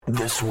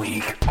This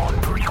week on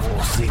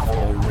Prequel,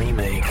 Sequel,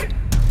 Remake.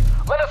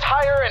 Let us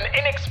hire an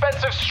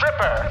inexpensive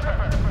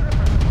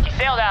stripper. He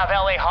sailed out of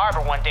L.A. Harbor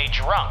one day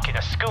drunk in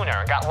a schooner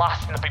and got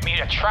lost in the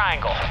Bermuda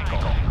Triangle.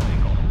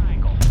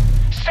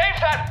 Save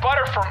that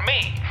butter for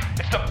me.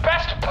 It's the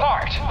best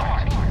part.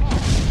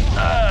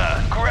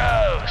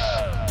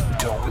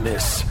 Gross. Don't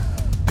miss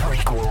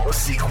Prequel,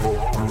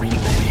 Sequel,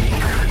 Remake.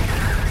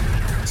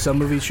 Some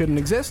movies shouldn't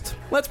exist.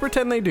 Let's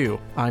pretend they do.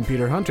 I'm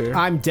Peter Hunter.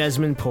 I'm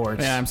Desmond Porch.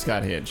 Yeah, I'm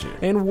Scott Hitch.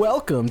 And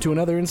welcome to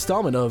another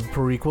installment of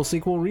Prequel,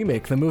 Sequel,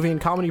 Remake, the movie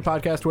and comedy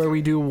podcast where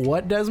we do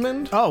what,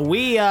 Desmond? Oh,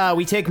 we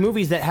take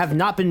movies that have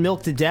not been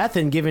milked to death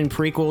and given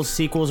prequels,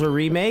 sequels, or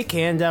remake,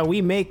 and we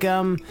make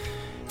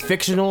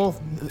fictional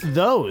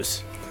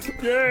those.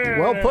 Yeah.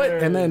 Well put.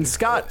 And then,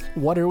 Scott,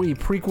 what are we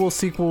prequel,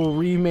 sequel,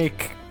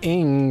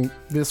 remake-ing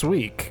this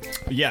week?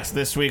 Yes,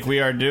 this week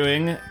we are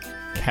doing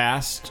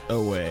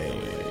Castaway.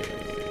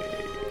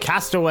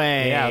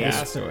 Castaway. Yeah,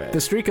 Castaway. The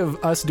streak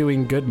of us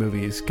doing good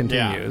movies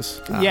continues.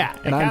 Yeah.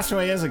 And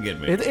Castaway is a good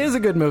movie. It is a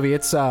good movie.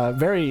 It's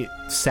very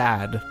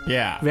sad.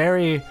 Yeah.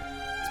 Very,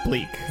 It's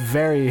bleak.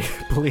 very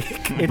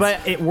bleak.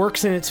 But it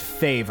works in its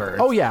favor.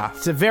 Oh, yeah.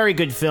 It's a very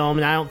good film,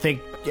 and I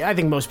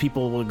think most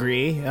people will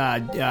agree.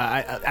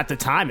 At the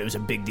time, it was a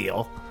big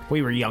deal.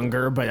 We were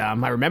younger, but I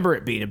remember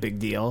it being a big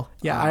deal.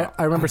 Yeah,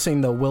 I remember seeing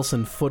the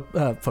Wilson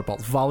footballs,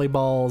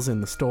 volleyballs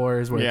in the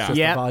stores where it's just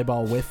Yeah. the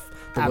volleyball with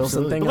the Absolutely.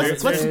 Wilson thing. But on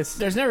its face.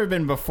 There's never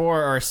been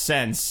before or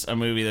since a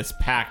movie that's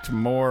packed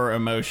more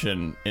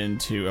emotion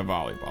into a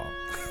volleyball.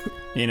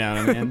 You know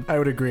what I mean? I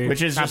would agree.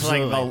 Which is just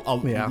like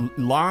Absolutely. a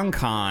long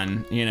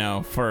con,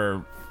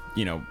 for,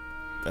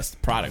 that's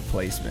product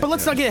placement. But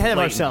let's not get ahead of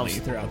blatantly ourselves.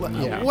 throughout the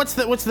movie. Yeah. What's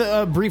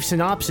the brief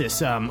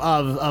synopsis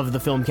of the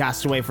film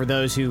Castaway for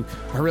those who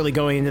are really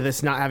going into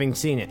this not having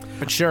seen it?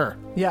 But sure.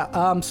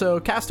 Yeah, so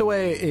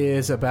Castaway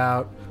is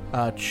about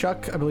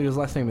Chuck, I believe his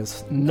last name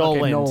is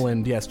Noland. Okay,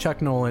 Noland, yes,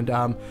 Chuck Noland,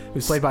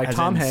 who's played by As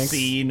Tom in Hanks.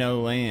 See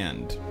no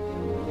land.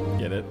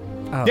 Get it?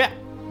 Yeah.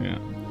 Yeah.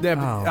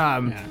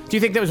 Do you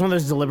think that was one of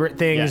those deliberate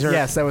things? Yes. Or?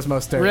 Yes, that was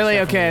most Really? definitely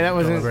Okay, that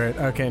wasn't- deliberate.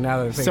 Okay, now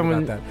that I'm thinking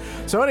Someone- about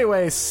that. So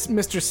anyway,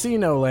 Mr. C.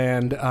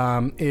 Noland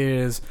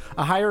is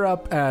a higher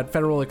up at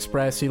Federal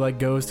Express. He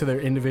goes to their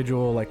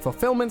individual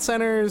fulfillment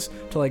centers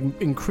to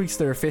increase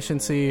their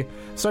efficiency.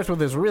 Starts with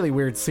this really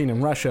weird scene in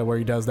Russia where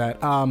he does that.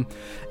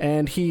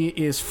 And he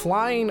is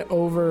flying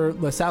over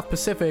the South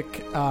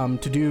Pacific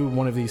to do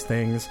one of these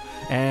things,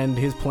 and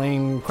his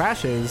plane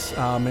crashes,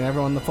 and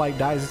everyone on the flight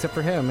dies except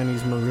for him, and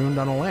he's marooned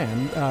on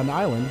an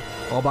island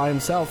all by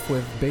himself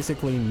with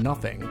basically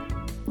nothing.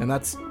 And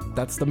that's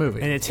the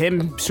movie. And it's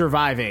him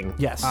surviving.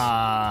 Yes.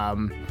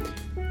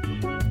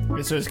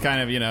 This was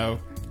kind of,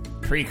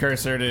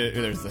 precursor to,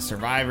 there's the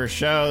Survivor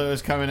show that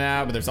was coming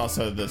out, but there's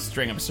also the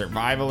string of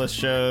survivalist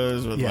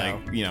shows with Yeah.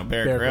 Bear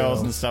Bear Grylls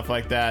Grylls. and stuff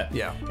like that.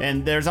 Yeah.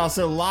 And there's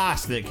also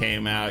Lost that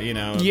came out,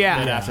 Yeah. a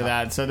bit after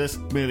that. So this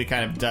movie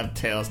kind of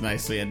dovetails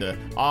nicely into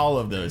all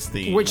of those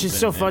themes. Which is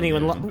so And- funny.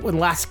 and- When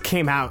Last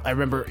came out, I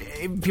remember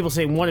people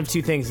saying one of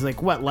two things.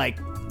 What,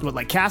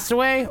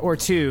 Castaway? Or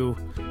two,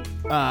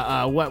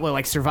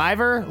 like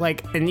Survivor?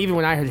 And even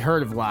when I had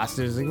heard of Lost,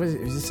 it was like,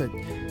 is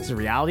this a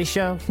reality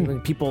show?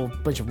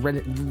 Bunch of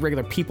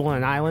regular people on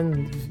an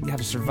island have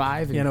to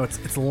survive? And,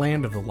 It's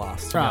Land of the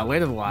Lost.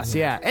 Land of the Lost,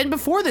 yeah. And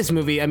before this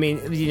movie, I mean,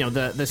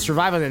 the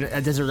survival on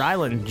a desert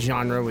island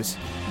genre was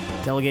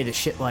delegated to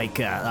shit like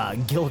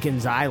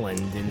Gilligan's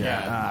Island.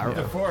 And,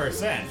 before or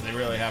since, they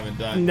really haven't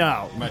done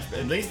No. much.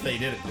 At least they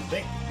did it.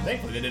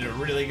 Thankfully, they did a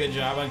really good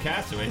job on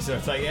Castaway. So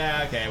it's like,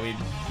 yeah, okay,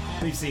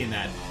 we've seen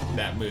that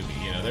movie.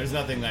 There's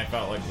nothing that I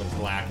felt like was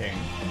lacking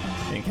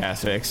in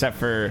Castaway except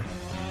for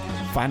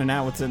finding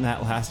out what's in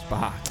that last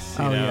box.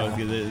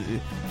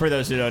 For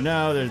those who don't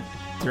know,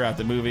 throughout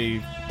the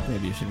movie,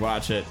 maybe you should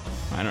watch it.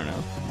 I don't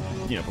know.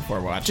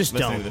 Before watching, Just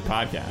listening don't. to the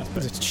podcast.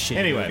 But It's a shit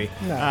anyway,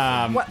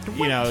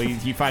 movie.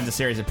 you find a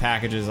series of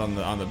packages on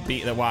the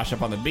beach that wash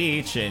up on the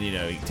beach,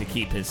 and to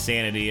keep his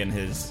sanity and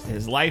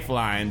his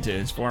lifeline to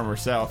his former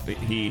self,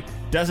 he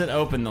doesn't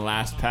open the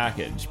last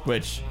package.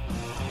 Which,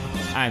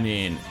 I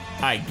mean,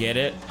 I get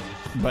it,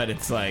 but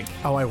it's like,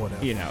 Oh, I would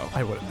have.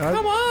 I would have.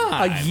 come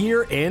on, A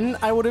year in,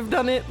 I would have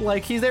done it.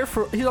 He's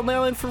on the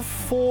island for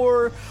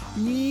 4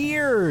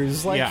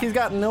 years. Yeah. He's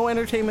got no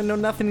entertainment, no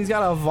nothing. He's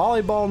got a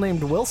volleyball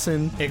named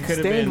Wilson. It could have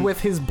stained been- with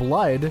his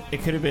blood.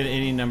 It could have been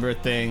any number of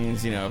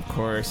things. Of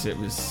course, it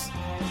was,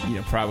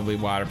 probably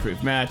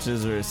waterproof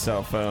matches or his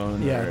cell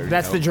phone. Yeah, or,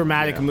 That's the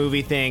dramatic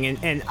movie thing,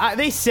 and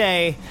they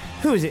say,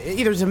 who is it?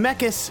 Either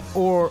Zemeckis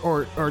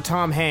or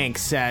Tom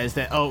Hanks says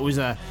that it was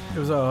a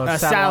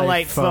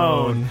satellite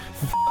phone.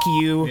 F***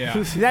 you.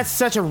 Yeah. That's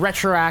such a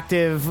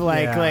retroactive it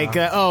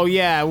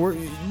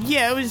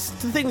was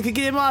the thing that could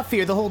get him off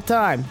here the whole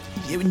time.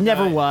 It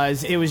never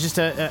was. It was just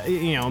a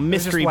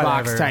mystery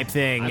box whatever. type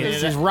thing. I mean,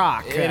 It's just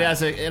rock. It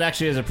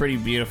actually has a pretty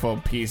beautiful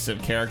piece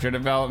of character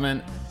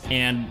development.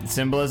 and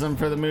symbolism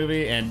for the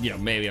movie. And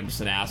maybe I'm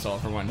just an asshole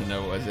for wanting to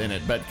know what was in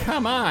it. But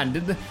come on,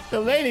 the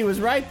lady was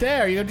right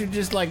there. You have to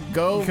just like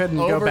go couldn't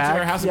over go back? to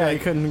her house. Yeah, and be you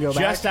couldn't go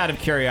back? Just out of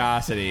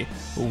curiosity,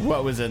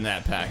 what was in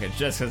that package?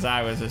 Just because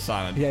I was just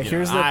on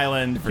here's the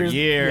island for here's,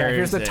 years. Yeah,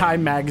 here's the and-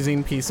 Time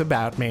magazine piece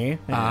about me.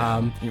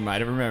 you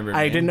might have remembered.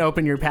 I me. didn't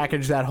open your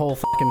package that whole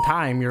fucking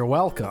time. You're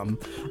welcome.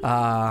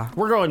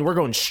 We're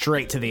going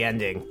straight to the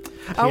ending.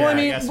 I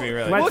guess we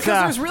really. Well, Let's,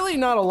 because there's really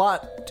not a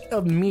lot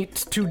of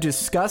meat to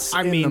discuss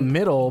in the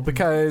middle,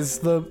 because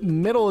the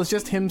middle is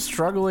just him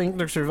struggling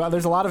to survive.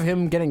 There's a lot of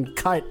him getting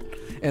cut,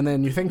 and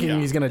then you're thinking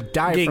he's going to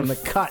die Getting from the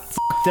cut.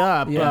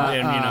 Up. Yeah.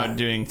 and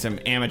doing some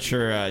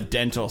amateur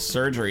dental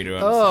surgery to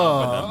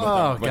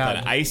himself with God.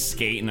 an ice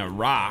skate and a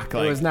rock.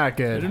 It was not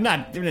good. I'm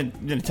not going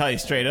to tell you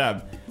straight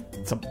up.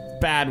 It's a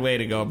bad way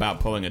to go about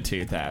pulling a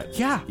tooth out.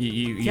 Yeah.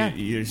 You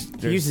He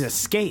uses a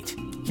skate.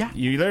 Yeah.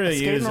 You literally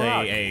skate use and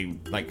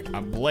a rock.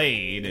 a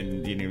blade,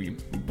 and you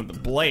put the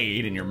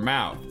blade in your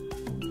mouth.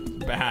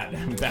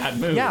 Bad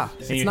move. Yeah,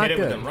 and it's you not hit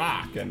it with good. a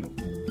rock,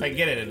 and I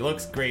get it. It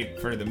looks great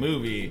for the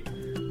movie.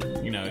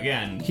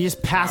 Again, He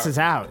just passes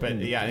out. but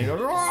yeah, and he goes.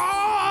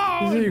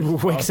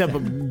 He wakes up a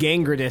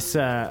gangrenous,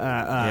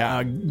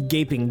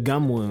 gaping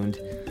gum wound.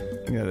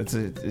 Yeah,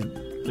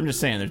 I'm just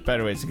saying, there's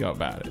better ways to go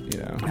about it.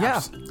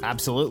 Yeah.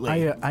 Absolutely.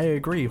 I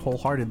agree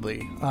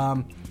wholeheartedly.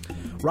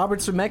 Robert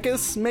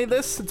Zemeckis made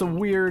this. It's a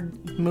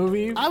weird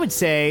movie I would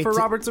say, for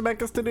Robert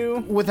Zemeckis to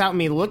do. without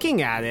me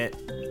looking at it,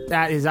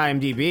 at his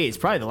IMDb, it's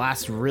probably the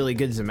last really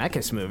good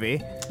Zemeckis movie,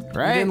 You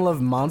right? didn't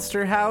love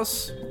Monster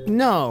House?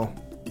 No,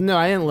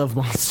 I didn't love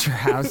Monster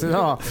House at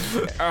all.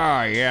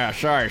 Oh yeah,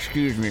 sorry.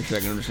 Excuse me a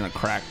second. I'm just gonna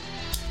crack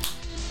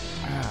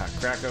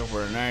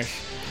open a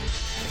nice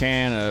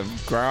can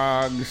of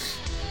Grog's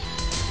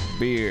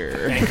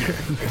beer.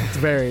 It's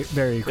very,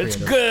 very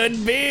creative. It's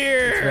good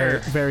beer. Very,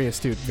 very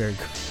astute. Very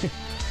great.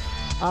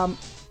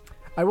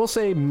 I will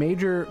say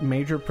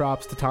major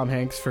props to Tom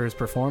Hanks for his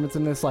performance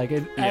in this. Like,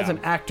 as an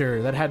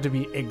actor, that had to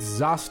be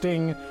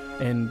exhausting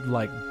and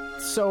like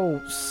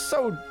so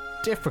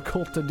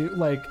difficult to do.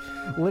 Like,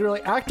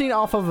 literally acting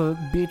off of a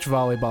beach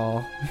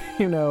volleyball,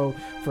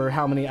 for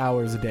how many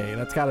hours a day?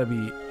 That's got to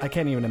be. I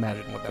can't even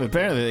imagine what that.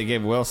 Apparently, they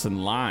gave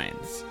Wilson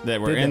lines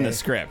that were Did in they? the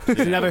script. It's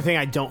another thing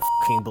I don't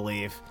fucking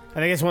believe. I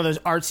think it's one of those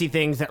artsy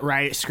things that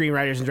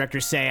screenwriters and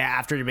directors say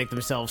after to make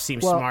themselves seem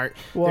smart.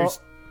 Well,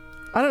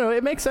 I don't know.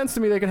 It makes sense to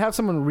me. They could have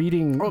someone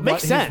reading it what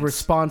makes his sense.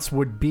 response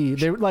would be.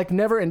 They're like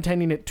never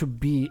intending it to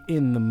be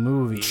in the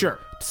movie. Sure.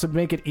 To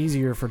make it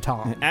easier for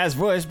Tom. As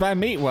voiced by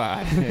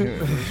Meatwad.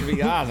 It should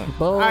be awesome.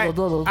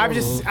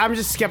 I'm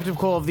just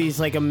skeptical of these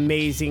like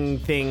amazing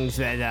things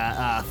that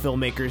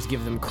filmmakers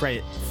give them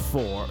credit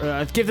for,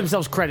 give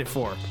themselves credit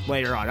for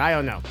later on. I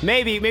don't know.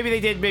 Maybe they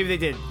did.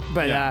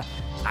 But Yeah.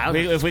 I don't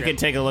know. If we could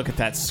take a look at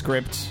that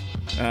script,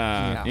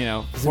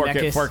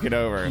 Zemeckis. fork it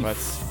over.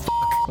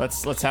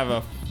 Let's have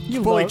a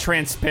fully love-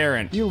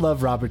 transparent. You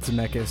love Robert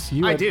Zemeckis.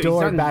 You I do.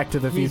 adore He's done- Back to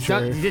the he's Future.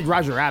 done- he did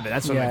Roger Rabbit.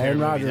 That's one of my Yeah, favorite and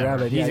movies Roger ever.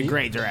 Rabbit. He's yeah, a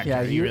great director.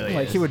 Yeah, he really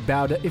is. He would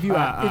bow down if he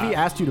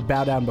asked you to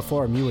bow down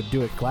before him. You would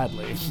do it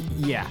gladly.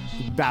 Yeah,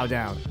 bow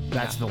down.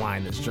 That's the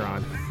line that's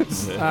drawn.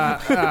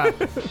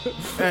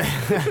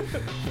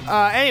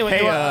 Anyway,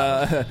 Hey,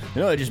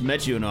 I just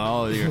met you and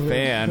all. You're a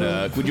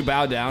fan. Would you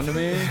bow down to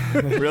me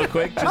real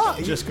quick?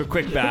 Just a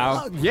quick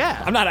bow.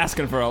 yeah. I'm not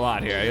asking for a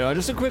lot here.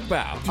 Just a quick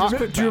bow.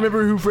 Do you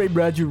remember Who Framed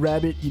Roger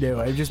Rabbit?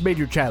 I just made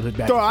your childhood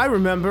back. Oh, I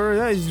remember.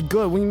 That is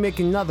good. We can make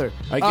another.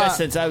 I guess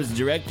since I was the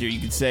director, you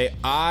could say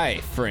I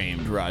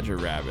framed Roger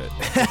Rabbit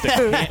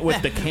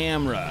with the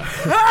camera.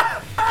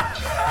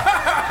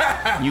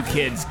 You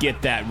kids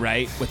get that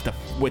right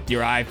with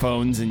your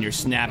iPhones and your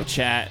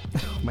Snapchat.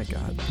 Oh my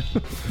God.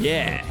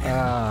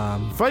 Yeah.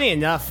 Funny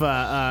enough,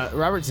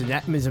 Robert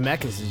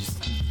Zemeckis is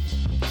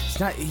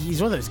just,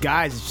 he's one of those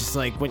guys that's just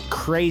like went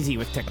crazy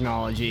with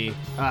technology.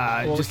 for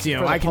I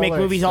the can make Polar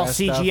movies all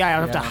Express CGI. stuff, I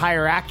don't have to yeah.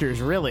 hire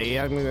actors, really.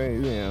 I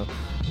mean,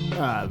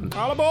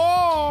 All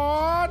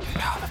aboard!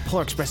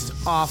 Polar Express is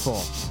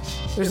awful.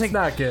 It's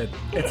not good.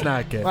 It's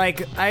not good.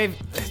 Like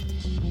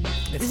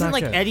isn't not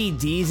like good. Eddie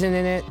Deason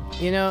in it?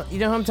 You know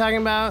who I'm talking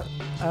about?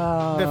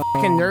 The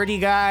fucking nerdy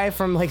guy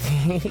from like.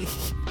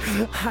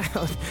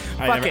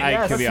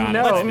 I could be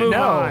honest. Let's move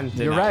on. Did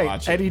You're not right.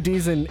 watch it. Eddie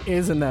Deason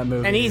is in that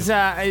movie. And is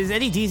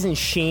Eddie Deason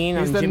Sheen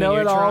He's on the Jimmy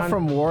know-it-all Neutron?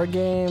 from War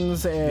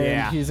Games, and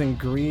Yeah. he's in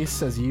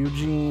Grease as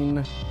Eugene.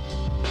 I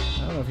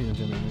don't know if he's in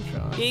Jimmy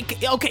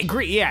Neutron. Okay,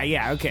 great.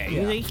 Yeah, okay.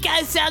 Yeah. He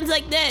guys sounds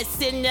like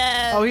this, and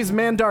Oh, he's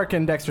Mandark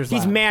in Dexter's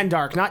he's Lab.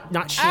 Mandark,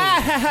 not Sheen.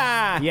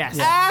 Yes,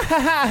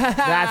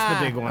 that's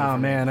the big one. Oh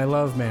man, I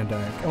love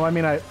Mandark. Well, I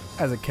mean,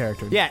 as a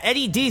character. Yeah,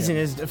 Eddie Deason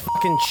is a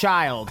fucking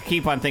child.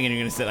 Keep on thinking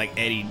you're gonna say like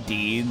Eddie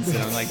Deeds, and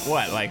I'm like,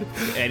 what? Like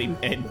Eddie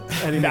that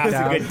was a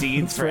McDowell. good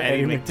deeds for For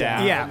Eddie Eddie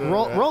McDowell. Yeah,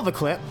 roll the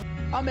clip.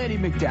 I'm Eddie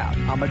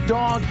McDowell. I'm a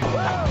dog.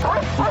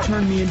 They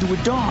turned me into a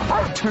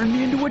dog. Turned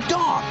me into a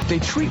dog. They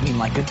treat me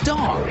like a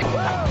dog.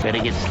 Better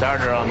get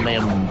started on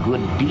them good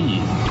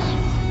deeds.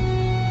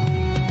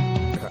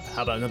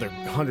 How about another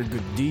 100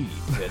 good deeds,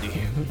 Eddie?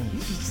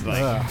 It's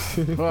like,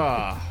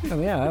 oh. Oh,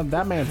 yeah,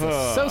 that man's a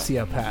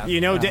sociopath. You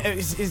know,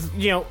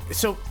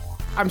 so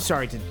I'm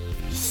sorry to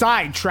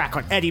sidetrack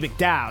on Eddie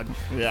McDowd.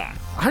 Yeah.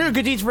 100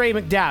 good deeds for Eddie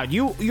McDowd.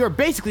 You're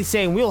basically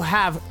saying we'll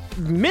have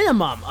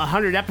minimum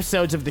 100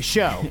 episodes of the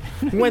show.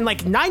 When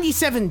like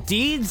 97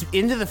 deeds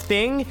into the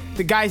thing,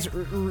 the guy's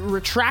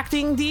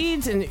retracting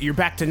deeds, and you're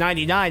back to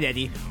 99,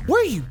 Eddie.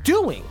 What are you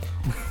doing?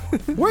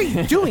 What are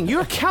you doing?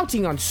 You're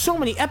counting on so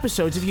many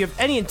episodes if you have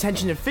any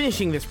intention of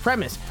finishing this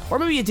premise. Or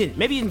maybe you didn't.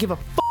 Maybe you didn't give a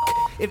fuck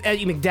if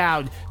Eddie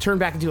McDowd turned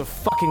back into a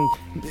fucking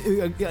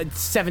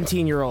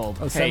 17-year-old.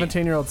 A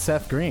 17-year-old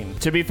Seth Green.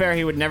 To be fair,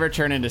 he would never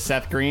turn into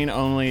Seth Green.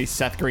 Only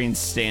Seth Green's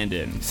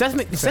stand-in. Seth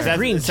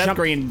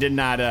Green did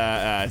not.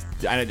 I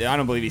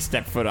don't believe he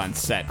stepped foot on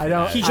set. He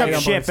jumped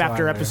don't ship believe so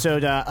after either.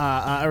 episode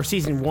or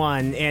season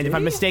 1, and if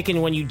I'm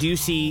mistaken, when you do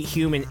see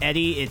human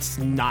Eddie, it's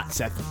not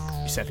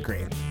Seth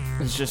Green.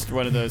 It's just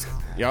one of those.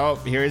 Yo,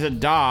 here's a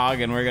dog,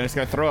 and we're just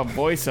gonna throw a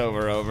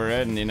voiceover over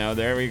it, and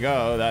there we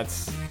go.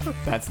 That's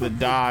the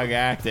dog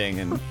acting,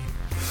 and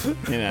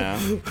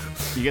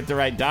you get the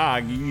right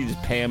dog, you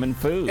just pay him in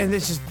food. And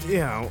it's just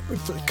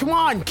it's like, come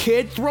on,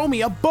 kid, throw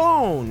me a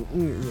bone.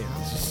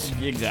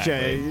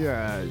 Exactly.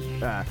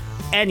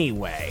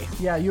 Anyway,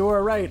 Yeah, you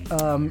were right.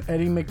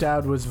 Eddie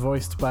McDowd was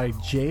voiced by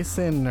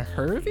Jason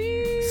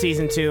Hervey.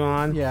 season 2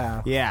 on.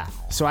 Yeah.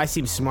 So I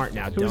seem smart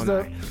now, Who's don't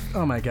I?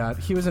 Oh my God,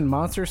 he was in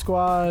Monster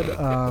Squad.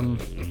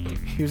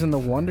 He was in the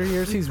Wonder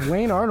Years. He's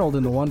Wayne Arnold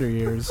in the Wonder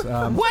Years.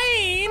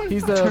 Wayne.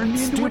 He's Turn the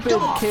me into a stupid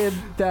dog. kid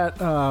that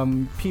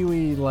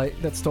Pee-wee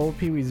that stole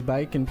Pee-wee's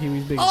bike in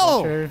Pee-wee's Big Oh,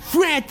 Adventure.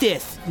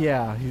 Francis!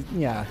 Yeah.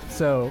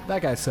 So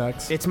that guy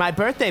sucks. It's my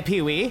birthday,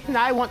 Pee-wee, and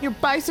I want your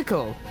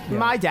bicycle. Yeah.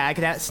 My dad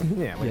could have...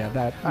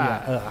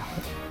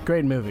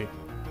 Great movie.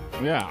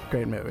 Yeah.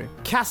 Great movie.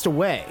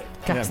 Castaway.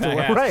 Castaway.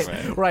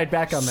 Castaway. Right.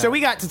 Back on that. So we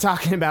got to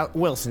talking about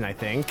Wilson, I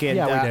think. And,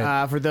 Yeah, we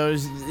did. for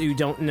those who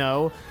don't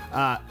know,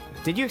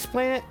 did you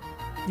explain it?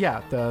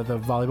 Yeah, the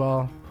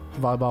volleyball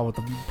with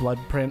the blood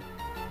print.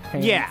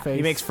 Hand Yeah, face.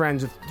 he makes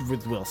friends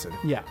with Wilson.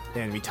 Yeah,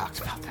 And we talked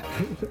about that.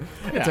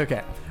 it's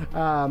okay.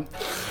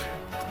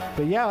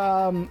 But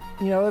yeah,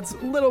 it's a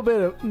little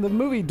bit of, the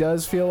movie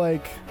does feel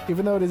like,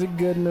 even though it is a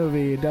good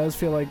movie, it does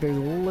feel like there's a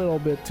little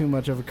bit too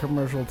much of a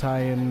commercial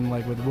tie-in,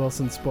 like with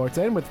Wilson Sports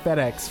and with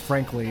FedEx,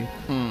 frankly.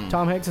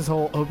 Tom Hanks'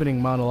 whole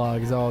opening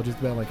monologue is all just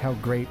about like how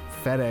great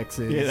FedEx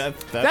is. Yeah,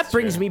 That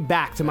brings me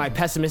back to my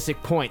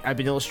pessimistic point I've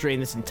been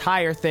illustrating this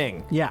entire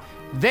thing. Yeah.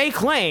 They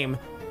claim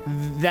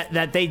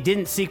that they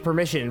didn't seek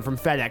permission from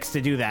FedEx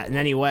to do that in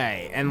any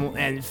way, and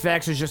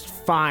FedEx was just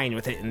fine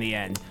with it in the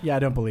end. Yeah, I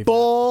don't believe that.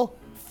 Bull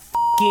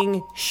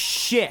fucking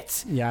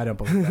shit. Yeah, I don't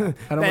believe that.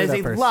 I don't That believe is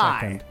that for a a lie.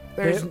 second.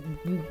 There's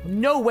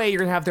no way you're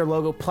gonna have their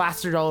logo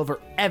plastered all over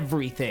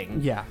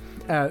everything. Yeah.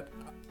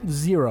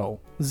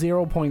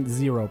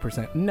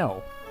 0.0%.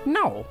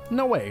 No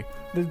way.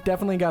 They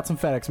definitely got some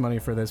FedEx money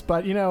for this,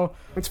 but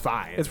It's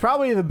fine. it's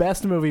probably the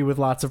best movie with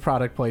lots of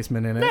product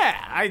placement in it.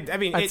 yeah, I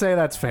mean, I'd say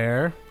that's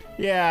fair.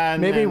 Yeah.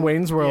 And Maybe then,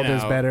 Wayne's World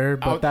is better,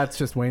 but I'll- that's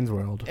just Wayne's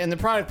World. And the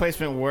product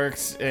placement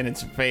works in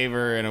its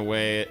favor in a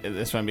way,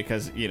 this one,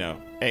 because,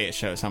 it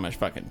shows how much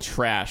fucking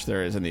trash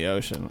there is in the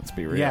ocean. Let's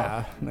be real.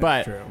 Yeah, that's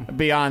but true.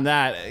 beyond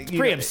that,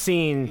 pretty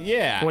obscene.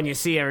 Yeah. when you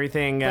see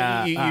everything.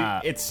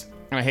 It's,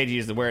 I hate to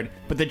use the word,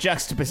 but the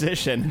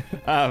juxtaposition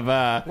of.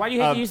 Why do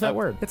you hate to use that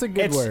word? It's a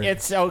good word.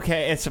 It's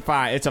okay. It's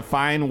a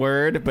fine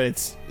word,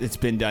 but it's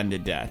been done to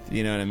death.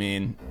 You know what I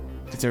mean?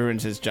 Everyone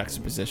says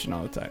juxtaposition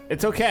all the time.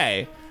 It's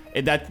okay.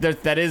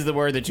 That is the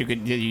word that you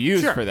use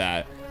Sure. for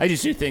that. I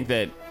just do think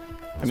that.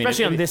 I mean,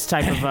 Especially on this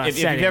type of if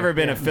setting. you've ever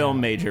been a film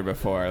major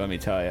before, let me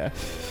tell you,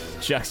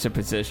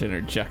 juxtaposition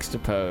or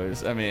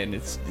juxtapose. I mean,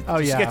 it just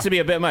gets to be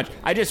a bit much.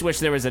 I just wish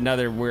there was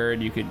another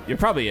word you could. It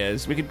probably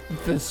is. We could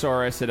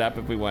thesaurus it up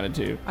if we wanted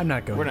to. I'm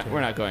not going to.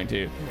 We're not going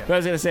to. But I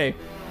was going to say,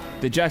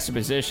 the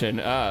juxtaposition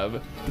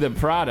of the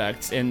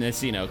products in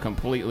this,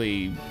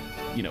 completely,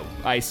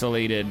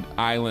 isolated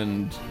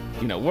island,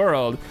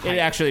 world, it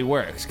actually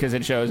works because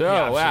it shows.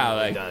 Oh wow,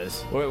 absolutely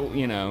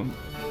like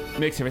does.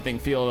 makes everything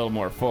feel a little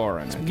more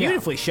foreign.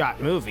 Beautifully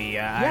shot movie.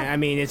 I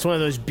mean, it's one of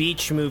those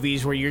beach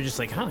movies where you're just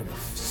like, I'm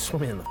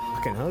swimming in the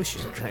fucking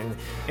ocean.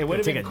 It would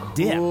have take been a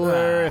dip.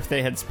 cooler if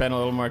they had spent a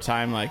little more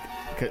time like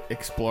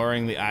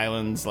exploring the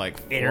island's like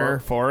Inner.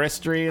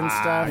 forestry and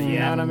stuff. You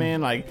yeah. know what I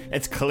mean? Like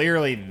it's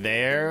clearly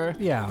there.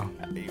 Yeah.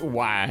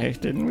 Why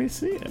didn't we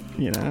see it?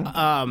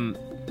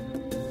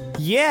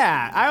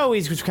 Yeah, I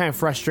always was kind of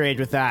frustrated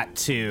with that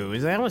too.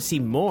 Is I want to see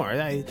more.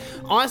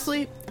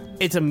 Honestly,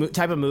 it's a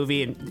type of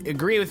movie, and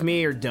agree with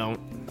me or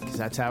don't, because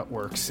that's how it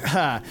works.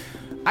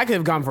 I could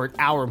have gone for an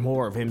hour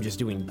more of him just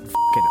doing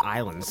fucking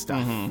island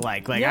stuff.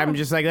 I'm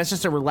just like, that's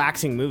just a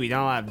relaxing movie.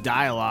 Don't have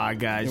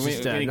dialogue. It's When,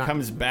 just when he not-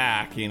 comes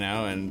back,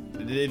 and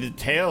the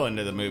tail end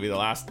of the movie, the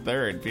last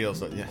third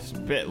feels like it's a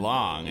bit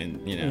long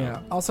and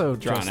Yeah. Also,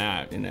 drawn just,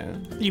 out.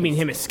 You mean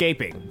him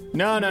escaping?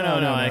 No.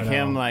 Like no.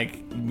 him,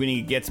 like when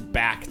he gets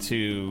back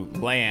to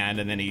land,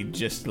 and then he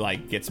just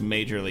like gets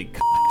majorly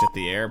cocked at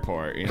the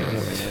airport. You know what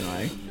I mean?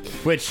 Like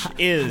which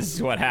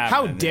is what happened.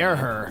 How dare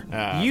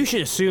her? You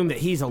should assume that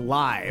he's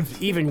alive,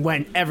 even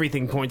when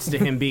everything points to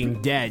him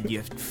being dead,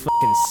 you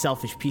fucking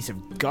selfish piece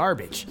of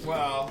garbage.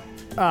 Well,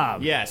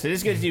 yeah, so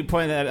this gets you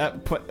bring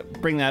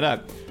that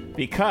up,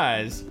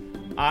 because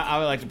I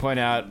would like to point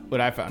out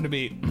what I found to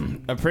be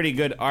a pretty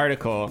good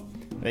article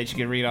that you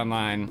can read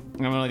online.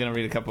 I'm only going to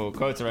read a couple of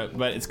quotes of it,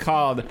 but it's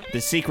called "The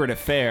Secret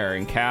Affair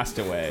in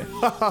Castaway."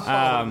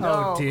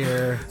 Oh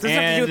dear. Does this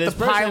have to do with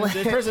the pilot?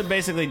 This person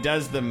basically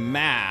does the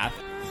math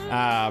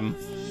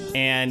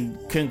and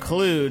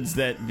concludes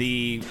that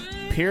the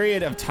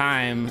period of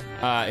time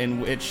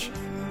in which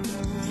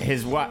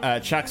his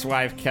Chuck's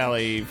wife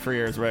Kelly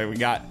Frears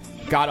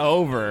got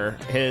over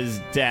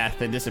his death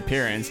and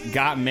disappearance,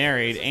 got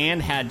married,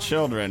 and had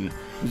children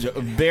was a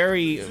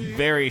very,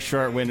 very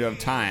short window of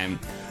time.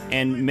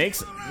 And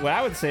makes what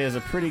I would say is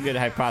a pretty good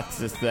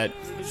hypothesis that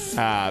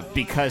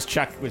because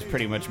Chuck was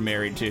pretty much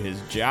married to his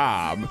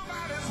job,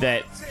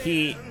 that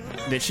she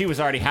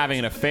was already having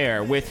an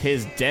affair with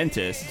his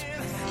dentist,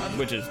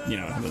 which is,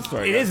 the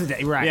story. It is a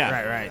day, right,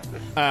 yeah.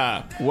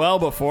 right. Well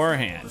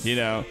beforehand,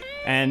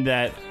 and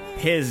that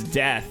his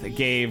death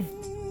gave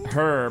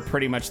her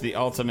pretty much the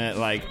ultimate,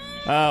 like,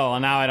 oh, well,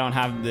 now I don't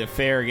have the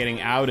affair getting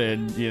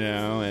outed,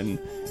 and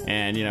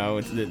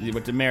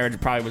what the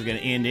marriage probably was going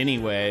to end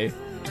anyway.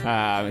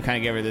 Kind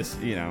of gave her this,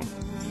 and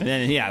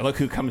then look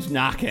who comes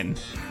knocking,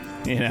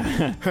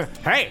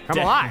 Hey, I'm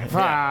alive.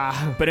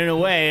 Yeah. But in a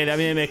way,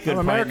 it makes a good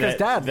point America's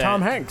dad,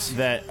 Tom Hanks.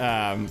 That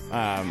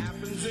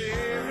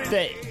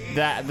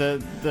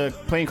the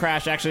plane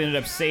crash actually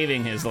ended up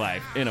saving his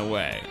life in a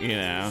way,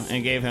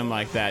 and gave him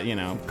like that,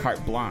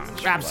 carte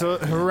blanche.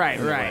 Absolutely,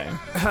 right.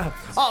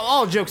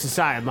 all jokes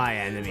aside, on my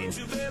end,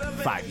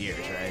 5 years,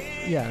 right?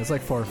 Yeah, it's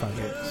like 4 or 5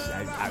 years.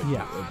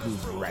 Yeah, it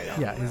moves right up.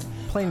 Yeah, his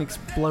plane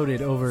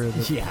exploded over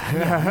the...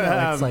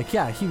 Yeah. It's like,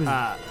 he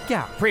was...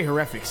 Pretty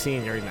horrific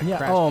scene during that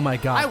crash. Oh my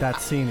god,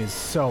 that scene is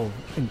so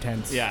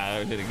intense. Yeah,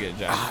 I did a good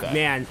job with that.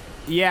 Man,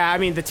 yeah,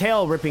 the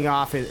tail ripping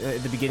off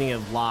at the beginning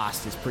of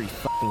Lost is pretty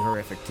fucking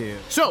horrific too.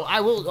 So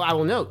I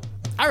will note,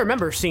 I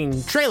remember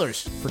seeing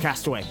trailers for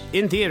Castaway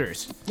in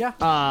theaters. Yeah.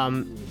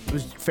 I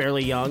was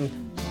fairly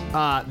young.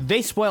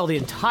 They spoil the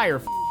entire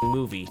fucking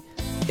movie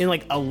in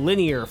like a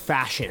linear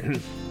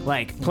fashion.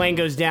 Like, plane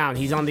goes down,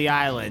 he's on the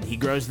island, he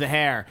grows the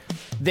hair.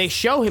 They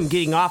show him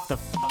getting off the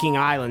fucking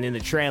island in the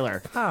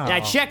trailer. Oh. And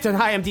I checked on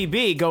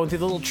IMDb, going through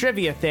the little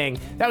trivia thing.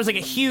 That was like a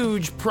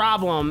huge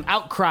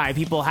outcry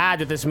people had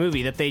with this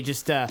movie, that they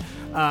just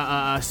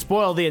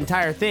spoiled the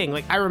entire thing.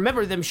 Like, I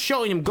remember them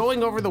showing him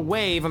going over the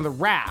wave on the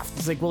raft.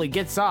 It's like, well, he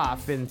gets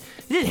off, and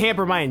it didn't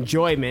hamper my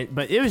enjoyment,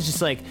 but it was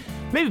just like,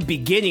 maybe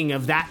beginning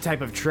of that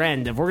type of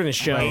trend of we're going to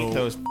show... Wait,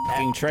 those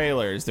fucking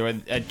trailers. They were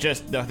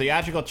just, the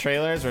theatrical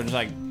trailers were just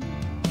like,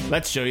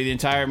 let's show you the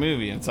entire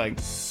movie. And it's like,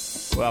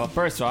 well,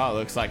 first of all, it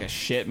looks like a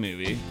shit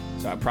movie,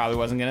 so I probably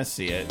wasn't going to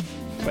see it.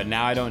 But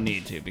now I don't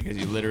need to, because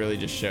you literally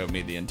just showed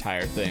me the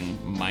entire thing,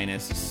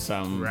 minus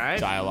some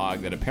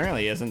dialogue that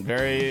apparently isn't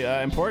very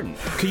important.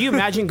 Could you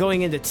imagine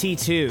going into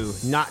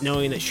T2 not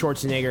knowing that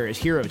Schwarzenegger is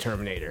Hero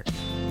Terminator?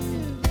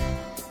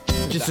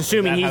 Just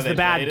assuming he's the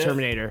bad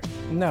Terminator.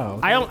 No.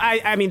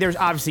 I mean, there's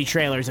obviously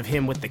trailers of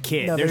him with the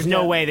kid. No, there's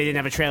no way they didn't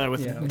have a trailer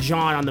with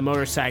John on the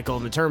motorcycle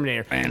and the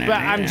Terminator. But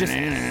I'm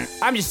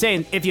just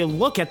saying, if you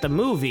look at the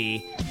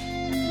movie,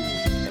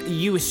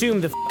 you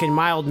assume the fucking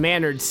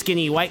mild-mannered,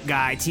 skinny white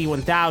guy,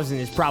 T-1000,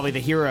 is probably the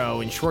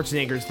hero and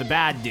Schwarzenegger's the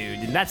bad dude.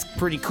 And that's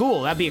pretty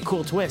cool. That'd be a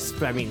cool twist.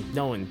 But,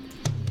 no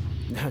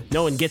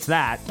one gets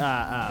that.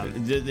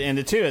 And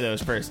the two of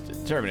those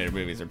first Terminator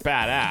movies are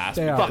badass.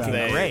 They are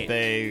fucking great.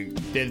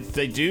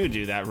 They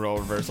do that role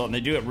reversal, and they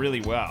do it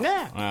really well.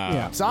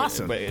 Yeah, it's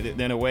awesome. But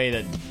in a way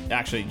that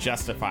actually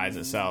justifies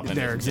itself, and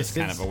Their it's just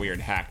kind of a existence. weird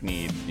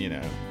hackneyed,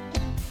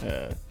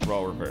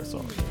 role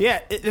reversal. Yeah,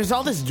 there's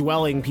all this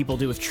dwelling people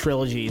do with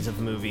trilogies of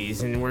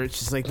movies, and where it's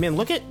just like, man,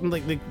 look at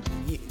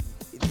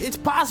it's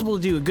possible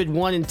to do a good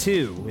 1 and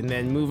 2 and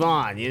then move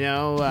on,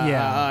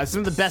 some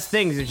of the best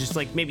things are just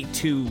like maybe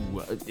 2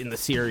 in the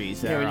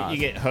series. Yeah, when you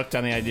get hooked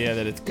on the idea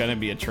that it's gonna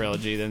be a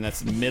trilogy, then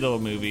this middle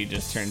movie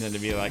just turns into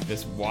be like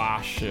this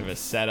wash of a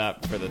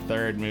setup for the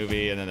third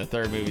movie, and then the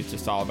third movie's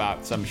just all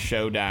about some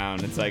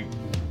showdown. It's like,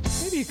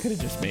 maybe you could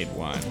have just made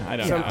one. I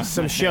don't know.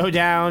 Some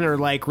showdown, or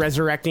like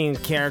resurrecting a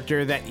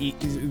character that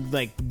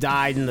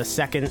died in the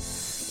second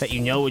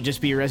that would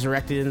just be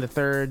resurrected in the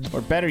third.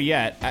 Or better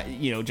yet,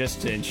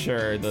 just to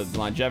ensure the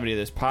longevity of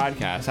this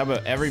podcast, how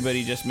about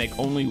everybody just make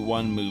only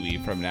one movie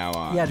from now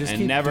on? Yeah, just and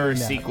keep never doing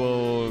that.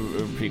 sequel,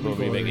 prequel,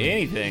 remake,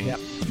 anything. Yep.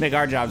 Make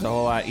our jobs a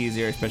whole lot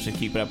easier, especially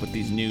keeping up with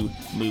these new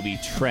movie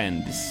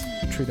trends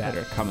True that.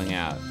 are coming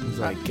out. It's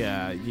like,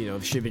 there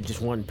should have been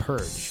just one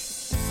Purge.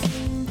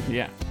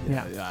 Yeah.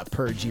 Yeah.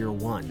 Purge Year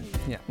 1.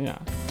 Yeah.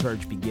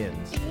 Purge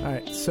begins. All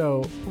right,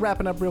 so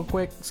wrapping up real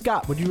quick.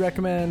 Scott, would you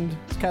recommend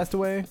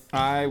Castaway?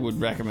 I would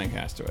recommend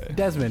Castaway.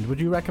 Desmond, would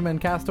you recommend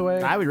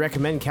Castaway? I would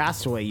recommend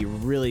Castaway. You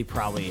really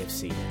probably have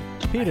seen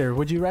it. Peter,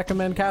 would you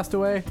recommend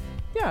Castaway?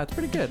 Yeah, it's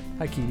pretty good.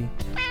 Hi, Keaty.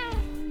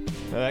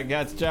 That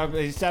guy's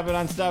he's stepping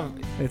on stuff.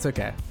 It's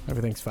okay.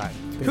 Everything's fine.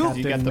 You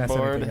got the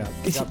board. Anything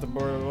up. You got the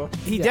board.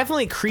 He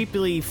definitely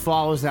creepily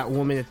follows that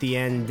woman at the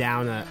end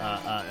down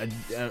a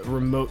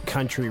remote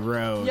country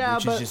road, Yeah,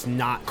 which but- is just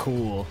not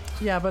cool.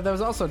 Yeah, but that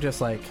was also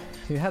just like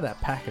he had that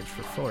package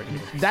for 40.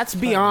 That's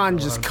beyond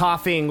just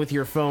coughing with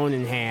your phone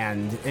in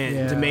hand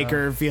and to Yeah. make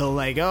her feel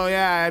like, oh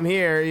yeah, I'm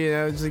here. You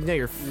know, it's like, no,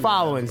 you're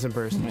following some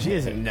person. She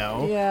doesn't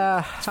know.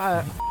 Yeah,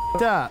 I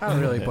Duh.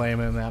 don't really blame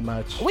him that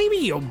much. What do you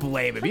mean you don't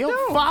blame him? You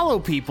don't follow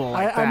people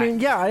like I that. mean,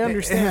 yeah, I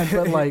understand,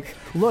 but like,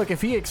 look,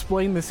 if he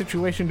explained the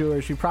situation to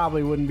her, she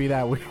probably wouldn't be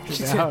that weirded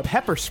Just gonna out.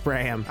 pepper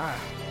spray him.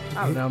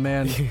 I don't know,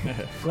 man.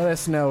 Let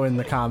us know in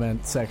the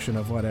comment section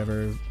of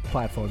whatever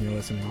platform you're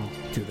listening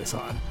to this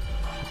on.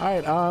 All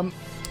right,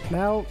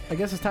 now I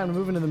guess it's time to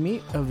move into the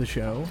meat of the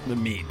show The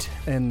meat.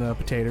 and the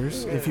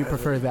potatoes, if you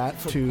prefer that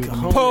to the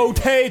meat.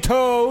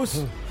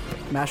 Potatoes.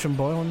 Mash them,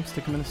 boil them,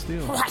 stick them in a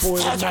stew.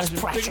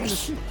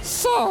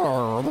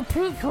 So, the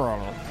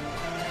prequel.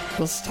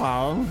 This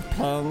time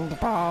penned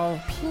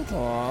by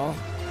Peter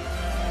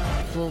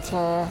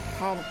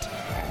Hunt.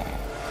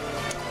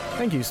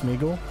 Thank you,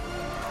 Smeagol.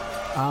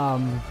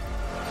 I'm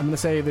gonna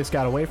say this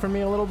got away from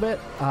me a little bit,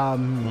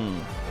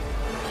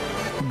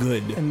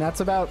 Good. and that's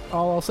about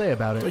all I'll say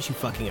about it. Don't you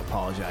fucking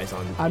apologize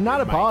on? I'm not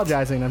you're mic'd.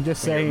 apologizing. I'm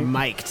just You're saying.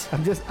 mic'd.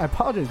 I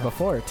apologized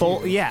before. Too.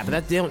 Well, yeah,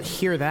 but they don't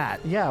hear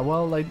that. Yeah,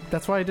 well, like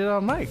that's why I did it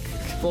on mic.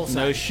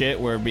 No shit,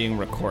 we're being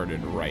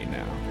recorded right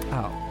now.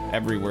 Oh,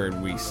 Every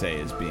word we say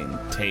is being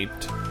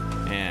taped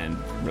and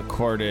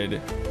recorded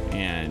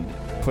and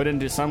put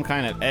into some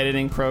kind of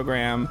editing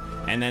program,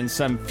 and then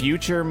some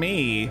future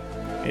me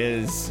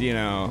is,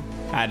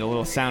 add a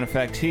little sound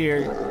effect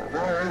here,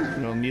 a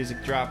little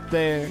music drop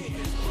there,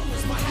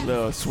 a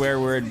little swear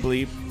word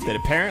bleep that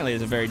apparently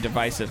is a very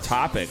divisive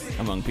topic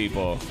among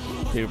people.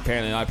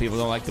 Apparently a lot of people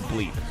don't like the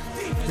bleep.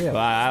 yeah. Well,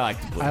 I like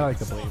the bleep. I like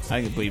the bleep.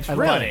 I think the bleep's I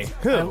funny.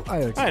 Who?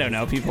 I I don't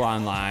know, people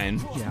online.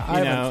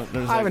 Yeah,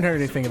 there's I haven't heard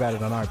anything about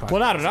it on our podcast. Well,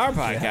 not on our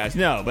podcast,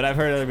 no, but I've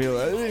heard other people,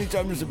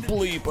 anytime there's a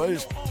bleep, I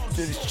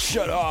just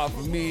shut off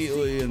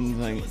immediately, and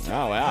like,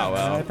 oh, wow, I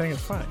well. think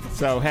it's fine.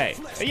 So, hey,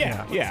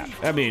 yeah,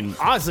 I mean,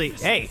 Honestly,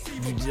 hey,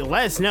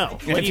 let us know.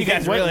 if you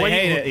guys really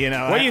hate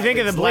it, what do you think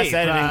of the it's less bleep?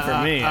 editing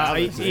for me,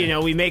 obviously.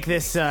 We make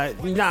this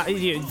not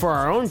for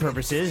our own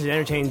purposes. It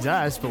entertains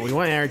us, but we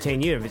want to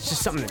entertain you. If it's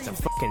just something that's a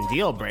fucking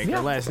deal breaker,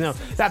 let us know.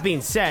 That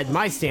being said,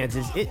 my stance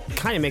is it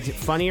kind of makes it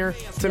funnier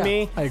to Yeah,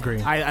 me. I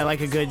agree. I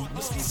like a good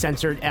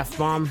censored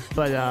F-bomb,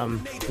 but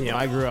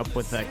I grew up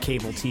with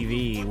cable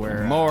TV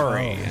where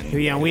Maury.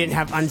 we didn't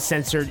have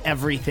uncensored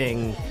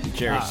everything.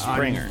 Jerry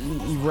Springer.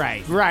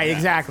 Right,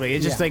 exactly.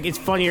 It's just Yeah. like it's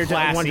funnier to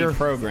Classy wonder.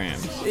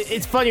 programs.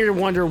 It's funnier to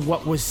wonder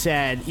what was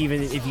said,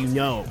 even if you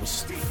know it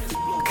was.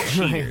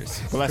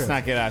 Cheaters. But let's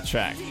not get off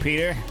track.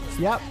 Peter?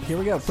 Yep, here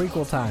we go.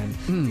 Prequel time.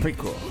 Pretty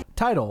cool.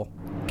 Title: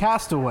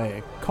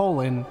 Castaway: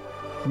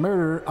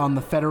 Murder on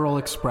the Federal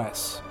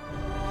Express.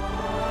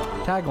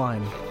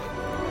 Tagline: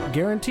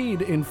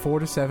 Guaranteed in 4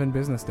 to 7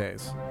 business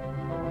days.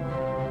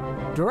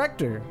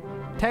 Director: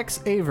 Tex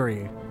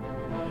Avery.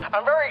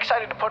 I'm very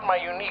excited to put my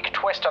unique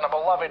twist on a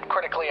beloved,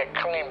 critically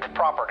acclaimed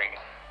property.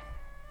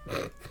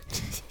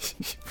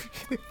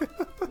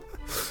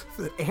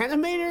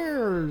 Animator?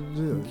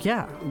 Or...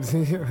 Yeah. There's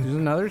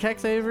another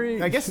Tex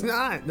Avery? I guess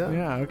not. No.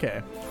 Yeah,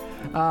 okay.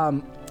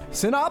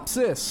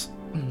 Synopsis.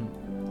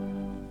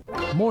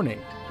 Morning,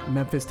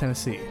 Memphis,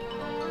 Tennessee.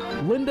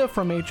 Linda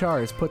from HR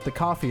has put the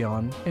coffee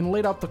on and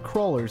laid out the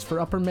crawlers for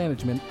upper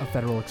management of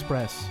Federal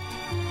Express.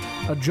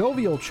 A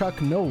jovial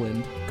Chuck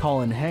Noland,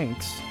 Colin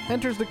Hanks,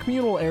 enters the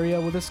communal area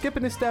with a skip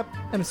in his step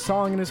and a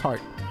song in his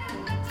heart.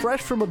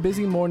 Fresh from a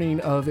busy morning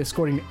of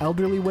escorting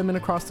elderly women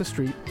across the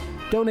street,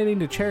 donating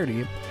to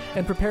charity,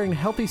 and preparing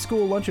healthy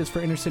school lunches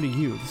for inner-city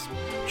youths,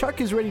 Chuck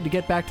is ready to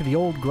get back to the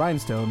old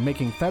grindstone,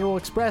 making Federal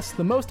Express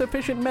the most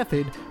efficient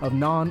method of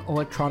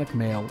non-electronic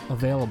mail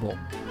available.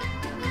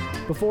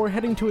 Before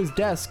heading to his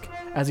desk,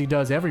 as he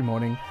does every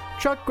morning,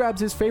 Chuck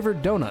grabs his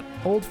favorite donut,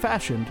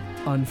 old-fashioned,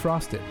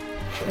 unfrosted,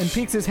 and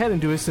peeks his head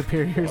into his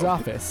superior's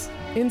office.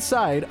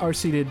 Inside are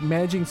seated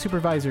Managing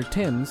Supervisor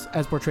Timms,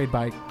 as portrayed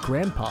by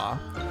Grandpa,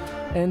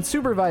 and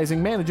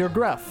Supervising Manager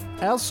Gruff,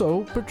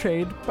 also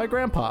portrayed by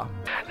Grandpa.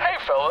 Hey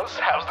fellas,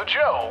 how's the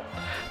Joe?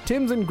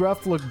 Timms and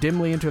Gruff look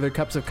dimly into their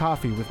cups of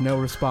coffee with no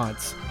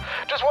response.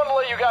 Just wanted to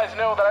let you guys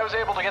know that I was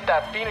able to get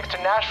that Phoenix to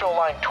Nashville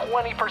line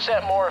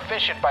 20% more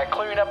efficient by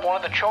clearing up one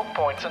of the choke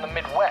points in the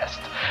Midwest.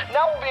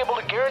 Now we'll be able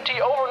to guarantee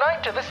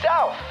overnight to the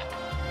South.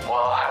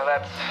 Well,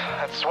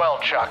 that's swell,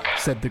 Chuck.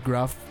 Said the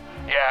Gruff,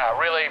 Yeah,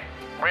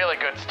 really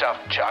good stuff,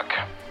 Chuck.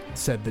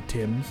 said the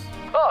Timms.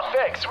 Oh,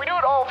 thanks. We do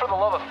it all for the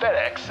love of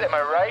FedEx, am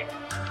I right?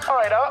 All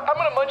right, I'm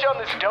gonna munch on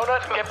this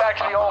donut and get back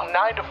to the old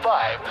 9 to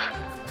 5.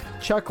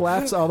 Chuck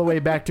laughs all the way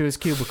back to his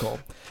cubicle.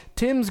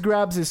 Timms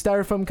grabs his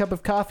styrofoam cup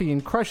of coffee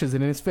and crushes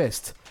it in his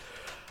fist,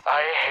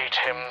 I hate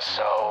him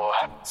so.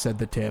 said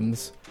the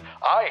Timms.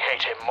 I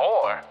hate him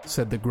more,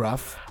 said the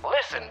Gruff.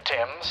 Listen,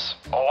 Timms.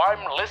 Oh,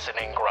 I'm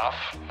listening, Gruff.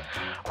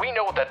 We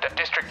know that the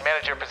district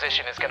manager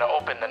position is going to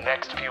open the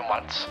next few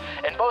months,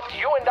 and both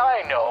you and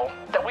I know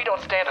that we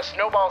don't stand a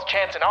snowball's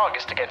chance in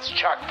August against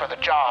Chuck for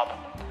the job.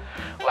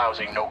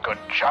 Lousy no good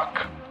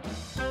Chuck.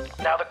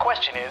 Now the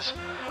question is,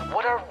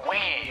 what are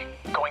we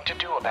going to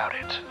do about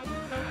it?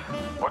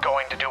 We're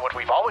going to do what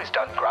we've always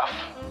done, Gruff.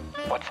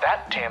 What's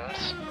that,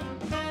 Timms?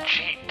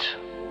 Cheat.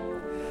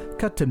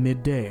 Cut to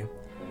midday.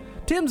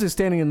 Timms is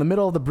standing in the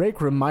middle of the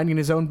break room minding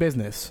his own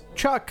business.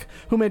 Chuck,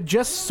 whom had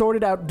just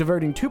sorted out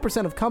diverting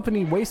 2% of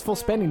company wasteful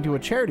spending to a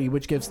charity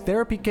which gives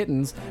therapy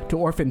kittens to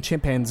orphan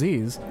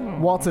chimpanzees,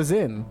 waltzes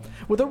in,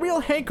 with a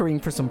real hankering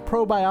for some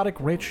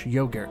probiotic-rich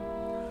yogurt.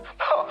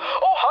 Oh,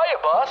 hiya,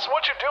 boss.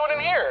 What you doing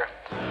in here?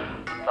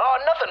 Oh,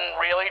 nothing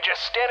really.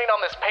 Just standing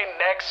on this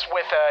painted X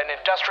with an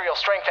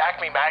industrial-strength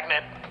Acme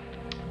magnet.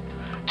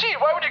 Gee,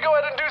 why would you go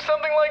ahead and do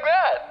something like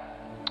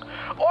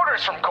that?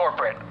 Orders from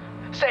corporate.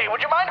 Say,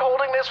 would you mind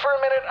holding this for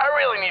a minute? I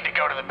really need to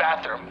go to the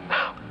bathroom.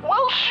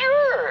 Well,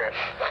 sure.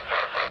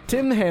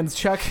 Tim hands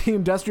Chuck the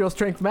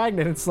industrial-strength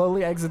magnet and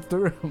slowly exits the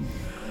room.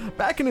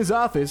 Back in his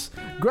office,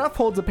 Gruff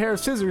holds a pair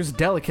of scissors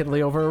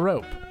delicately over a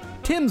rope.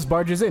 Timms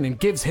barges in and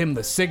gives him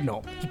the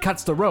signal. He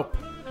cuts the rope.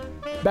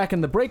 Back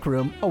in the break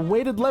room, a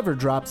weighted lever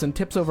drops and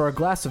tips over a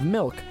glass of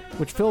milk,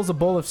 which fills a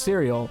bowl of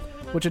cereal,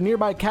 which a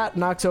nearby cat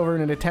knocks over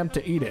in an attempt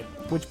to eat it,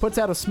 which puts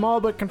out a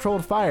small but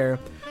controlled fire,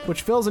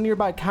 which fills a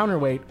nearby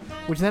counterweight,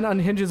 which then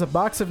unhinges a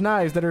box of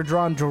knives that are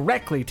drawn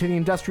directly to the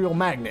industrial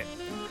magnet.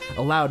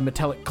 A loud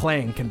metallic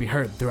clang can be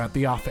heard throughout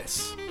the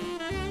office.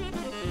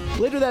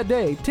 Later that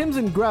day, Timms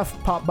and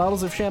Gruff pop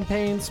bottles of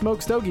champagne,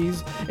 smoke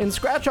stogies, and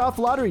scratch off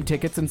lottery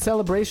tickets in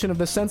celebration of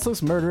the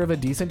senseless murder of a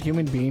decent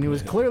human being who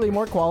is clearly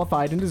more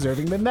qualified and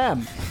deserving than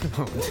them.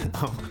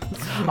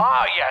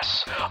 Ah,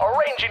 yes.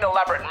 Arranging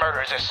elaborate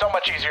murders is so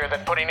much easier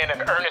than putting in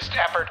an earnest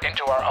effort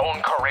into our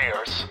own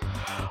careers.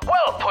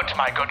 Well put,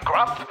 my good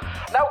Gruff.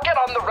 Now get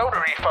on the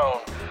rotary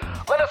phone.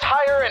 Let us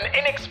hire an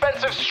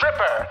inexpensive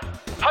stripper.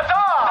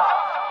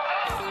 Huzzah!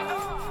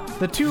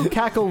 The two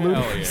cackle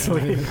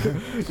ludicrously.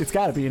 It's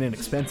got to be an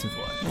inexpensive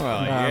one.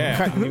 Well,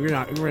 yeah.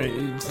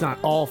 It's not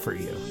all for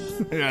you.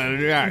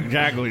 Yeah,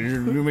 exactly.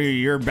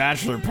 Your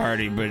bachelor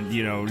party, but,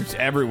 you know, it's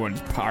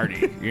everyone's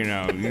party. You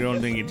know, you don't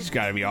think it's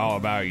got to be all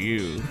about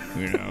you,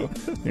 you know.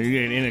 If you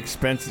get an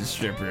inexpensive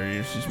stripper,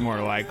 it's just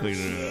more likely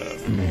to,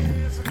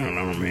 I don't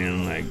know,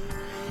 man, like,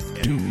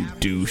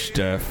 do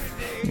stuff,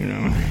 you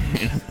know.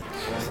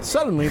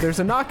 Suddenly,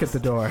 there's a knock at the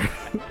door.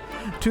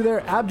 To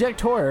their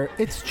abject horror,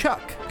 it's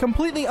Chuck,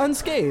 completely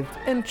unscathed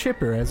and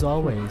chipper as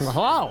always.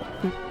 Hello.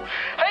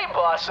 Hey,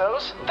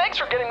 bossos. Thanks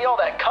for getting me all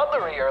that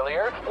cutlery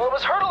earlier. While I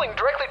was hurtling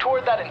directly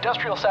toward that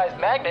industrial-sized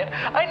magnet,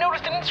 I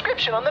noticed an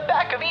inscription on the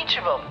back of each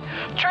of them.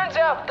 Turns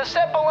out, the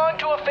set belonged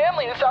to a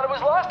family who thought it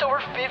was lost over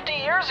 50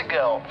 years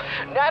ago.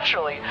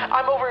 Naturally,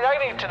 I'm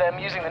overnighting to them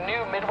using the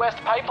new Midwest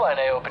pipeline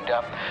I opened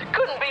up.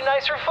 Couldn't be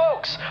nicer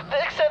folks.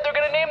 They said they're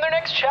gonna name their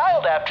next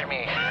child after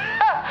me.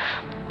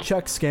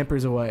 Chuck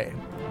scampers away.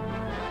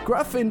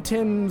 Gruff and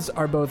Timms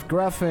are both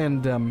gruff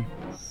and,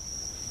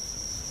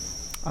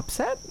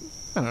 upset?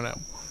 I don't know.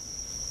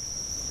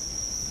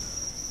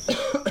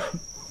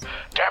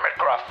 Damn it,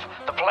 Gruff.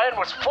 The plan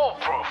was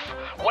foolproof.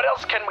 What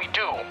else can we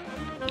do?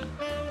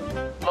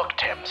 Look,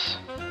 Timms,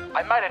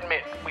 I might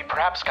admit we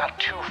perhaps got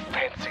too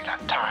fancy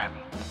that time.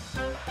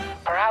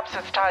 Perhaps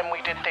it's time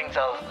we did things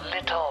a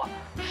little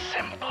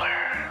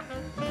simpler.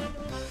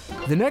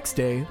 The next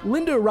day,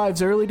 Linda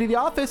arrives early to the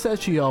office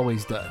as she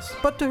always does,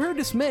 but to her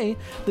dismay,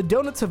 the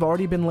donuts have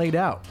already been laid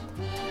out.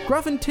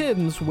 Gruff and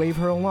Timms wave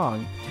her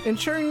along,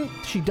 ensuring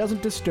she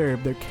doesn't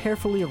disturb their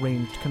carefully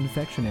arranged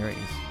confectionaries.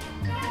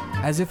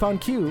 As if on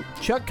cue,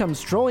 Chuck comes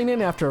strolling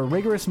in after a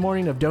rigorous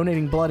morning of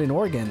donating blood and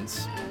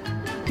organs.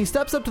 He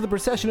steps up to the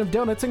procession of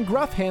donuts and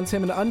Gruff hands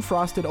him an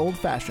unfrosted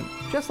old-fashioned,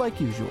 just like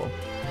usual.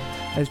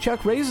 As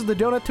Chuck raises the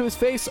donut to his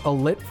face, a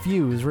lit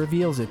fuse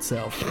reveals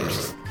itself.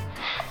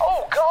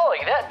 Oh, golly,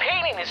 that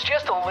painting is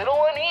just a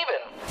little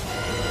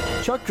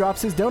uneven. Chuck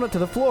drops his donut to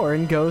the floor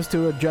and goes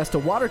to adjust a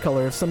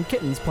watercolor of some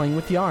kittens playing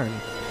with yarn.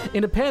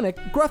 In a panic,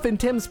 Gruff and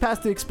Timms pass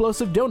the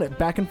explosive donut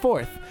back and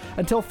forth,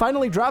 until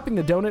finally dropping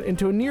the donut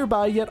into a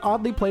nearby yet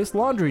oddly placed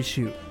laundry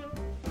chute.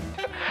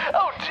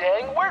 Oh,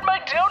 dang, where'd my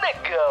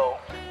donut go?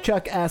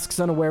 Chuck asks,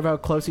 unaware of how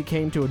close he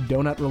came to a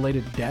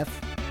donut-related death.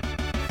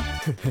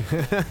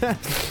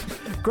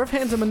 Gruff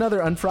hands him another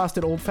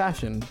unfrosted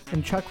old-fashioned,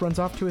 and Chuck runs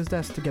off to his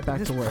desk to get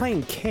back to work.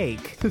 Plain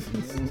cake.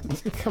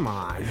 Come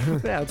on.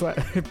 Yeah, that's why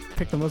I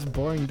picked the most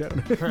boring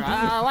donut.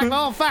 I like the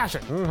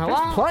old-fashioned.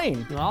 Hello?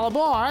 Plain. All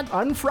aboard.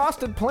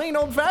 Unfrosted, plain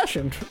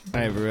old-fashioned.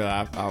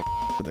 I'll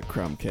with the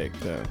crumb cake,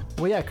 though.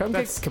 Well, yeah, crumb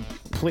That's cake.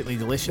 completely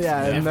delicious.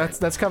 Yeah, and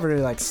that's covered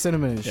in like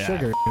cinnamon and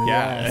sugar.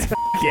 Yeah.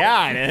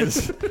 Yeah, it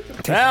is.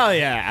 Hell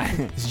yeah.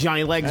 It's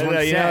Johnny Legs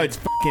once You know, said. it's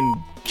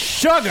fucking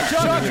sugar.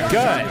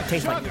 Good. It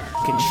tastes like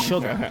fucking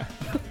sugar.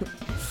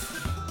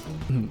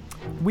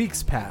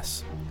 Weeks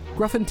pass.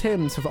 Gruff and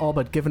Timms have all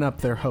but given up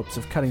their hopes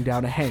of cutting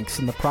down a Hanks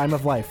in the prime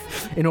of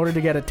life in order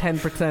to get a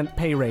 10%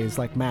 pay raise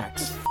like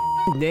Max.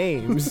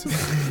 names.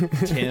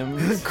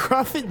 Tim's.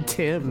 Gruff and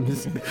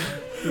Tim's.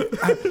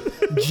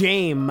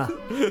 Jame.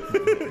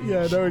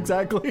 Yeah, no,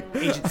 exactly.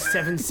 Agent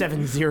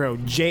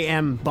 770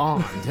 J.M.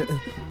 Bond.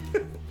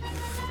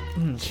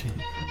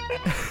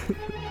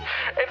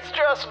 It's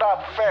just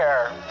not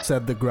fair.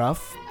 Said the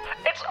Gruff.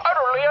 It's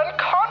utterly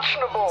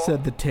unconscionable.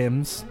 Said the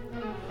Tims.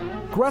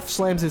 Gruff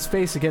slams his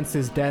face against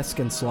his desk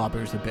and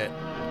slobbers a bit.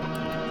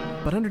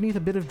 But underneath a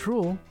bit of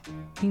drool,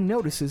 he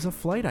notices a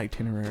flight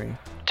itinerary.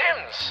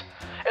 Tims,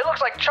 it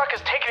looks like Chuck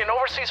is taking an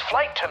overseas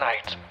flight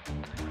tonight.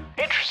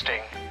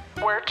 Interesting.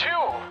 Where to?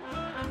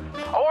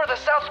 Over the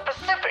South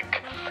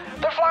Pacific.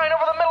 They're flying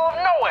over the middle of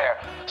nowhere.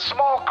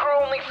 Small crew,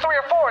 only 3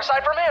 or 4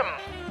 aside from him.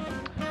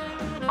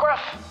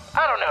 Gruff,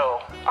 I don't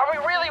know. Are we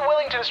really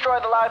willing to destroy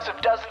the lives of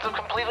dozens of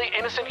completely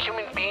innocent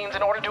human beings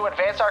in order to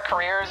advance our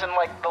careers in,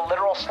 the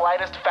literal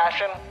slightest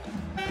fashion?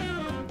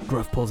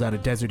 Gruff pulls out a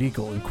Desert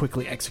Eagle and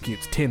quickly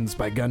executes Tims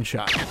by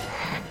gunshot.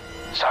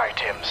 Sorry,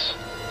 Tims,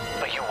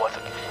 but you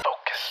wasn't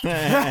focused.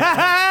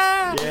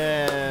 Yeah,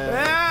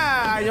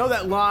 I know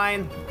that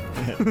line.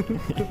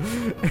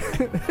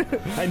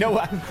 I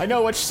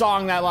know which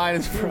song that line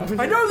is from.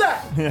 I know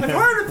that! I've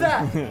heard of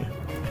that!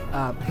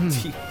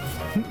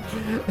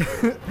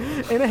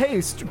 In a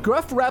haste,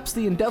 Gruff wraps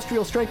the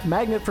industrial-strength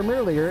magnet from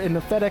earlier in the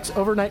FedEx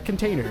overnight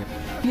container.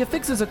 He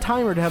affixes a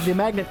timer to have the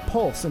magnet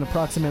pulse in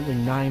approximately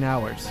 9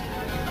 hours.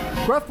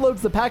 Gruff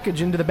loads the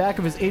package into the back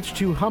of his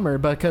H2 Hummer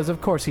because,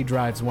 of course, he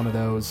drives one of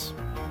those.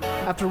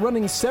 After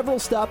running several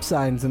stop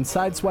signs and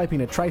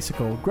sideswiping a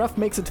tricycle, Gruff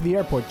makes it to the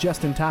airport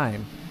just in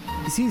time.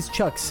 He sees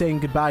Chuck saying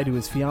goodbye to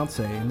his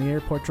fiancée in the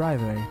airport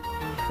driveway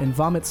and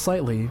vomits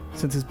slightly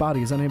since his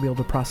body is unable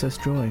to process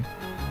joy.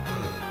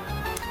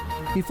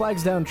 He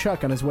flags down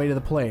Chuck on his way to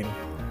the plane.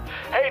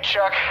 Hey,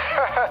 Chuck.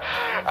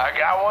 I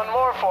got one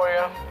more for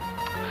you.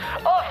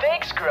 Oh,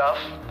 thanks, Gruff.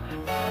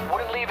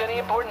 Wouldn't leave any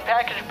important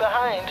package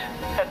behind.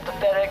 That's the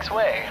FedEx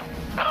way.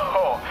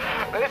 Oh,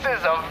 this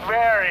is a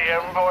very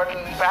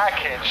important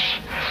package.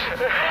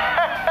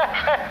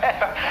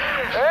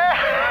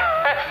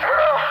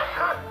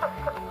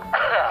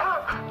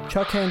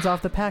 Chuck hands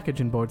off the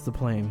package and boards the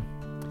plane.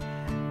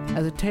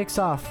 As it takes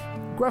off,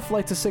 Gruff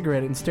lights a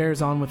cigarette and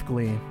stares on with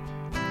glee.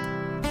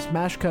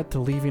 Smash cut to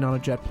leaving on a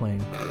jet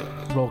plane.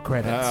 Roll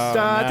credits.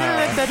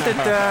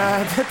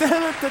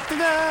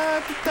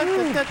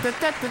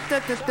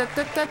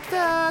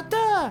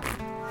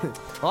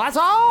 Well, that's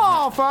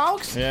all,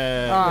 folks.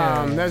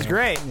 Yeah. That's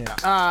great.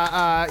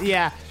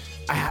 Yeah.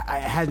 I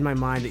had in my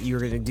mind that you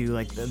were gonna do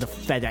the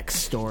FedEx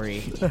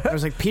story. I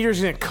was like,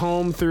 Peter's gonna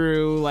comb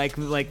through like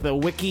the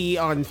wiki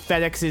on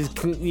FedEx's,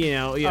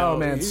 Oh,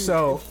 man,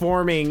 so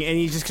forming, and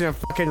he's just gonna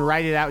fucking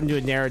write it out into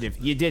a narrative.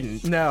 You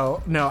didn't.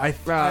 No, I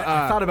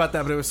thought about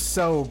that, but it was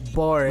so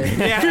boring.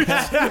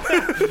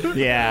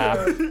 Yeah.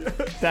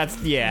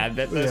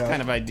 Those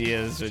kind of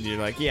ideas when you're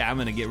like, I'm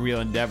gonna get real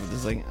in depth with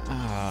this. Like,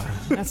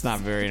 that's not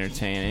very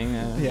entertaining.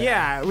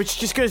 Yeah, which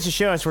just goes to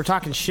show us we're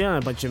talking shit on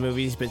a bunch of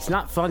movies, but it's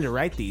not fun to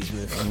write these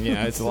movies.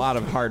 Yeah, it's a lot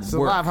of hard It's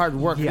work. a lot of hard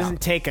work. It Yeah. doesn't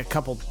take a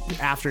couple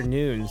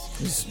afternoons.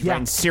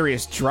 Writing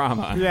serious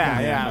drama.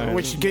 Yeah.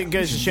 Which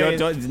goes to show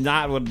you.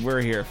 Not what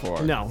we're here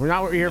for. No, we're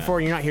not what we're here for.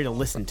 You're not here to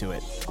listen to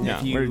it. No,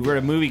 If you- we're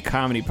a movie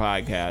comedy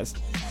podcast.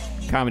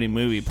 Comedy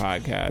movie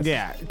podcast.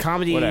 Yeah,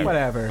 comedy.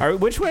 Whatever.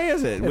 Which way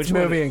is it? It's Which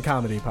movie one? and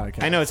comedy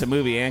podcast. I know it's a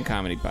movie and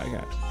comedy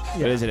podcast.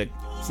 But is it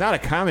it's not a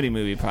comedy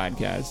movie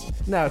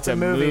podcast. No, it's a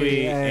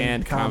movie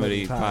and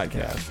comedy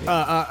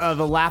podcast.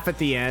 The laugh at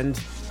the end.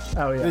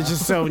 Oh, yeah. It's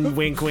just so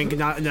wink, wink,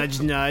 nudge,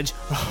 nudge.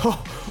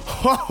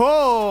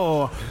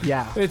 Ho.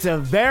 Yeah. It's a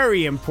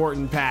very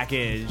important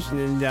package,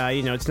 and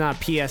it's not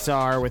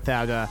PSR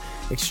without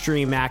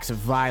extreme acts of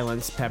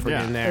violence peppered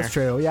in there. That's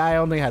true. Yeah, I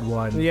only had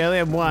one. Yeah, they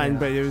had one,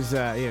 but it was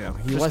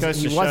he wasn't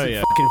goes to show fucking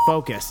you.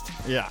 focused.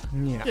 Yeah,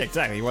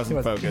 exactly. He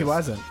wasn't focused. He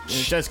wasn't. It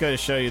just goes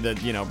to show you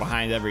that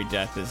behind every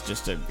death is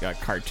just a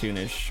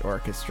cartoonish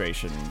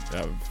orchestration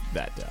of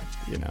that death.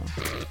 It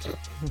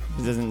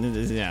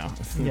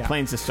doesn't.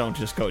 Planes just don't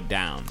just go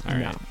down. All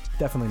right. No,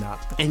 definitely not.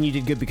 And you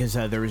did good because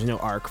there was no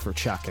arc for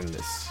Chuck in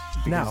this.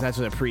 Because No. that's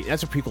what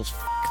prequels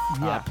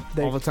up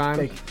all the time.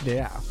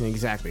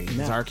 Exactly.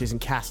 His arc is in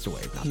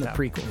Castaway, not the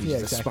prequel. He's Yeah, a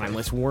exactly.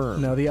 spineless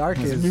worm. No, the arc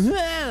is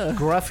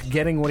Gruff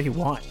getting what he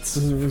wants.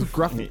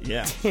 Gruff.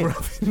 Yeah.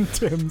 Gruff and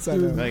Tim's. I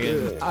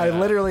know. I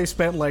literally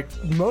spent but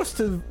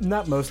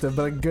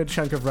a good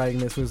chunk of writing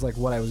this was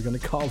what I was going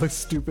to call the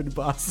stupid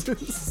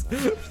bosses.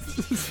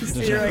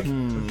 You're like,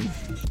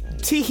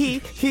 tee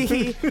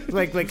hee,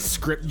 like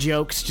script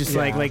jokes, just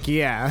like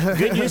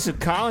Good use of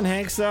Colin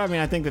Hanks, though. I mean,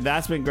 I think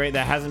that's been great.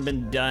 That hasn't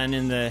been done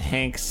in the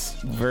Hanks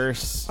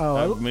verse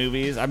of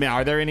movies. I mean,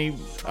 are there any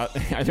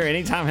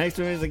Tom Hanks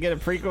movies that get a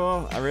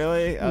prequel?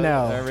 Really?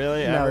 No,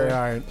 Really? no, Ever? there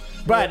aren't.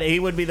 right. But he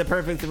would be the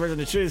perfect person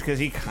to choose because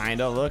he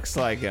kind of looks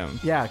like him.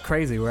 Yeah,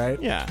 crazy,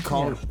 right? Yeah.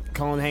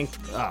 Colin Hank.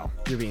 Oh,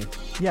 you're being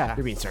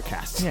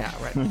sarcastic. Yeah,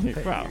 right.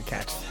 Wow.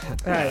 Catch.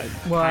 All right.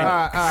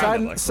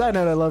 Well, side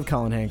note, I love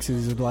Colin Hanks.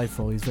 He's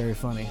delightful. He's very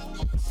funny.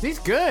 He's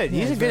good.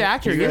 He's a good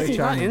actor. he's very He's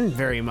not charming. in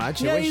very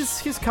much. Yeah,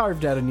 he's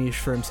carved out a niche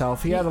for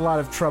himself. He had a lot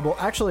of trouble.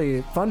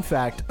 Actually, fun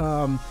fact,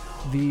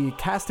 the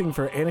casting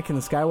for Anakin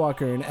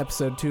Skywalker in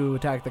Episode 2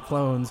 Attack the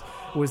Clones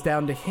was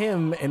down to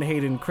him and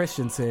Hayden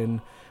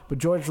Christensen, but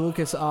George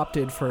Lucas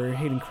opted for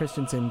Hayden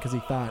Christensen because he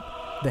thought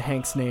the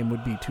Hanks name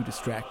would be too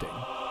distracting.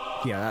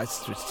 Yeah,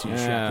 that's what's too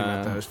distracting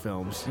about those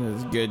films. It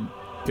was good.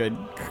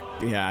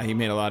 Yeah, he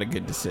made a lot of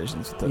good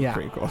decisions with the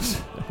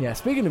prequels. Yeah,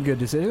 speaking of good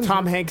decisions,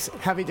 Tom Hanks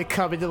having to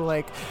come into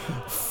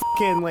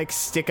fucking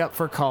stick up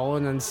for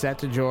Colin on set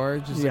to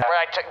George. Yeah.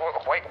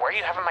 Wait, were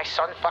you having my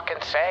son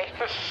fucking say?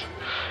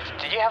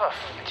 Did you have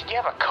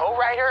a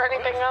co-writer or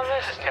anything on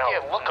this? Did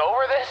you look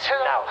over this?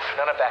 No,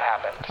 none of that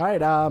happened. All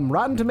right,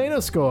 Rotten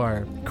Tomato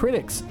score.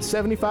 Critics,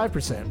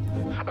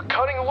 75%. A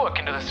cunning look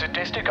into the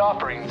sadistic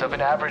offerings of an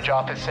average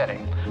office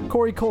setting.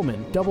 Corey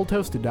Coleman,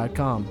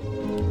 doubletoasted.com.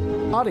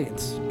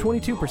 Audience,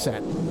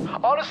 22%.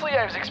 Honestly,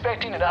 I was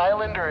expecting an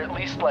island or at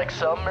least like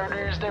some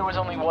murders, there was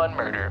only one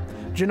murder.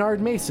 Jannard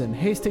Mason,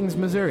 Hastings,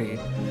 Missouri.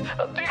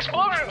 The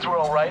explosions were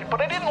alright,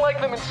 but I didn't like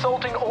them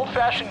insulting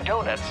old-fashioned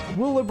donuts.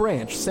 Will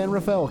LaBranch, San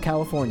Rafael,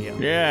 California.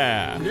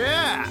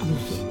 Yeah.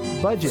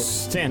 Budget.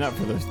 Stand up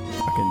for those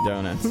fucking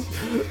donuts.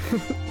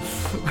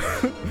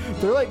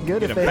 They're like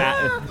good if they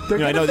They're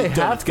good I know if they that have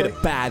donuts get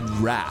a bad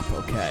rap,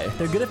 okay?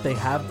 They're good if they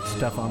have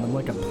stuff on them,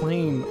 like a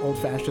plain old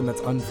fashioned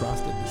that's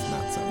unfrosted. It's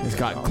not something. It's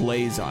got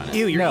glaze on it.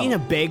 Ew, you're eating a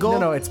bagel?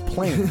 No, it's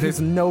plain.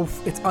 There's no.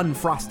 It's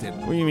unfrosted.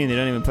 What do you mean they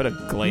don't even put a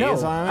glaze No,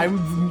 on it? I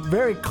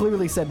very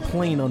clearly said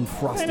plain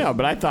unfrosted. I know,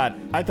 but I thought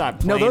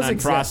plain No, those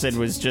unfrosted exist.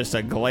 was just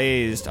a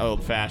glazed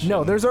old fashioned.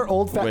 No, those are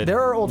old. There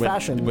are old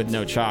fashions with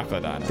no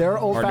chocolate on it. There are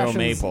old or fashions. no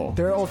maple.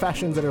 There are old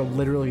fashions that are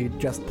literally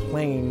just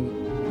plain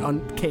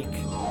cake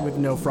with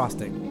no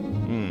frosting.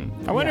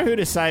 I wonder who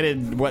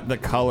decided what the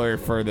color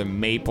for the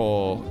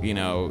maple,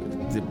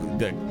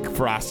 the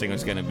frosting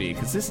was going to be,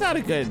 because it's not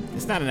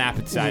an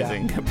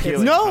appetizing,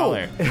 appealing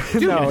color.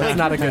 Dude, No, it's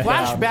not a good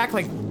flashback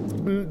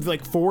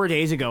like 4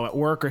 days ago at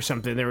work or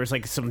something. There was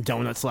some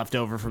donuts left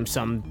over from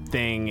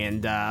something,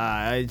 and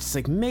it's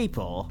like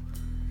maple.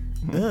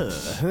 Ugh.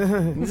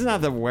 It's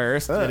not the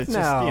worst, but it's No,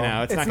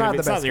 just, it's not the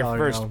it's not best your color,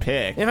 first no.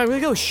 pick. If I'm gonna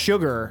go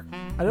sugar,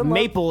 don't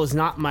maple is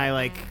not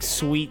my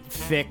sweet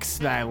fix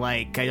that I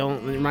like. It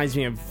reminds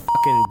me of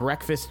fucking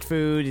breakfast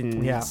food,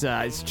 and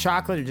it's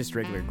chocolate or just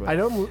regular glaze.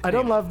 I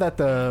don't love that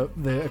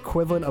the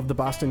equivalent of the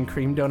Boston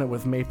cream donut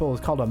with maple is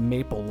called a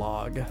maple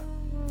log.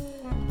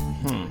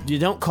 You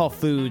don't call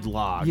food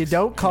logs. You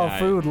don't call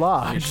food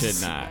logs. You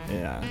should not.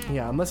 Yeah.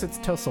 Yeah, unless it's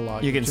tosa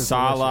log. You can which is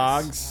saw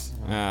delicious.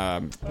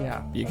 logs.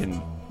 Yeah. You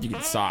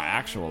can saw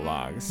actual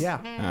logs. Yeah.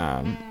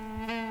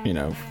 You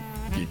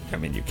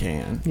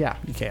can. Yeah,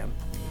 you can.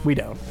 We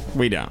don't.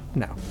 We don't.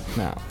 No.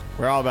 No.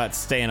 We're all about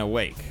staying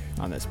awake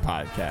on this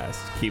podcast,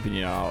 keeping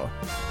y'all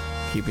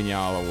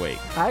awake.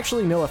 I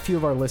actually know a few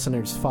of our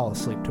listeners fall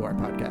asleep to our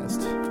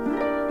podcast.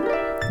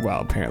 Well,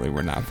 apparently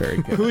we're not very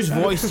good. Whose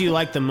voice do you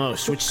like the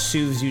most? Which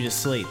soothes you to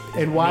sleep?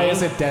 And why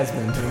is it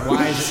Desmond?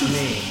 Why is it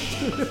me?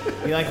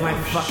 You like my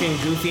fucking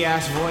goofy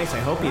ass voice? I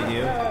hope you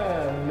do.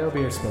 No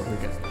beer spilled. We're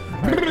good.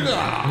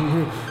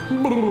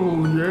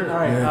 All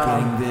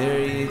right.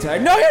 Very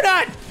tired. No, you're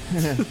not.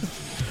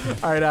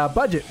 All right.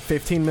 Budget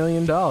 $15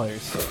 million.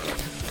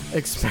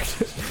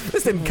 Expected.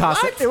 This didn't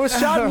cost it. It was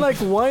shot in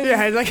one.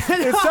 Yeah,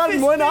 It's shot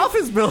in one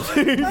office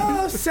building.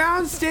 Oh,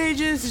 sound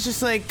stages. It's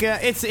just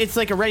it's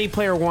like a Ready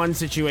Player One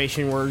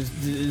situation where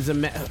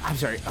I'm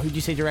sorry. Who did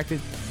you say directed?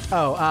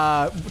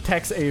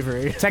 Tex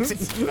Avery.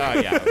 Texas. Oh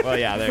yeah. Well,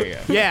 yeah. There you go.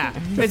 Yeah,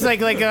 it's like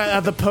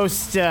the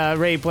post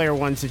Ready Player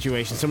One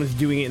situation. Someone's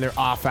doing it in their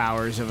off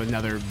hours of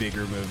another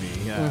bigger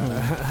movie.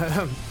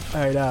 All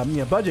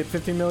right. Budget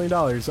 $15 million.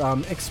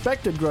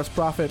 Expected gross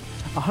profit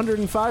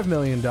 $105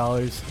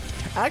 million.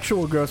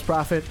 Actual gross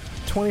profit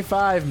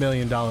 $25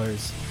 million.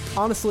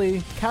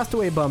 Honestly,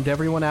 Castaway bummed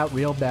everyone out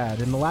real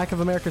bad, and the lack of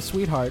America's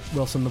sweetheart,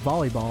 Wilson the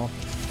volleyball,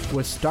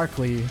 was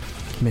starkly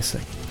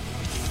missing.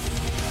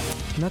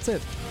 And that's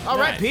it. All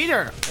right, Nice.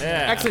 Peter.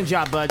 Yeah. Excellent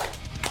job, bud.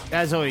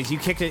 As always, you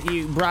kicked it.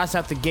 You brought us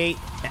out the gate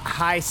at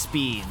high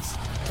speeds.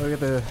 Look at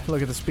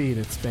the speed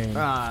it's Spain.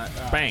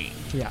 Bang.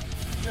 Yeah.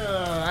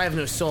 I have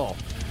no soul.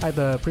 All right,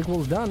 the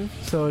prequel's done,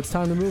 so it's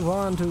time to move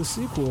on to the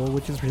sequel,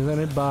 which is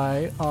presented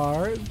by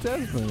our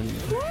Desmond.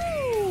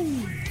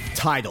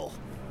 Title: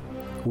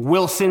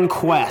 Wilson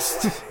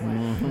Quest.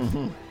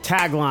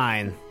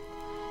 Tagline: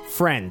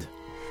 Friend,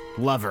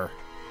 lover,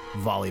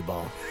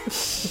 volleyball.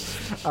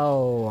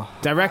 Oh.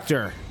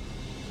 Director: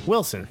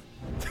 Wilson.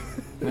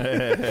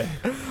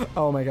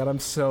 Oh my god, I'm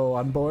so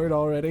on board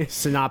already.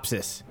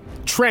 Synopsis: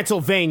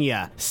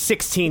 Transylvania,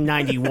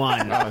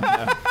 1691.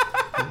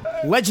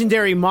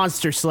 Legendary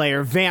monster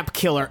slayer Vamp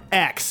Killer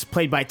X,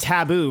 played by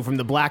Taboo from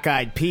the Black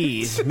Eyed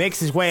Peas, makes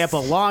his way up a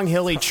long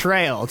hilly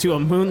trail to a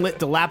moonlit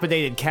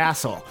dilapidated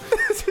castle.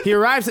 He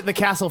arrives at the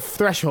castle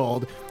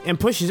threshold and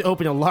pushes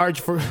open the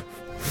large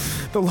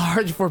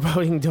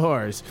foreboding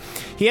doors.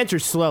 He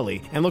enters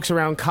slowly and looks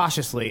around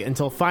cautiously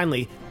until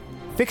finally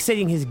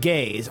fixating his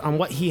gaze on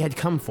what he had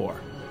come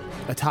for,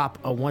 atop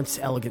a once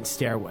elegant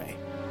stairway.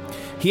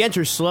 He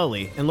enters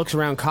slowly and looks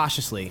around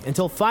cautiously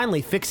until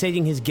finally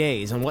fixating his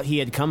gaze on what he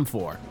had come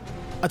for.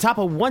 Atop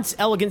a once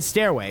elegant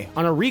stairway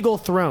on a regal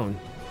throne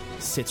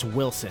sits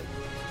Wilson,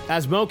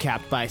 as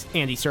mocapped by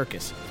Andy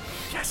Serkis.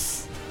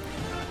 Yes.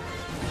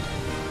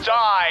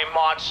 Die,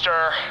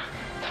 monster.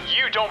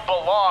 You don't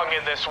belong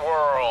in this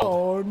world.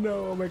 Oh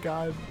no! Oh my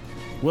God.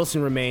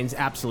 Wilson remains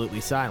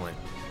absolutely silent.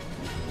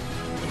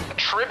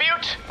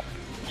 Tribute?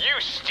 You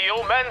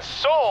steal men's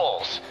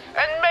souls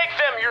and make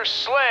them your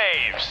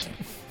slaves.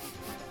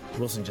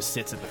 Wilson just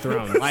sits at the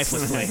throne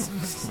lifelessly.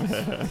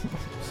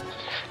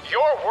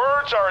 Your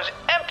words are as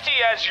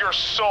empty as your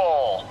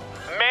soul.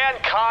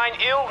 Mankind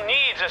ill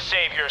needs a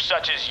savior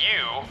such as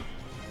you.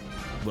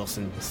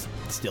 Wilson's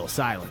still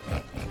silent.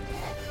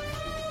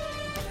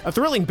 A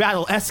thrilling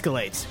battle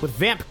escalates, with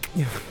Vamp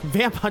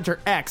Hunter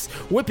X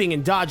whipping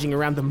and dodging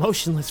around the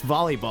motionless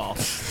volleyball,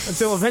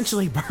 until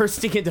eventually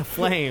bursting into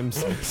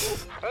flames.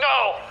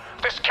 No,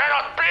 this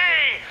cannot be!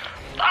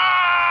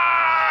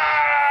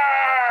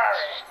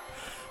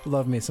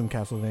 Love me some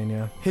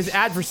Castlevania. His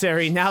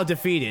adversary now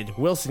defeated,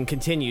 Wilson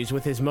continues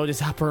with his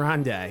modus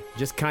operandi.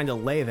 Just kinda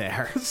lay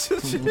there.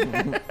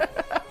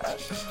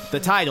 The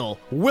title,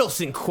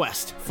 Wilson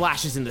Quest,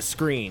 flashes in the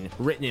screen,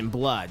 written in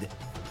blood.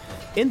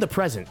 In the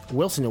present,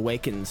 Wilson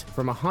awakens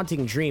from a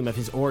haunting dream of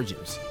his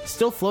origins,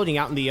 still floating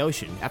out in the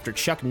ocean after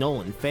Chuck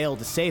Nolan failed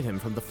to save him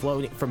from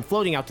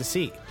floating out to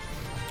sea.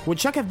 Would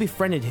Chuck have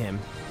befriended him,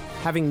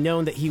 having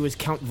known that he was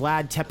Count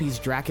Vlad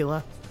Tepes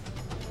Dracula?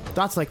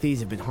 Thoughts like these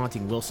have been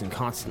haunting Wilson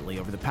constantly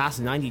over the past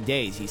 90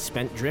 days he's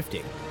spent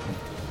drifting.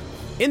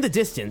 In the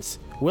distance,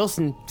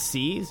 Wilson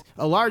sees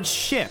a large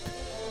ship.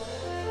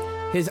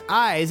 His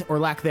eyes, or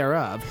lack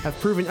thereof, have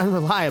proven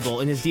unreliable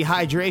in his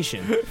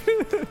dehydration.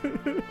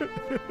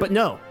 But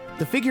no,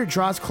 the figure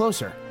draws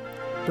closer.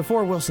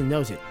 Before Wilson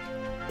knows it,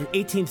 an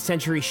 18th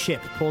century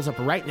ship pulls up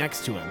right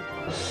next to him.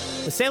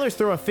 The sailors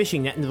throw a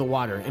fishing net into the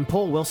water and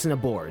pull Wilson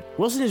aboard.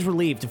 Wilson is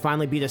relieved to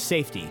finally be to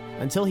safety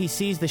until he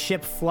sees the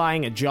ship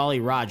flying a Jolly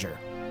Roger.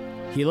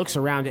 He looks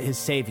around at his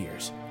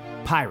saviors.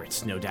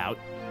 Pirates, no doubt.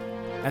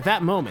 At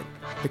that moment,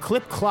 the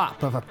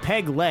clip-clop of a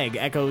peg leg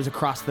echoes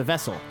across the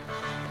vessel.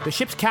 The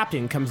ship's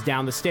captain comes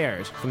down the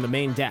stairs from the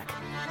main deck.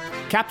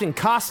 Captain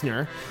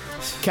Costner,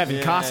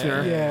 Kevin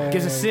Costner,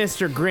 gives a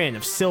sinister grin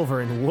of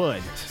silver and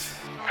wood.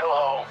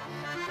 Hello,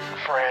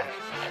 friend.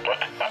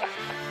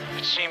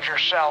 It seems your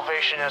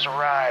salvation has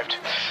arrived.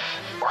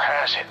 Or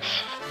has it?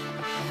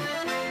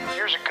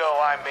 Years ago,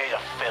 I made a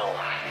film.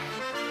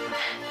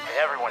 And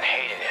everyone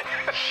hated it.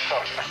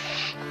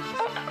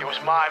 It was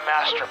my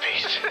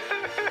masterpiece.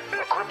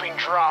 A gripping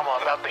drama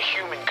about the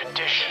human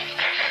condition.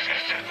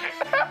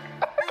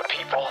 The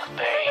people,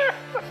 they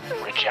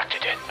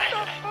rejected it.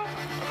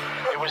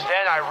 It was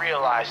then I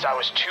realized I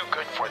was too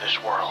good for this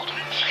world.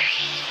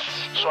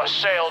 So I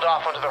sailed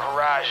off onto the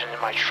horizon in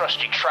my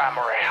trusty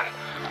trimaran.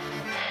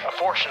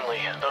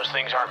 Unfortunately, those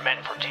things aren't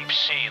meant for deep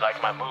sea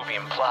like my movie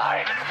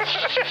implied.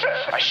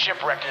 I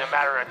shipwrecked in a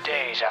matter of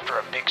days after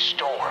a big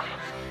storm.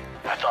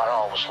 I thought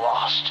all was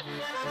lost.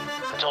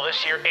 Until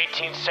this here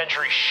 18th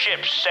century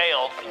ship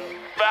sailed and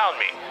found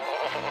me.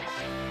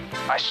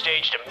 I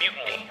staged a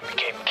mutiny and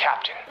became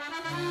captain.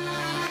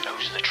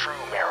 Who's the true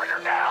mariner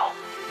now?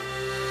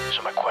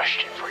 So my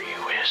question for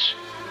you is,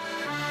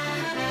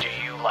 do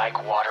you like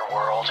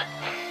Waterworld?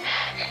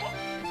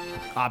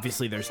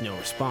 Obviously, there's no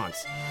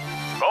response.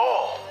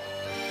 Oh,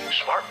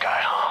 smart guy,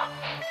 huh?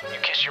 You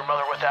kiss your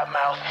mother with that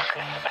mouth?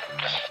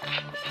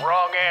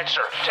 Wrong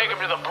answer. Take him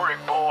to the brig,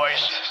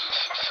 boys.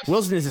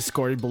 Wilson is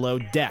escorted below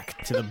deck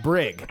to the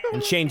brig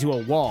and chained to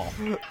a wall.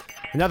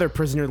 Another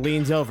prisoner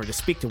leans over to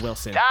speak to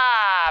Wilson.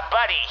 Ah,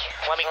 buddy,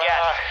 let me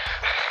guess.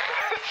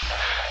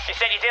 You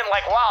said you didn't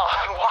like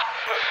Waterworld.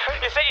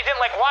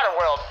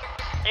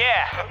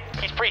 Yeah,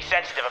 he's pretty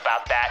sensitive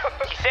about that.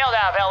 He sailed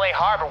out of L.A.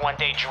 Harbor one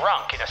day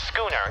drunk in a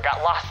schooner and got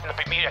lost in the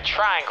Bermuda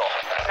Triangle.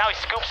 Now he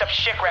scoops up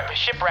shipwreck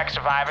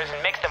survivors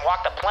and makes them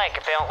walk the plank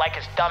if they don't like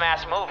his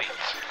dumbass movie.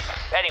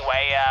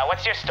 Anyway,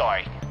 what's your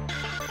story?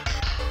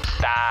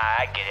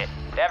 I get it.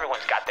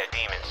 Everyone's got their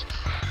demons.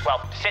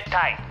 Well, sit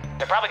tight.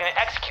 They're probably gonna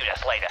execute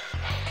us later.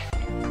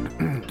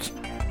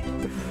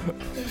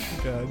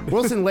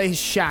 Wilson lays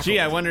shackled. Gee,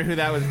 I wonder who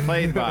that was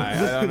played by.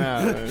 I don't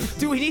know.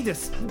 Do we need to...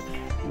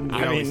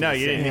 I mean, no,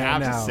 you didn't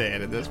have to no. say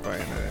it at this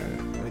point.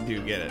 I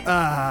do get it.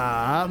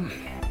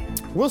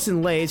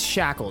 Wilson lays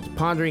shackled,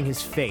 pondering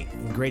his fate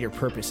and greater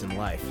purpose in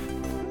life.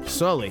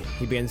 Slowly,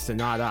 he begins to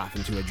nod off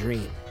into a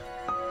dream.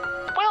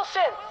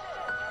 Wilson!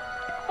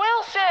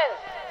 Wilson!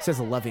 Says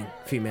a loving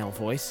female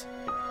voice.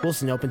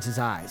 Wilson opens his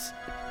eyes,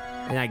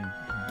 and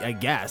I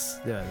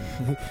guess,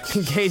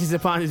 gazes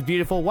upon his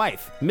beautiful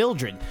wife,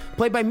 Mildred,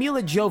 played by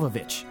Mila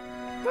Jovovich.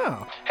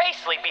 Oh. Hey,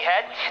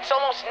 sleepyhead. It's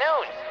almost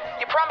noon.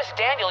 You promised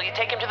Daniel you'd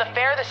take him to the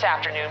fair this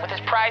afternoon with his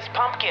prized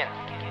pumpkin.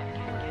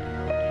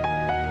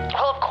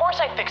 Well, of course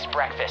I fixed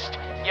breakfast.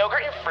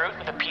 Yogurt and fruit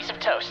with a piece of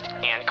toast.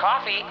 And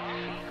coffee.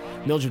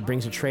 Mildred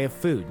brings a tray of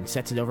food and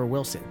sets it over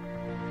Wilson.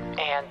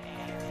 And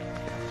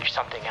there's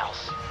something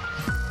else.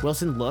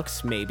 Wilson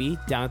looks, maybe,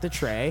 down at the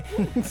tray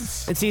and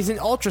sees an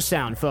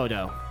ultrasound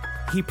photo.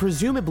 He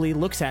presumably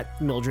looks at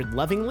Mildred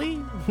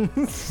lovingly.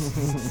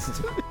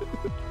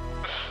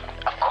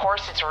 Of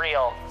course it's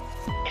real.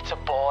 It's a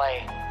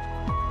boy.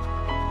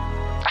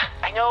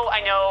 I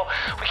know.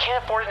 We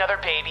can't afford another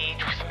baby,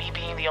 with me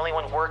being the only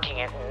one working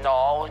it and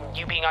all, and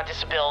you being on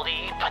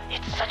disability, but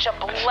it's such a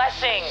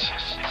blessing.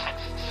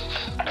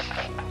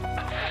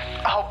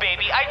 Oh,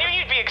 baby, I knew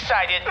you'd be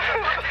excited.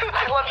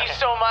 I love you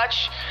so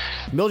much.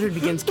 Mildred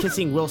begins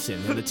kissing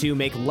Wilson, and the two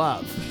make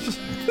love.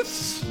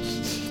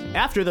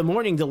 After the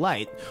morning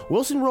delight,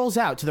 Wilson rolls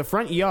out to the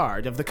front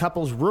yard of the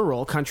couple's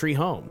rural country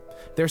home.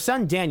 Their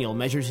son Daniel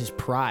measures his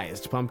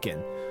prized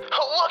pumpkin.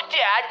 Oh, look,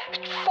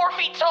 Dad, 4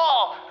 feet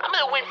tall. I'm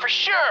gonna win for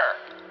sure.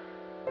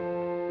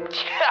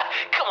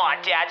 Come on,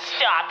 Dad,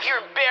 stop.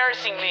 You're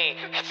embarrassing me.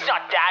 It's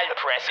not that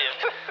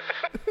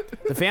impressive.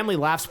 The family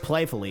laughs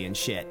playfully and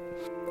shit.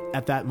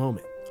 At that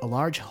moment, a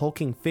large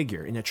hulking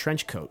figure in a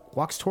trench coat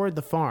walks toward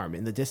the farm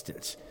in the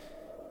distance.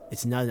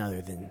 It's none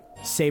other than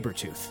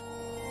Sabretooth,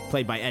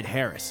 played by Ed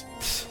Harris.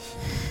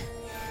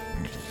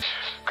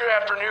 Good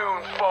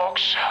afternoon,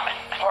 folks.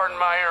 Pardon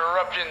my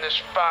interrupting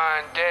this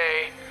fine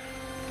day.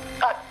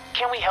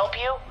 Can we help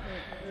you?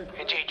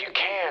 Indeed you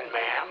can,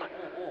 ma'am.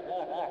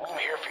 I'm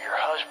here for your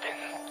husband.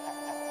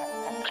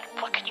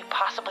 But what could you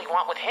possibly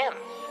want with him?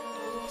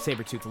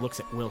 Sabretooth looks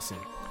at Wilson.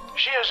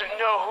 She doesn't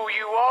know who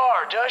you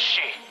are, does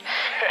she?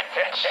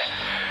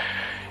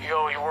 You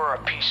always were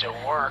a piece of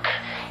work.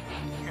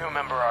 You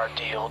remember our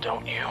deal,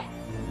 don't you?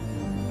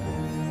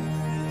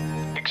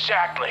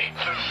 Exactly.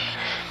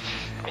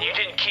 And you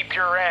didn't keep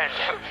your end.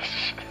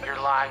 Your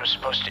line was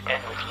supposed to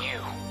end with you.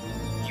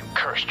 You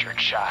cursed your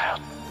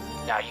child.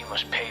 Now you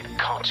must pay the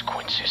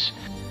consequences.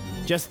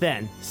 Just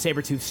then,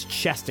 Sabretooth's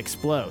chest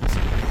explodes.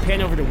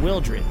 Pan over to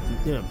Wildred.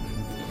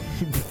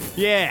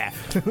 Yeah,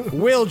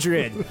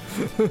 Wildred.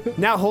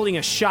 Now holding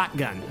a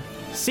shotgun.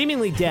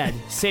 Seemingly dead,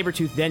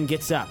 Sabretooth then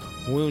gets up,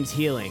 wounds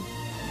healing.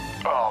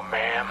 Oh,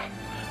 ma'am.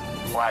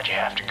 Why'd you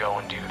have to go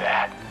and do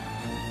that?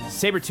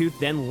 Sabretooth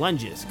then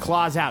lunges,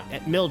 claws out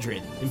at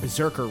Mildred in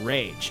berserker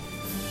rage.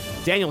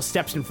 Daniel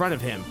steps in front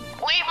of him.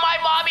 Leave my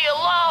mommy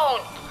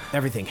alone!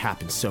 Everything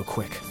happens so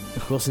quick.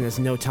 Wilson has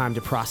no time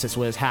to process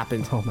what has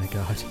happened. Oh my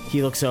god.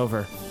 He looks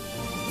over.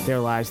 There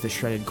lies the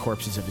shredded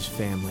corpses of his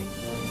family.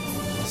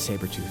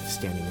 Sabretooth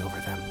standing over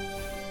them.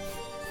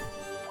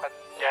 What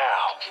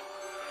now?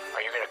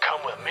 Are you gonna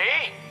come with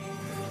me?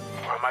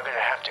 Or am I gonna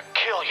have to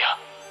kill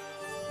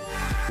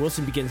you?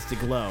 Wilson begins to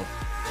glow.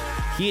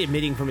 He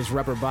emitting from his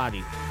rubber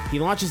body. He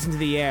launches into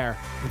the air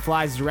and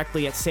flies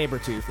directly at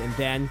Sabretooth, and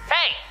then...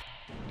 Hey,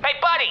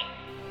 buddy!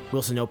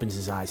 Wilson opens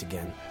his eyes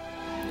again.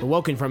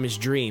 Awoken from his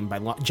dream by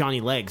Johnny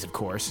Legs, of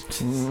course.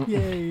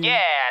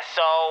 Yeah,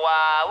 so,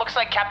 looks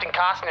like Captain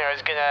Costner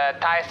is gonna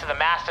tie us to the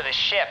mast of the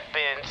ship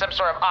in some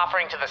sort of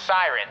offering to the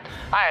siren.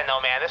 I don't know,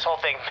 man, this whole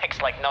thing makes,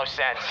 no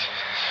sense.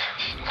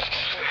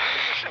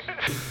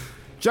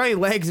 Johnny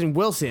Legs and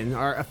Wilson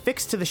are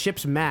affixed to the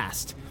ship's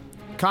mast.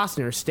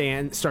 Costner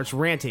starts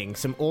ranting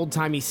some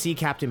old-timey sea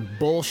captain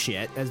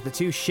bullshit as the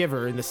two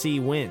shiver in the sea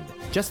wind.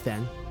 Just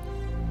then,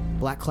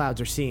 black clouds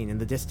are seen in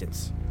the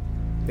distance.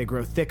 They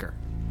grow thicker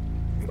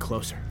and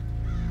closer.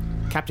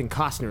 Captain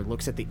Costner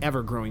looks at the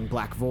ever-growing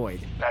black void.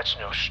 That's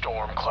no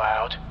storm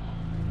cloud.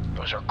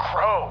 Those are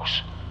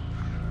crows.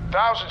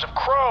 Thousands of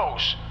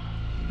crows.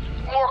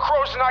 More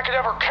crows than I could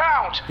ever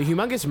count. The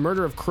humongous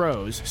murder of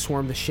crows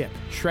swarm the ship,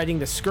 shredding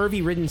the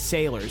scurvy-ridden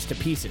sailors to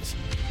pieces.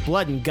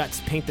 Blood and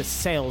guts paint the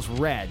sails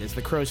red as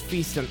the crows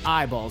feast on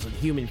eyeballs and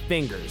human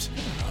fingers.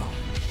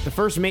 The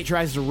first mate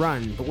tries to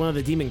run, but one of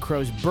the demon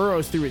crows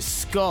burrows through his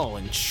skull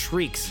and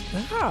shrieks.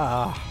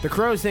 The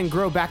crows then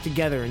grow back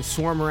together and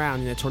swarm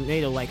around in a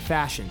tornado-like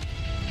fashion.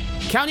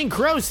 Counting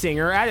Crow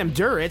singer Adam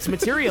Duritz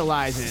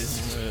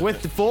materializes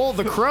with full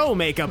The Crow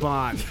makeup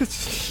on.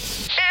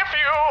 If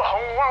you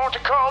want to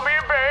call me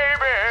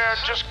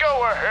baby, just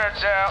go ahead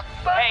now.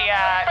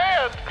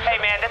 Hey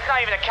man, that's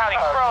not even a Counting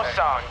Crow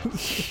song.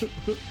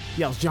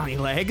 Yells Johnny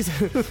Legs,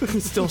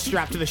 still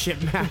strapped to the ship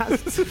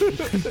mast.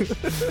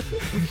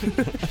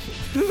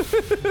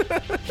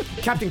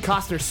 Captain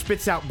Costner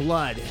spits out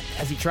blood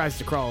as he tries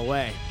to crawl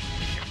away.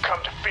 You've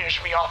come to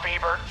finish me off,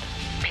 Ebert.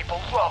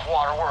 People love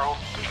Waterworld.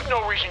 There's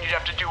no reason you'd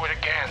have to do it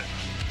again.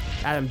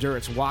 Adam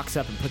Duritz walks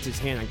up and puts his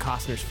hand on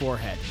Costner's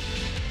forehead.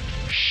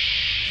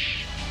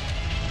 Shh.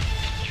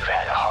 You've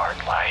had a hard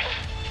life.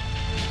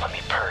 Let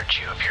me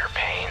purge you of your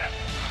pain.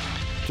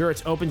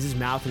 Duritz opens his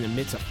mouth and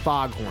emits a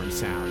foghorn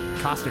sound.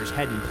 Costner's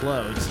head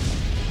implodes.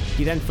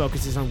 He then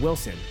focuses on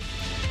Wilson.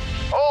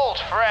 Old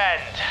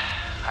friend,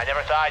 I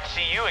never thought I'd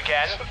see you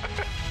again.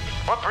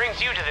 What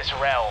brings you to this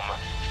realm?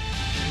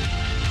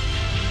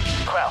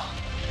 Well,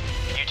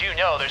 you do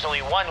know there's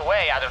only one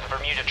way out of the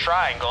Bermuda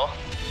Triangle.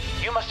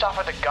 You must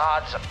offer the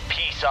gods a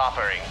peace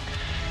offering.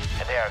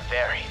 And they are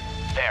very,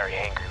 very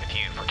angry with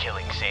you for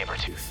killing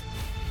Sabretooth.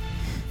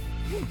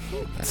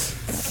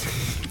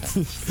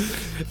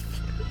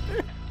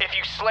 If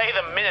you slay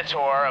the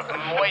Minotaur of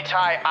Muay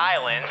Thai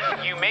Island,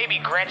 you may be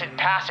granted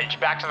passage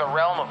back to the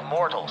realm of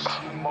mortals.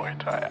 Muay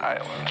Thai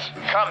Island.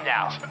 Come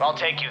now, I'll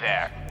take you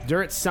there.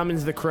 Duritz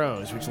summons the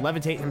crows, which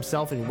levitate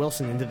himself and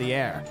Wilson into the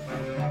air.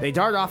 They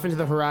dart off into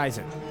the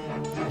horizon.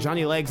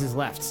 Johnny Legs is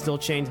left, still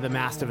chained to the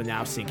mast of a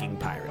now sinking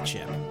pirate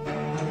ship.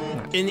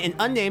 In an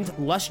unnamed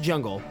lush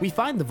jungle, we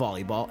find the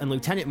volleyball and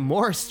Lieutenant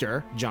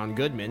Morrister, John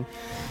Goodman,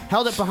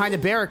 held up behind a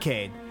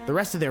barricade. The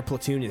rest of their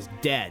platoon is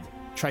dead.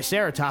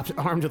 Triceratops,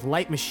 armed with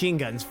light machine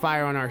guns,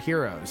 fire on our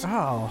heroes.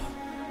 Oh.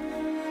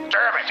 Damn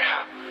it!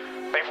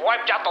 They've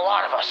wiped out the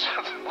lot of us.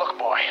 Look,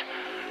 boy,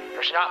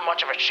 there's not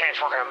much of a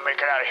chance we're gonna make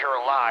it out of here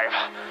alive.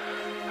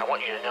 I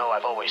want you to know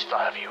I've always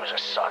thought of you as a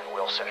son,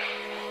 Wilson.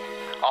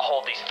 I'll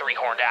hold these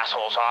three-horned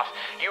assholes off.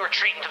 You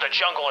retreat into the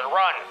jungle and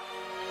run.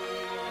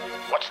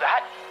 What's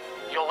that?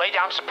 You'll lay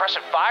down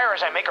suppressive fire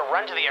as I make a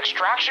run to the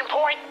extraction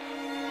point?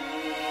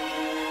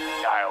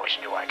 I always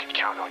knew I could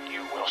count on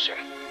you, Wilson.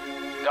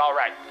 All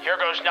right, here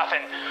goes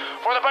nothing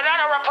for the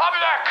Banana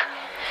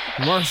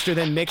Republic! Morrister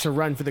then makes a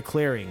run for the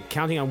clearing,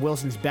 counting on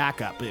Wilson's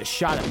backup, but is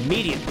shot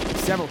immediately,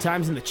 several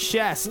times in the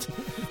chest.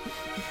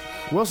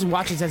 Wilson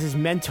watches as his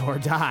mentor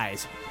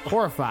dies,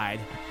 horrified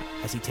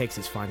as he takes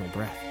his final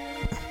breath.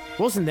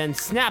 Wilson then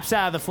snaps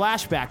out of the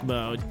flashback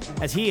mode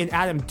as he and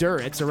Adam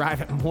Duritz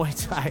arrive at Muay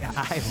Thai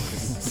Island.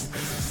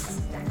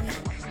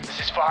 This is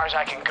as far as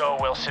I can go,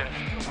 Wilson.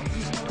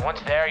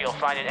 Once there, you'll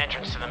find an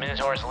entrance to the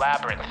Minotaur's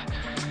labyrinth.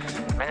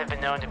 Men have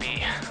been known to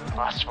be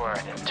lost for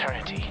an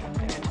eternity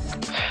in it.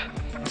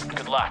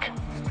 Good luck.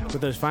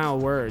 With those final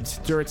words,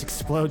 Duritz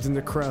explodes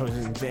into crows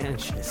and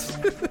vanishes.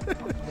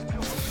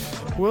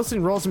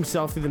 Wilson rolls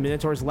himself through the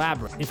Minotaur's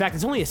labyrinth. In fact,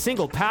 it's only a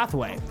single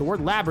pathway. The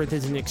word labyrinth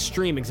is an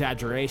extreme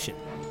exaggeration.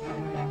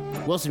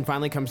 Wilson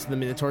finally comes to the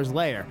Minotaur's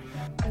lair.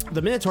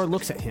 The Minotaur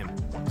looks at him,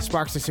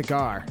 sparks a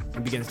cigar,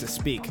 and begins to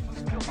speak.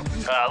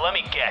 Let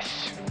me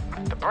guess.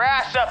 The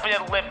brass up in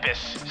Olympus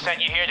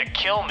sent you here to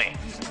kill me,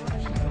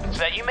 so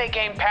that you may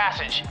gain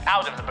passage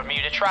out of the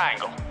Bermuda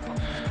Triangle.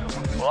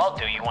 Well, I'll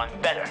do you one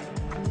better.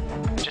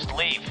 Just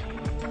leave.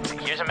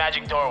 Here's a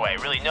magic doorway.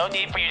 Really no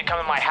need for you to come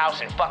in my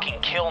house and fucking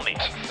kill me.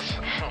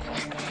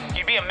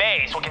 You'd be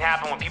amazed what can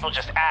happen when people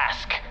just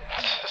ask.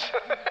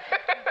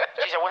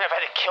 Jeez, I wouldn't have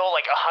had to kill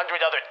like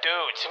 100 other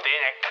dudes if they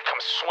didn't come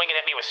swinging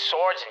at me with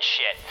swords and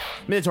shit.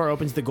 Minotaur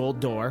opens the gold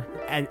door,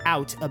 and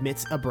out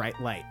amidst a bright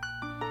light.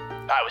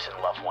 I was in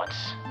love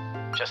once,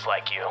 just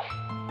like you.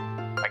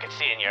 I could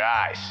see it in your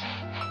eyes.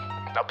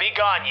 Now be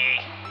gone, ye,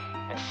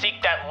 and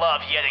seek that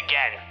love yet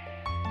again.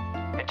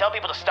 And tell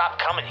people to stop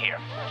coming here.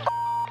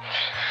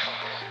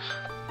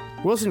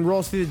 Wilson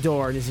rolls through the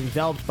door and is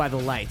enveloped by the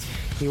light.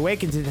 He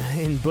awakens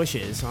in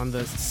bushes on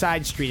the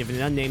side street of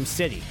an unnamed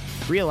city.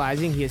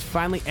 Realizing he has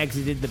finally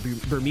exited the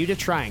Bermuda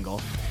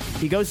Triangle,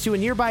 he goes to a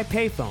nearby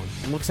payphone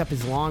and looks up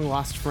his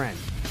long-lost friend,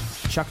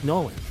 Chuck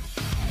Nolan,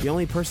 the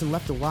only person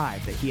left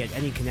alive that he had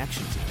any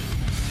connection to.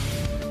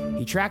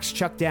 He tracks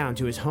Chuck down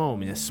to his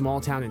home in a small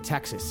town in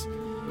Texas.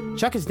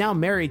 Chuck is now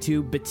married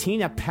to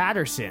Bettina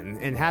Patterson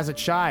and has a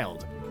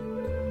child.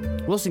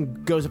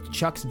 Wilson goes up to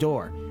Chuck's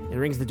door and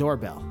rings the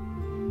doorbell.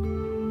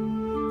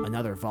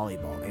 Another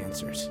volleyball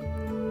answers.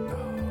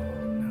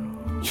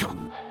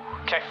 Can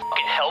I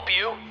fucking help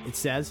you? It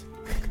says.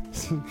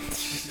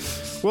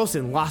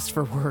 Wilson, lost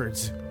for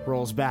words,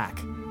 rolls back.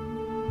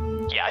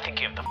 Yeah, I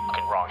think you have the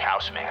fucking wrong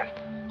house, man.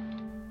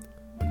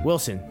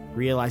 Wilson,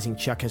 realizing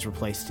Chuck has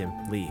replaced him,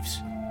 leaves.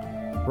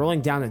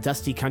 Rolling down a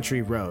dusty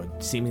country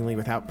road, seemingly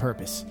without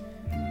purpose,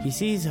 he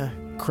sees a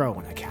crow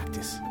on a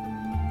cactus.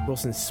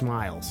 Wilson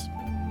smiles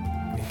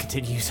and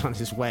continues on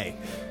his way,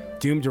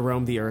 doomed to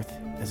roam the earth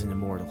as an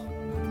immortal.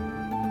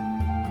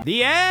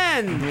 The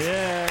end!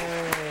 Yeah.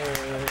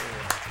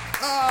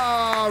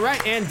 All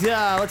right, and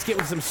let's get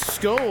with some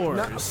scores.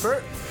 No,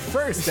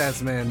 first,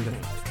 Desmond.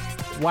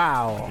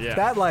 Wow. Yeah.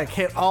 That, like,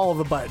 hit all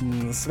the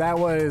buttons. That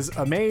was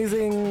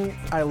amazing.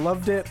 I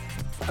loved it.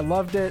 I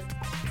loved it.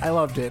 I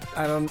loved it.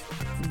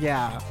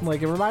 Yeah.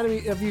 Like, it reminded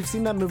me, have you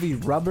seen that movie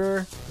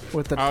Rubber?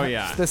 With the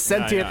the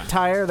sentient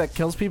tire that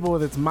kills people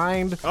with its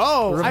mind.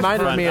 Oh, it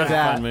reminded me of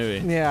that. Fun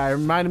movie. Yeah, it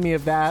reminded me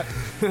of that.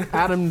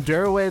 Adam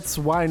Derwitz,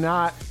 why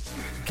not?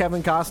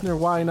 Kevin Costner,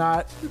 why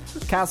not?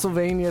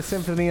 Castlevania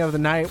Symphony of the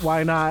Night,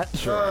 why not?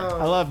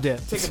 Sure. I loved it.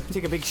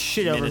 Take a big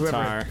shit over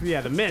Minotaur. whoever.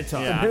 Yeah, the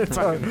Minotaur. Yeah.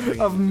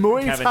 Of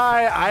Muay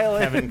Thai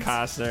Island. Kevin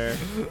Costner,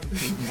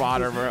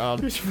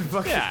 Waterworld.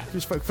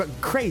 Just fucking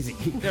crazy.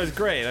 It was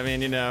great. I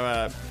mean,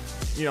 a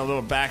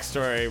little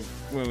backstory.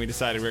 When we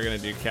decided we were going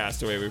to do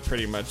Castaway, we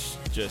pretty much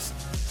just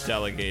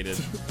delegated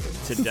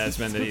to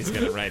Desmond that he's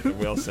going to write the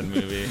Wilson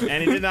movie,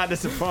 and he did not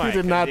disappoint.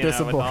 He did not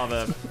disappoint. With all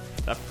the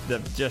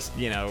just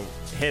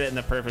hit it in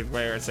the perfect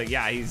way where it's like,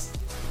 yeah, he's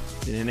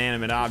an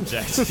inanimate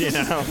object.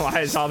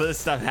 Why is all this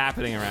stuff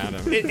happening around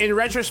him? In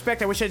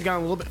retrospect, I wish I'd gone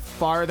a little bit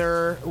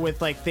farther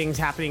with like things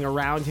happening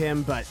around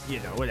him, but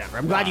whatever.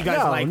 I'm glad you guys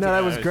liked it. No,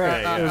 that was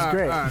great. It was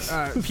great.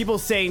 People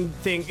saying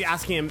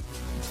asking him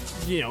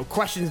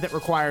questions that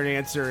require an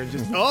answer, and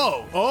just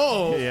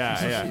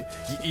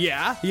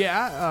yeah.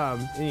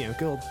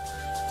 Good old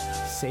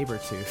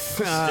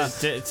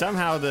Sabretooth.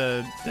 Somehow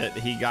that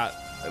he got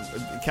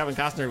Kevin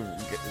Costner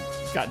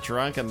got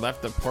drunk and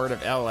left the port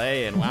of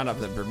L.A. and wound up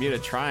the Bermuda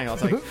Triangle.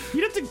 It's like,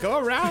 you have to go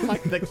around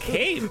like the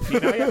Cape, you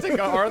have to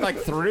go, or like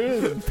through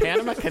the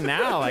Panama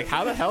Canal. Like,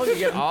 how the hell do you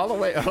get all the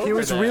way over? He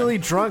was there? really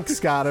drunk,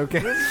 Scott.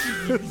 Okay,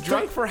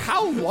 drunk for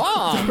how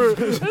long?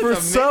 for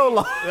so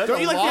long.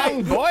 Don't you like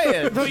the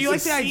voyage? Don't you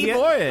like the idea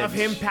voyage. of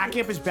him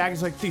packing up his bag?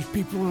 He's like, these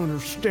people don't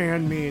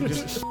understand me, and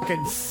just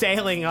fucking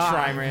sailing off.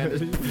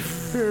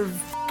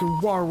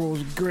 Waterworld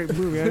is a great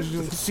movie. I just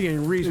don't see any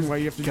reason why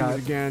you have to do it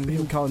again.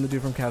 Him calling the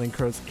dude from Counting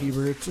Crows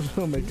Ebert.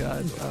 Oh my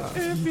god.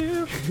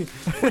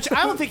 Which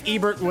I don't think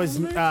Ebert was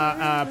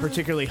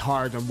particularly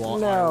hard on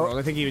Waterworld.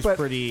 I think he was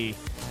pretty.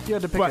 You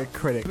had to pick a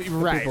critic.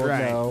 Right, People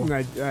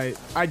know.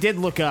 I did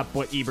look up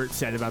what Ebert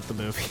said about the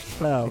movie.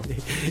 Oh.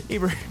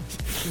 Ebert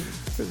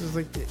was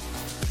like,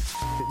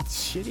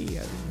 it's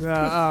shitty.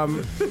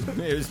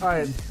 It was, All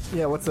right.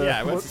 Yeah. What's the?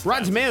 Yeah,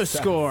 Rotten Tomatoes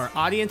score?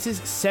 Audiences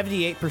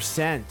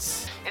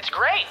 78%. It's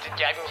great.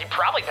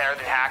 Probably better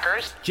than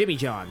Hackers. Jimmy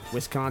John,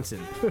 Wisconsin.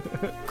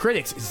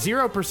 Critics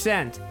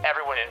 0%.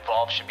 Everyone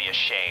involved should be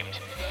ashamed.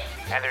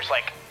 And there's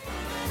like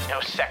no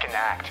second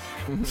act.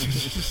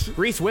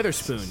 Reese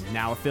Witherspoon,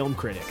 now a film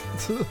critic.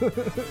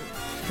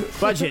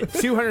 Budget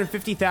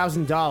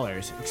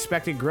 $250,000.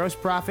 Expected gross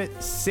profit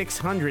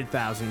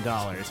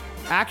 $600,000.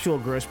 Actual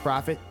gross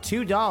profit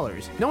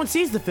 $2. No one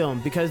sees the film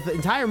because the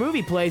entire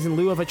movie plays in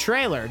lieu of a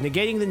trailer,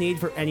 negating the need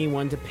for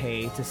anyone to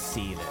pay to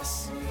see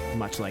this.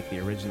 Much like the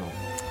original.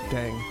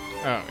 Dang.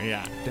 oh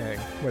yeah, Dang.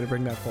 Way to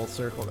bring that full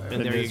circle there.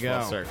 And there you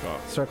go. Circle.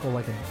 Circle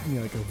like a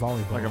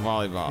volleyball. Like a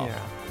volleyball. Yeah.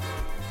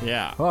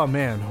 Yeah. Oh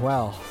man.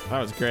 Well. That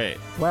was great.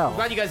 Well.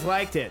 Glad you guys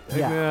liked it.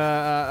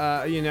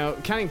 Yeah.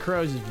 Counting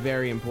Crows is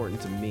very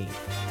important to me.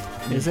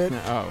 Is it?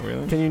 Oh,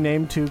 really? Can you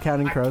name 2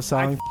 Counting Crows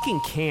songs? I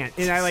fucking can't.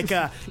 And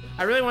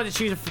I really wanted to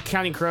choose a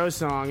Counting Crows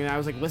song, and I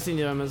was like listening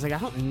to them. I was like, I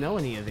don't know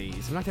any of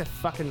these. I'm not gonna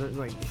fucking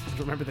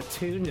remember the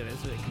tune to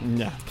this. Like,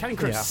 No. Counting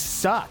Crows Yeah.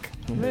 suck.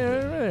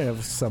 They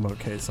have some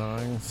okay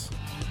songs.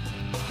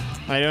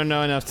 I don't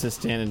know enough to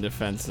stand in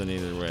defense in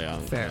either way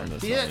on Fair.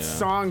 this Yeah, one, that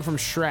song from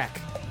Shrek.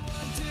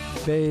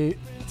 They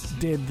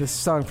did this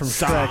song from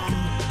Shrek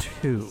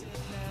 2.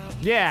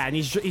 Yeah, and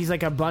he's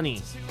like a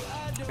bunny,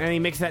 and he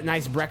makes that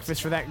nice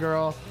breakfast for that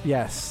girl.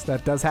 Yes,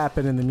 that does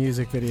happen in the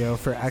music video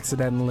for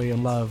 "Accidentally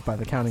in Love" by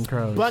the Counting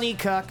Crows. Bunny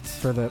cucked.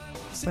 For the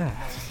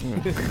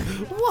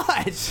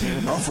What?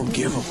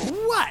 Unforgivable.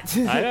 What?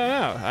 I don't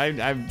know.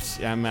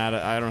 I'm at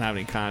it. I don't have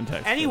any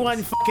context. for Anyone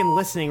this. fucking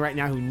listening right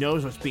now who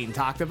knows what's being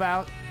talked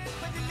about,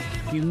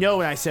 you know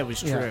what I said was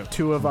true. yeah,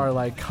 2 of our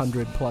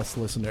 100+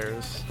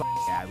 listeners.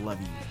 Yeah, I love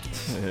you.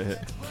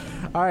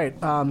 All right,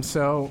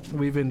 so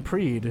we've been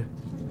preed,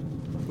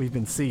 we've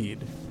been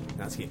seed.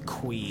 Now let's get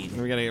Queen.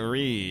 We gotta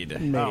read.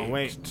 Oh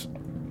wait,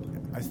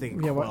 I was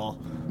thinking Yeah, Quill.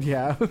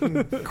 Yeah,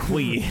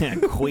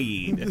 Queen.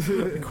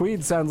 Queen.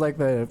 Queen sounds like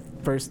the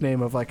first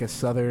name of a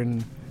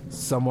southern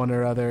someone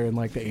or other in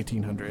the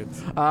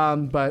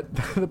 1800s. But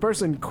the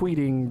person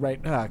queeding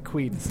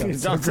queed.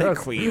 Sounds Don't so say gross.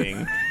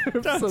 queeding.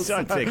 Don't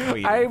say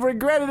queeding. I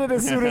regretted it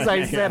as soon as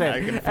I said Yeah, I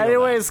can it. feel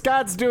Anyway, that.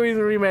 Scott's doing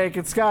the remake.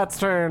 It's Scott's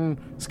turn.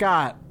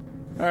 Scott.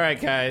 All right,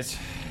 guys.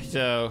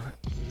 So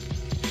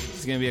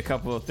there's gonna be a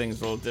couple of things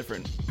a little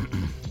different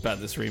about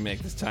this remake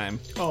this time.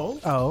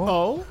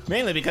 Oh.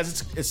 Mainly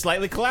because it's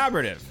slightly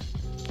collaborative.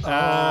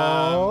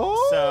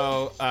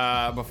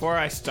 So before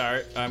I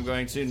start, I'm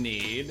going to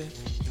need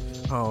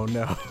Oh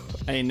no.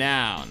 a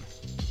noun.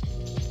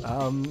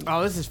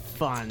 Oh, this is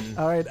fun.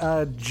 All right.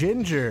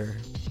 Ginger.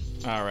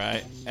 All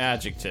right,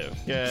 adjective.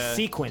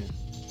 Sequin.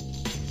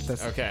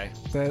 That's Okay,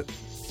 that.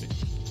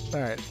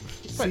 All right.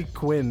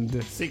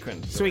 Sequined.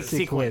 sequence. Sweet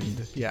sequin.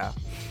 Sequined. Yeah.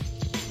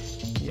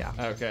 Yeah.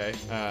 Okay,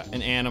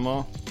 an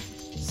animal,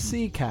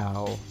 Sea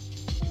cow.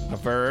 a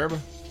verb,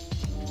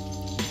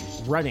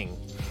 Running.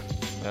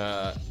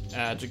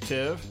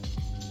 adjective,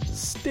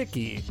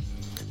 Sticky.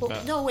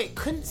 No, wait.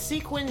 Couldn't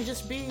sequin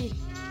just be?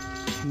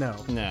 No.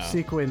 No.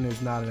 Sequin is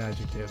not an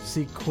adjective.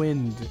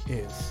 Sequined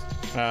is.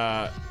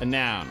 a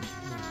noun,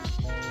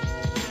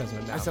 That's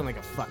what I sound like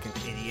a fucking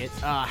idiot.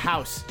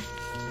 House.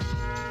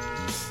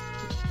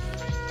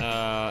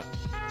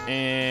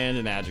 and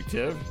an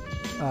adjective.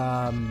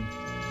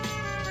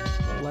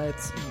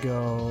 Let's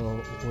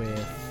go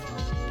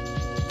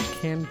with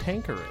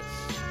cantankerous.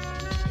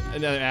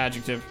 Another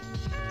adjective.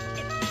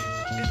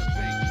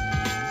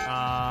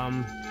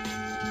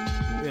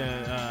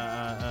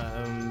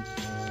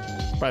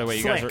 By the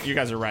way, Slick. you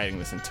guys are writing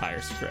this entire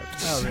script.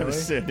 Oh, really? No,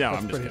 That's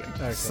I'm just pretty- kidding.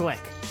 okay. Slick.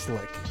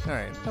 Slick. All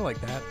right. I like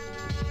that.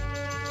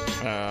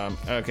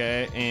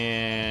 Okay,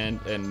 and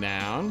a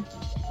noun.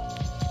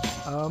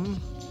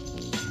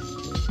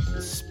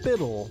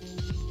 Spittle.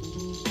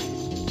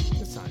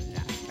 That's not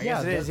that. I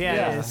guess it is.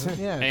 Yeah, it is.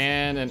 Yeah.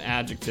 And an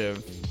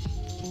adjective.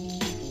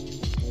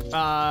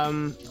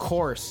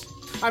 Coarse.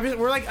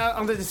 We're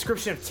on the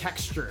description of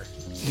texture.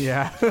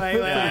 Yeah.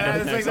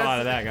 There's a lot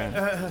of that going.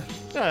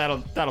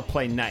 No, that'll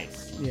play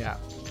nice. Yeah.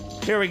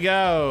 Here we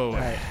go.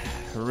 Right.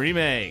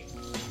 Remake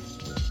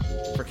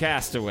for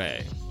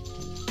Castaway.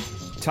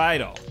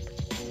 Title: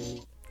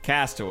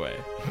 Castaway.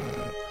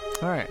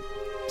 All right.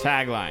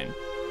 Tagline: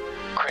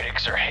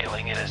 Critics are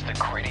hailing it as the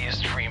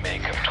grittiest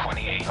remake of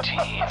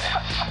 2018.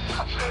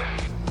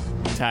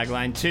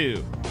 Tagline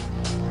 2: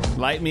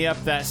 Light me up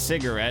that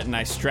cigarette and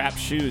I strap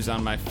shoes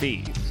on my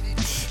feet.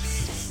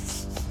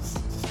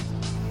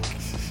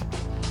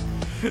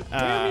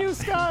 Damn you,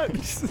 Scott.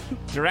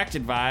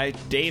 Directed by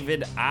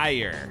David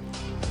Ayer,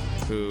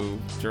 who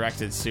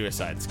directed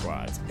Suicide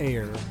Squad.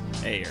 Ayer.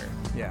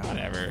 Yeah.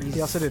 Whatever. He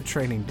also did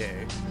Training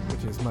Day,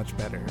 which is much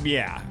better.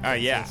 Yeah.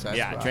 Suicide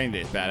Yeah. Squad. Training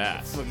Day is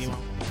badass.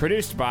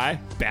 Produced by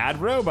Bad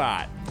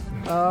Robot.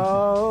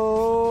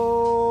 Oh.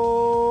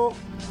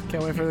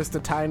 Can't wait for this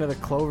to tie into the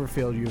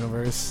Cloverfield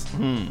universe.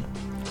 The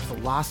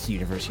Lost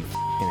Universe, you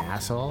f***ing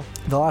asshole.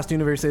 The Lost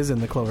Universe is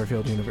in the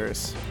Cloverfield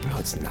universe. No,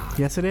 it's not.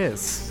 Yes, it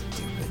is.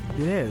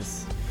 It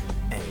is.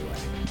 Anyway.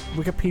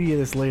 Wikipedia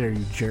this later,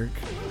 you jerk.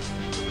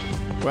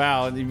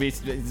 Well,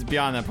 it's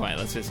beyond that point.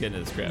 Let's just get into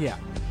the script. Yeah.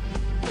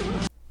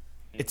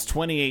 It's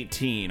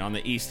 2018 on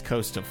the east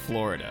coast of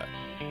Florida.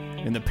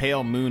 In the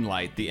pale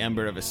moonlight, the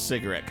ember of a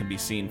cigarette can be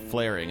seen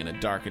flaring in a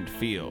darkened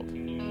field.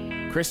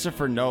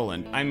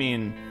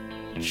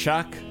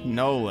 Chuck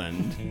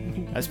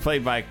Noland, as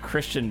played by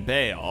Christian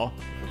Bale,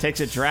 takes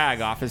a drag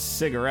off his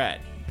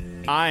cigarette,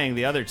 eyeing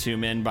the other two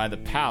men by the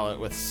palate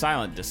with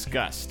silent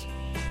disgust,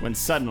 when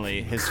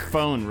suddenly his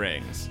phone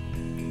rings.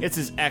 It's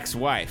his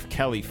ex-wife,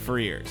 Kelly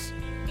Frears.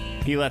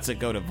 He lets it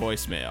go to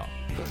voicemail,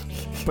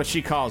 but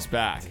she calls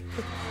back.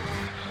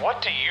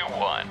 What do you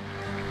want?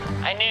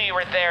 I knew you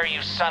were there,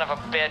 you son of a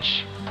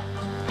bitch.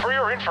 For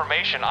your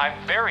information, I'm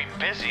very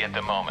busy at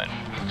the moment,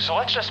 so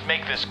let's just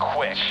make this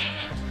quick.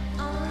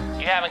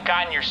 You haven't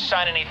gotten your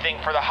son anything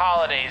for the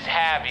holidays,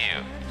 have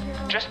you?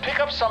 Just pick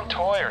up some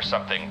toy or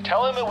something.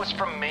 Tell him it was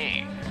from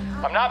me.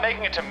 I'm not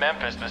making it to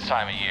Memphis this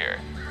time of year.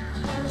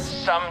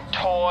 Some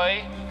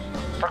toy?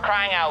 For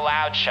crying out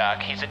loud,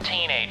 Chuck, he's a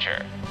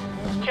teenager.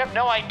 You have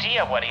no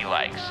idea what he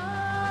likes.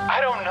 I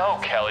don't know,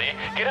 Kelly.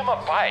 Get him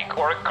a bike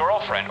or a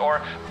girlfriend,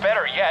 or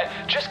better yet,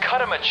 just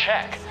cut him a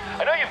check.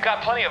 I know you've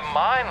got plenty of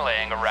mine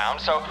laying around,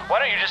 so why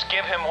don't you just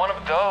give him one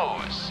of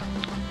those?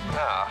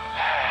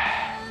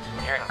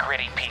 You're a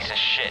gritty piece of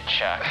shit,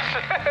 Chuck.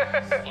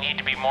 You need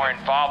to be more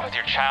involved with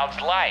your child's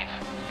life.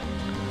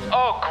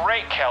 Oh,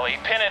 great, Kelly.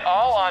 Pin it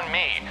all on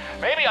me.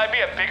 Maybe I'd be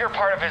a bigger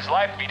part of his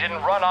life if he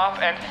didn't run off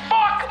and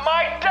fuck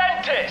my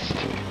dentist!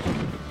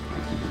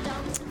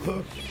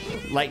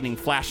 Lightning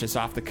flashes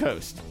off the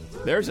coast.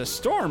 There's a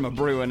storm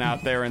a-brewing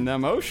out there in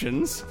them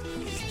oceans.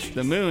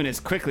 The moon is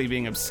quickly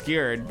being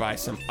obscured by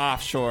some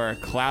offshore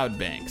cloud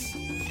banks.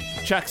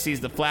 Chuck sees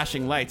the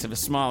flashing lights of a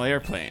small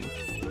airplane.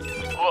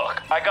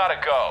 Look, I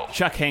gotta go.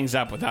 Chuck hangs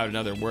up without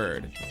another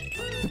word.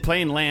 The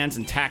plane lands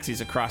and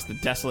taxis across the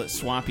desolate,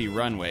 swampy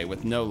runway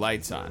with no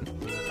lights on.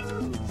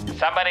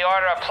 Somebody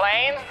order a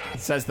plane?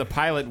 Says the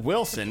pilot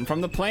Wilson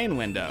from the plane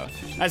window,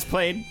 as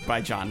played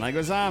by John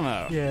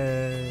Leguizamo.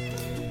 Yay.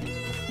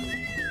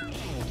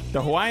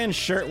 The Hawaiian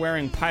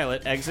shirt-wearing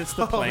pilot exits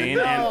the plane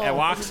and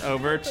walks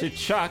over to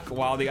Chuck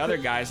while the other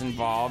guys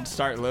involved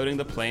start loading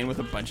the plane with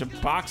a bunch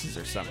of boxes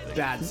or something.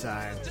 Bad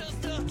sign.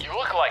 You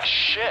look like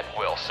shit,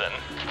 Wilson.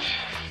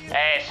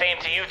 Hey, same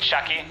to you,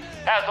 Chucky.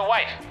 How's the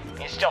wife?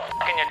 You still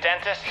fucking your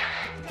dentist?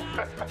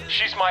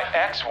 She's my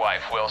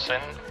ex-wife,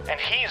 Wilson, and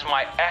he's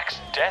my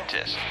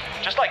ex-dentist.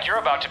 Just like you're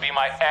about to be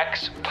my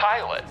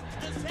ex-pilot.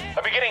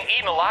 I've been getting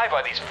eaten alive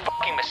by these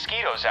fucking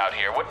mosquitoes out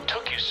here. What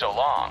took you so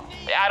long?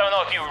 I don't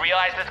know if you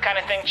realize this kind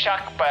of thing,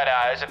 Chuck, but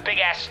there's a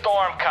big-ass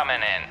storm coming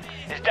in.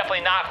 It's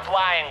definitely not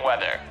flying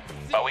weather.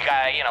 But we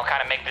gotta,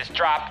 kind of make this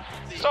drop,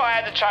 so I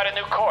had to chart a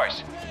new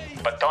course.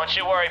 But don't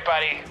you worry,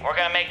 buddy. We're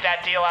gonna make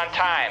that deal on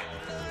time.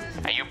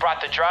 And you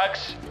brought the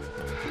drugs?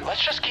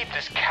 Let's just keep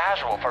this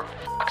casual for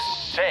fuck's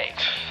sake.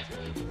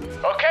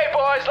 Okay,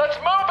 boys, let's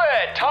move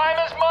it! Time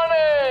is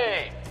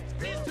money!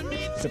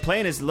 The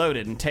plane is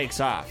loaded and takes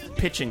off,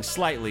 pitching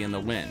slightly in the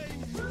wind.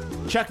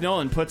 Chuck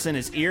Nolan puts in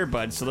his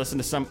earbuds to listen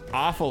to some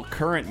awful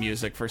current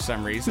music for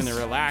some reason and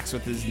relax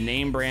with his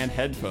name-brand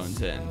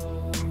headphones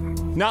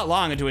in. Not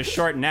long into his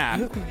short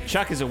nap,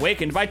 Chuck is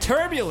awakened by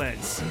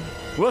turbulence.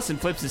 Wilson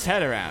flips his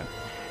head around.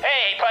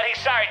 Hey, buddy,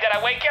 sorry, did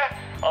I wake you?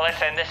 Well,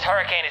 listen, this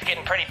hurricane is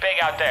getting pretty big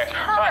out there.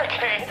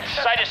 Hurricane?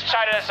 So I just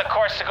charted us a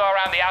course to go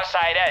around the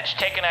outside edge,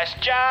 taking us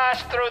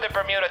just through the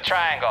Bermuda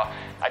Triangle.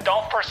 I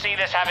don't foresee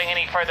this having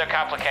any further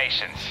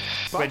complications.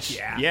 Which,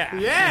 yeah.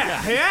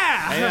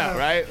 I know,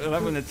 right? I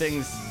love when the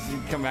things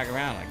come back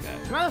around like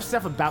that. A lot of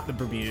stuff about the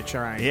Bermuda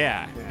Triangle.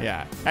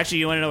 Yeah. Actually,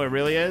 you want to know what it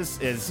really is?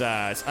 It's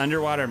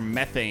underwater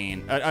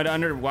methane,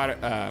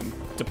 underwater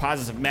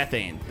deposits of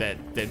methane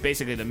that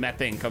basically the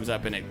methane comes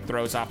up and it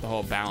throws off the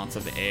whole balance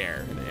of the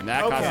air. And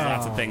that causes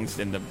lots of things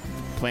in the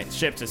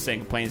ships to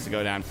sink, planes to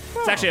go down.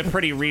 It's actually a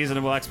pretty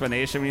reasonable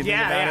explanation when you think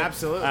about it. Yeah,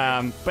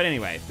 absolutely. But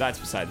anyway, that's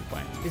beside the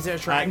point. Is there a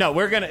triangle? No,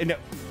 we're going to...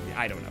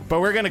 I don't know. But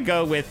we're going to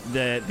go with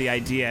the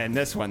idea in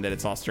this one that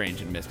it's all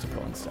strange and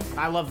mystical and stuff.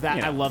 I love that.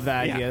 Yeah. I love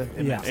that Yeah. idea.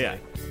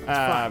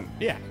 Yeah.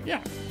 Yeah.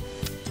 Yeah.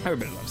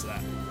 Everybody loves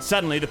that.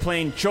 Suddenly, the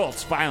plane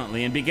jolts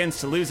violently and begins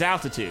to lose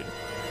altitude.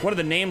 One of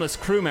the nameless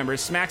crew members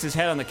smacks his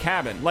head on the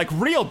cabin, like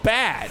real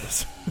bad.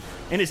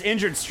 In his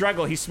injured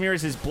struggle, he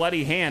smears his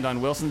bloody hand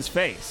on Wilson's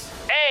face.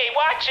 Hey,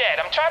 watch it!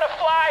 I'm trying to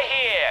fly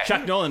here!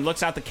 Chuck Nolan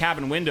looks out the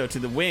cabin window to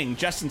the wing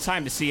just in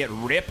time to see it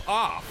rip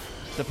off.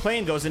 The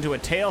plane goes into a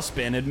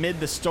tailspin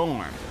amid the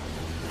storm.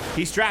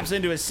 He straps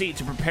into his seat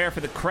to prepare for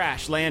the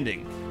crash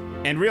landing,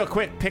 and real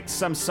quick picks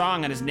some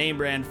song on his name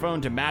brand phone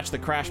to match the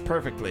crash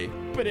perfectly,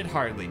 but it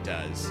hardly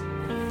does.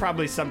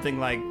 Probably something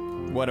like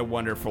What a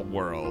Wonderful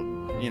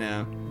World, you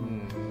know?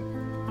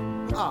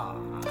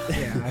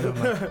 Yeah, I don't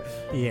know.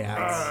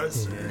 Yeah.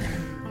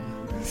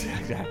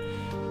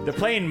 The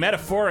plane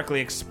metaphorically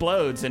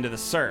explodes into the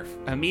surf,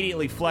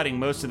 immediately flooding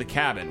most of the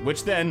cabin,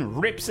 which then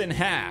rips in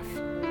half.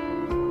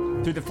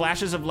 Through the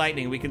flashes of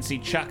lightning, we can see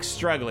Chuck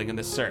struggling in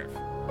the surf.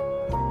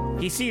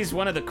 He sees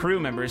one of the crew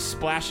members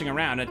splashing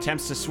around and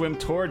attempts to swim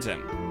towards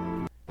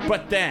him.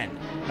 But then,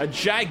 a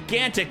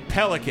gigantic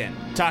pelican,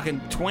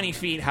 talking 20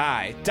 feet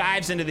high,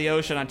 dives into the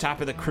ocean on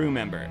top of the crew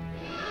member.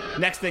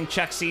 Next thing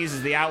Chuck sees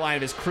is the outline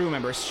of his crew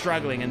member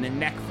struggling in the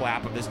neck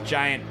flap of this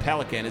giant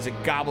pelican as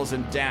it gobbles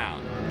him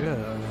down.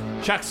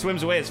 Chuck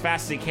swims away as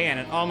fast as he can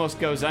and almost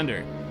goes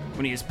under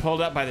when he is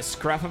pulled up by the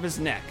scruff of his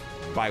neck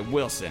by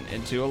Wilson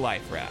into a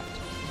life raft.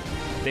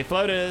 They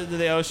float into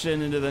the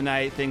ocean into the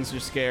night. Things are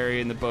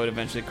scary, and the boat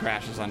eventually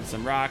crashes onto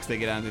some rocks. They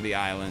get onto the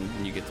island,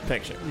 and you get the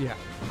picture. Yeah.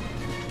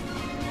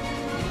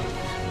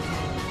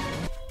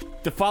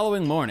 The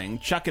following morning,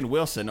 Chuck and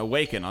Wilson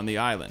awaken on the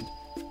island.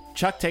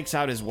 Chuck takes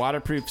out his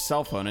waterproof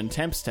cell phone and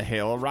attempts to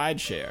hail a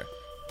rideshare.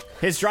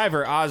 His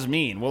driver,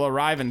 Osmean, will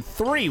arrive in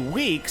 3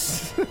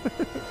 weeks.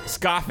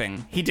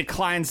 Scoffing, he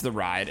declines the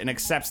ride and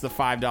accepts the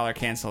 $5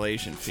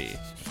 cancellation fee.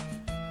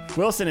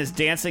 Wilson is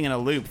dancing in a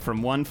loop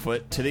from one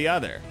foot to the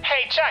other.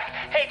 Hey,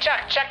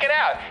 Chuck, check it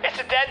out. It's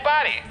a dead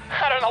body.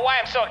 I don't know why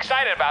I'm so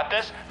excited about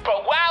this,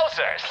 but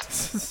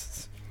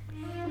wowzers!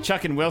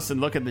 Chuck and Wilson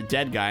look at the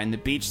dead guy in the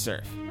beach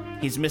surf.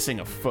 He's missing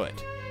a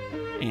foot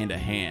and a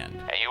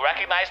hand. Hey, you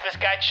recognize this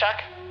guy,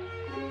 Chuck?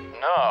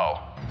 No,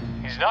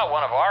 he's not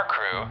one of our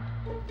crew.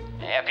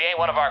 Yeah, if he ain't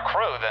one of our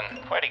crew,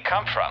 then where'd he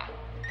come from?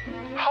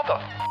 How the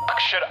fuck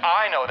should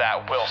I know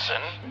that,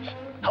 Wilson?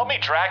 Help me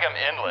drag him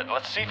inland.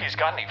 Let's see if he's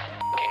got any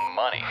fucking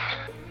money.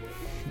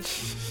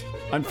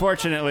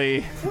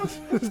 Unfortunately,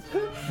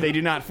 they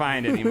do not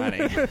find any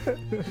money.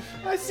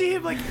 I see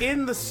him like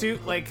in the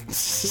suit, like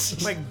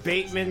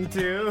Bateman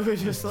too,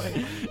 just like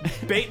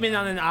Bateman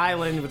on an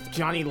island with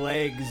Johnny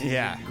Legs.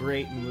 Yeah.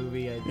 Great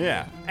movie.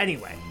 Yeah.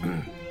 Anyway,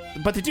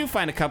 But they do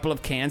find a couple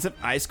of cans of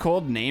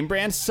ice-cold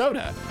name-brand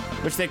soda,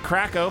 which they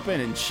crack open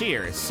and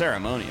cheer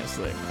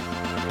ceremoniously.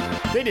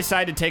 They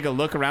decide to take a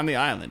look around the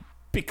island,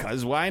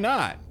 because why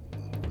not?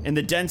 In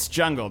the dense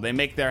jungle, they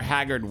make their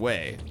haggard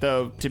way,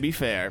 though, to be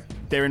fair,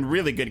 they're in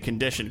really good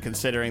condition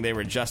considering they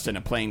were just in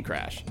a plane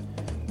crash.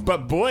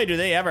 But boy, do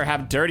they ever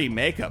have dirty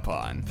makeup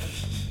on.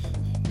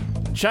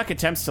 Chuck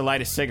attempts to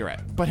light a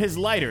cigarette, but his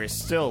lighter is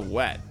still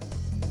wet.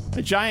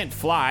 A giant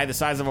fly the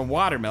size of a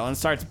watermelon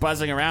starts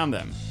buzzing around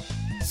them.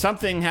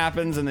 Something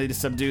happens and they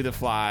subdue the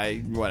fly,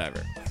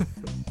 whatever.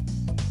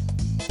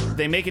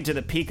 They make it to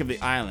the peak of the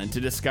island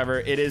to discover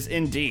it is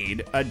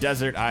indeed a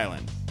desert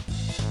island.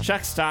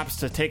 Chuck stops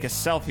to take a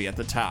selfie at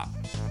the top.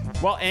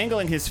 While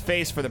angling his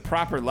face for the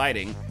proper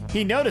lighting,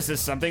 he notices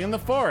something in the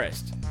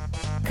forest.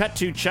 Cut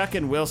to Chuck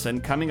and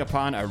Wilson coming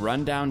upon a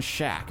rundown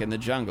shack in the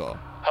jungle.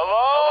 Hello?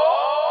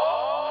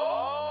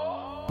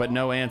 But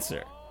no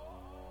answer.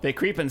 They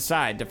creep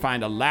inside to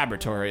find a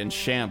laboratory in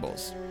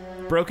shambles.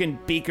 Broken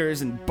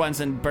beakers and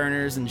Bunsen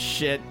burners and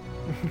shit.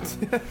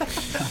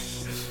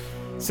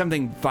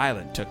 Something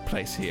violent took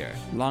place here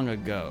long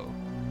ago.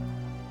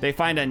 They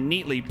find a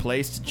neatly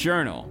placed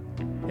journal.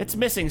 It's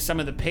missing some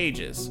of the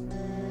pages,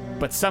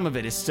 but some of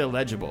it is still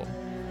legible.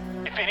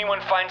 If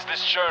anyone finds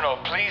this journal,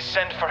 please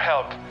send for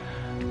help.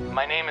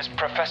 My name is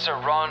Professor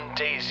Ron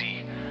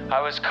Daisy.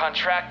 I was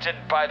contracted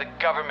by the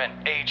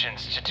government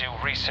agents to do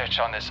research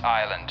on this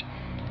island.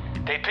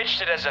 They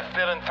pitched it as a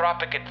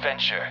philanthropic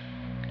adventure.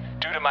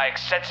 Due to my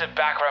extensive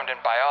background in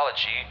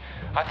biology,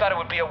 I thought it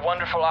would be a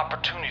wonderful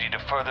opportunity to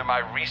further my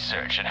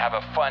research and have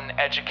a fun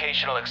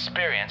educational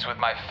experience with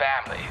my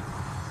family.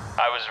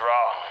 I was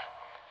wrong.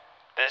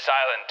 This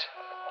island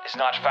is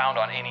not found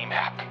on any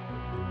map.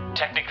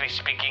 Technically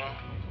speaking,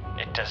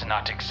 it does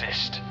not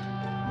exist.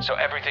 So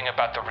everything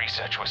about the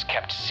research was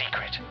kept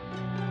secret.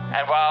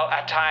 And while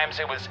at times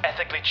it was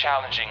ethically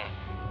challenging,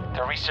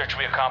 the research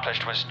we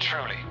accomplished was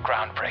truly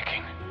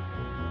groundbreaking.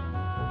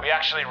 We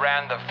actually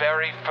ran the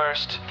very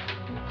first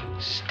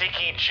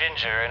sticky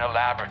ginger in a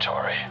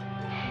laboratory.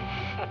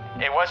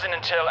 It wasn't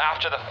until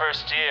after the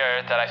first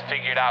year that I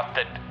figured out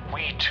that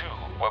we too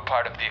were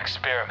part of the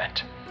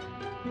experiment,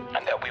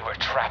 and that we were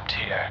trapped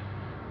here.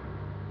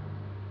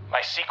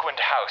 My sequined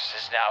house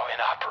is now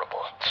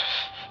inoperable.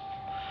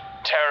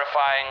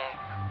 Terrifying,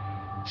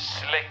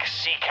 Slick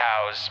sea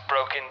cows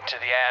broke into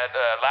the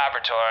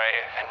laboratory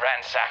and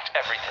ransacked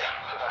everything.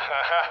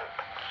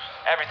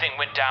 Everything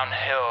went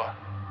downhill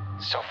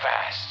so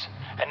fast,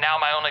 and now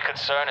my only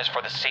concern is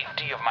for the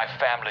safety of my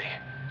family.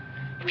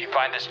 If you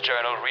find this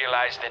journal,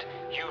 realize that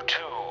you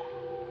too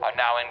are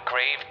now in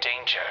grave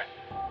danger.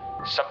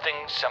 Something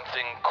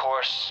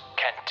coarse,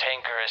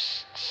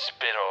 cantankerous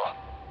spittle.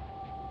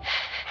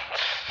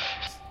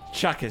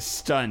 Chuck is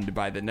stunned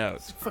by the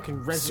note.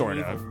 Fucking Resident Sort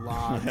Evil of.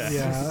 logs.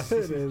 Yeah, it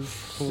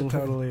is. It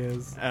totally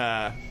is.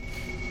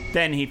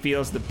 Then he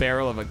feels the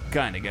barrel of a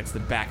gun against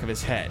the back of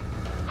his head.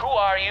 Who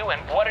are you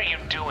and what are you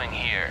doing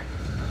here?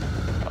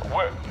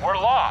 We're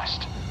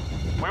lost.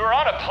 We were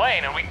on a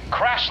plane and we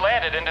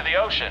crash-landed into the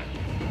ocean.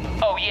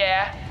 Oh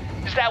yeah?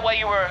 Is that why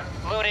you were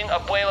looting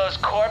Abuelo's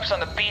corpse on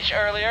the beach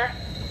earlier?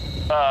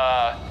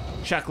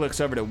 Chuck looks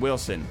over to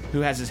Wilson,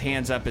 who has his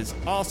hands up, is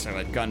also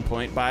at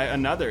gunpoint by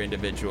another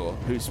individual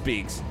who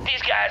speaks.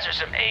 These guys are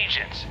some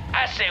agents.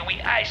 I say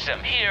we ice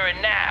them here and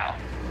now.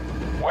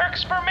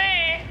 Works for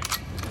me.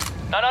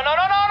 No.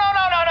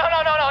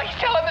 He's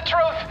telling the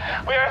truth.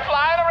 We were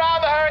flying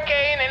around the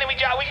hurricane and then we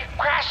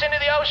crashed into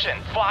the ocean.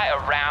 Fly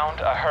around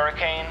a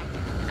hurricane?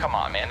 Come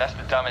on, man. That's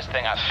the dumbest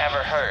thing I've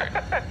ever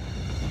heard.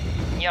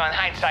 You know, in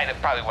hindsight, it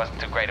probably wasn't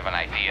too great of an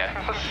idea.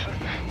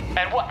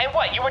 And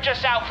what? You were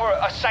just out for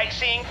a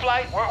sightseeing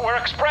flight? We're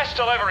express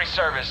delivery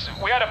service.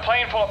 We had a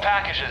plane full of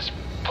packages.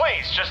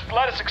 Please, just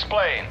let us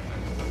explain.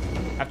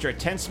 After a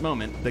tense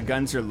moment, the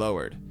guns are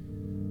lowered.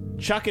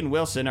 Chuck and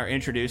Wilson are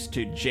introduced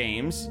to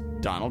James,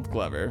 Donald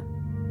Glover,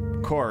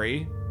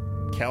 Corey,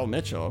 Kel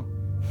Mitchell,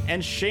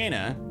 and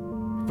Shayna,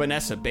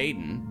 Vanessa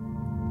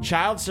Baden,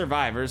 child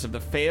survivors of the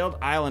failed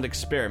island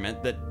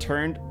experiment that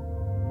turned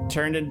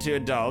into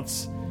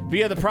adults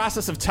via the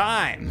process of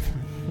time.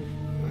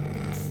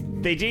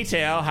 They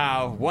detail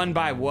how, one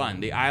by one,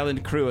 the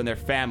island crew and their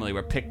family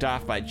were picked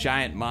off by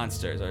giant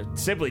monsters or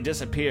simply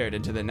disappeared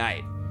into the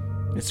night.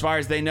 As far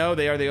as they know,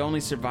 they are the only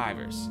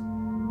survivors.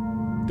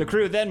 The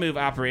crew then move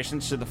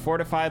operations to the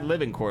fortified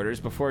living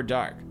quarters before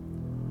dark.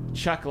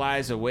 Chuck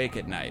lies awake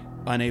at night,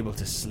 unable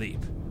to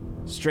sleep.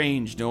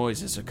 Strange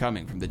noises are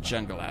coming from the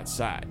jungle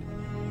outside.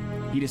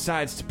 He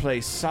decides to play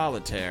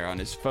solitaire on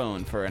his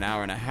phone for an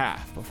hour and a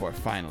half before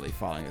finally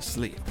falling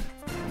asleep.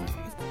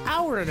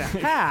 Hour and a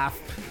half?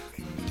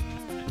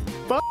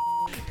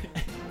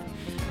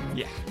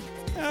 Yeah.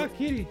 Oh,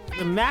 kitty.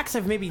 The max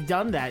I've maybe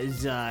done that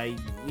is,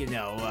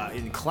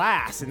 in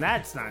class, and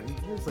that's not,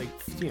 it's like,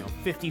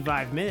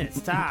 55 minutes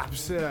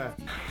tops.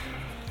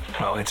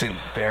 Well, it's a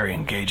very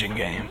engaging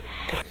game.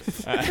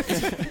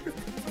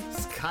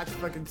 Scott's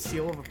fucking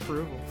seal of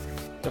approval.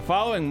 The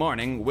following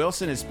morning,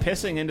 Wilson is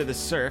pissing into the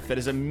surf that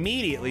is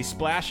immediately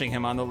splashing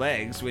him on the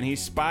legs when he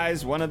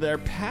spies one of their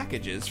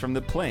packages from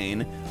the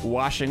plane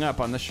washing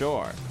up on the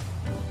shore.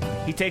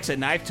 He takes a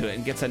knife to it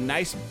and gets a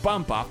nice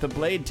bump off the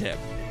blade tip.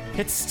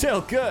 It's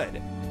still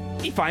good.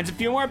 He finds a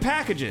few more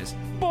packages.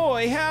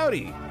 Boy,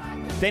 howdy.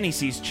 Then he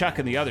sees Chuck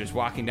and the others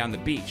walking down the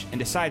beach and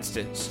decides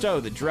to stow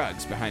the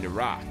drugs behind a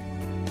rock.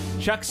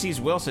 Chuck sees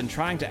Wilson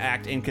trying to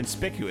act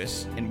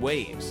inconspicuous and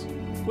waves.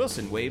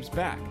 Wilson waves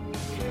back.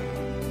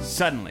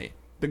 Suddenly,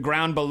 the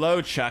ground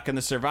below Chuck and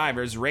the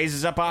survivors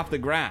raises up off the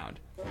ground.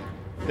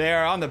 They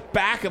are on the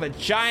back of a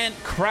giant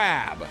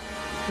crab.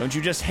 Don't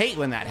you just hate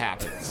when that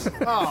happens?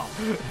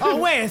 Oh,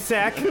 wait a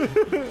sec.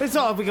 It's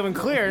all becoming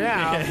clear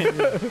now.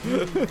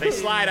 They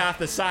slide off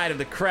the side of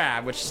the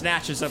crab, which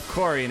snatches up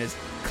Corey in his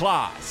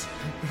claws.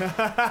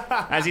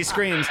 As he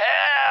screams,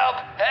 Help!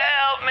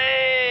 Help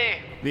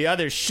me! the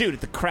others shoot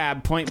at the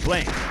crab point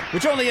blank,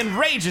 which only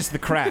enrages the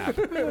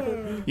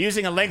crab.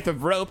 Using a length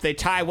of rope, they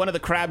tie one of the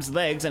crab's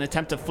legs and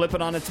attempt to flip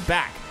it on its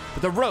back,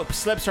 but the rope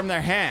slips from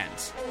their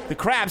hands. The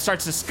crab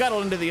starts to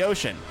scuttle into the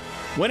ocean.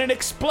 When it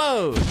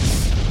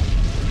explodes,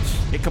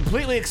 it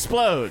completely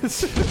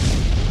explodes.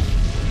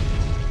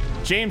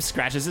 James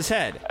scratches his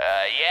head.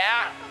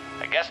 Yeah?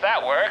 I guess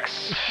that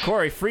works.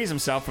 Corey frees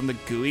himself from the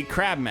gooey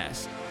crab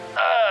mess.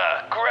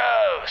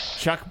 Gross.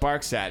 Chuck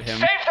barks at him.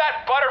 Save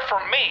that butter for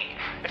me.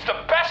 It's the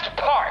best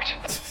part.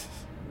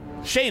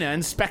 Shayna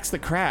inspects the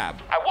crab.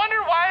 I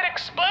wonder why it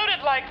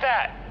exploded like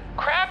that.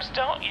 Crabs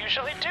don't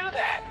usually do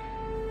that.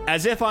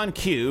 As if on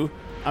cue,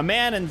 a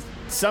man in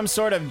some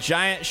sort of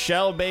giant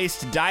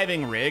shell-based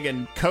diving rig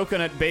and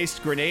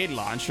coconut-based grenade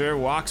launcher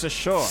walks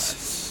ashore.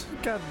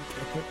 God.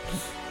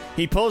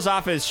 He pulls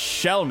off his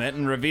shelmet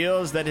and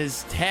reveals that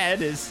his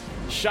head is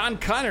Sean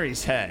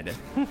Connery's head.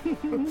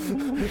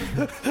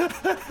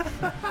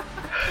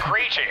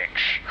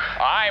 Greetings.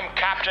 I'm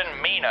Captain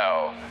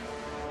Mino.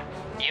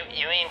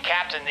 You mean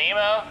Captain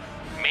Nemo?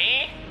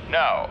 Me?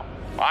 No.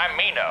 I'm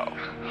Mino.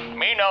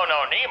 Mino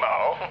no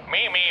Nemo.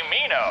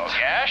 Mino,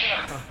 yes?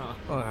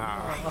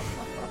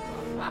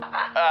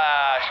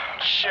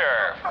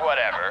 Sure,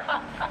 whatever.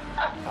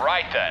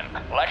 Right then,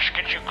 let's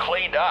get you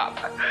cleaned up.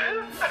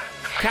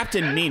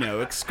 Captain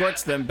Mino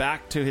escorts them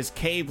back to his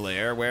cave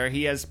lair where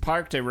he has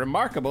parked a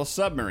remarkable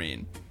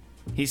submarine.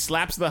 He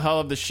slaps the hull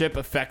of the ship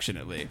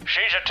affectionately.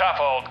 She's a tough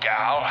old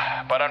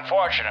gal, but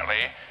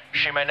unfortunately,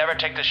 she may never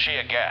take the she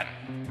again.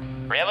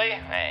 Really?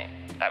 Hey,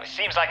 It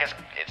seems like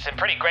it's in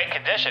pretty great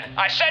condition.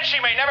 I said she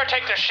may never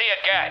take the she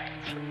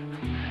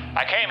again.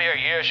 I came here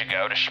years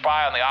ago to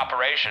spy on the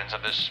operations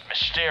of this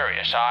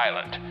mysterious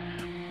island.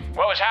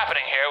 What was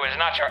happening here was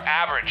not your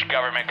average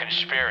government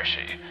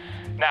conspiracy.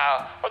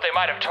 Now, what they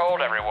might have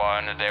told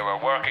everyone that they were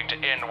working to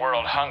end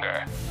world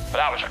hunger, but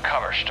that was a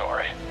cover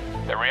story.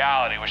 The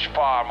reality was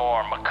far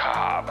more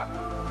macabre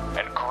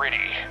and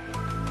gritty.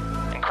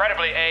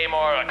 Incredibly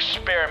amoral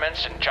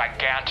experiments in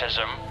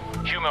gigantism,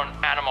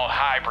 human-animal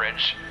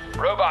hybrids,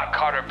 robot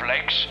Carter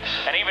Blakes,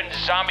 and even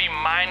zombie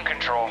mind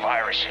control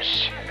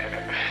viruses.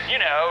 You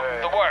know,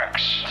 the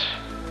works.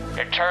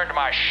 It turned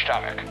my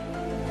stomach.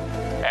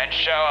 And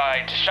so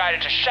I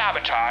decided to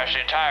sabotage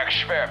the entire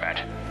experiment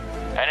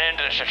and end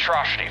this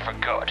atrocity for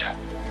good.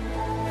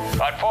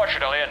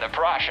 Unfortunately, in the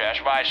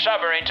process, my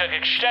submarine took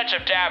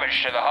extensive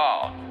damage to the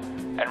hull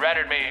and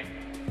rendered me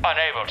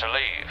unable to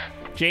leave.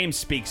 James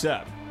speaks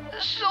up.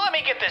 So let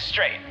me get this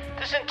straight.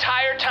 This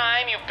entire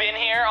time you've been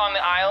here on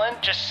the island,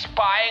 just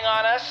spying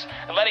on us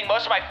and letting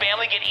most of my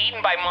family get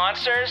eaten by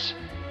monsters?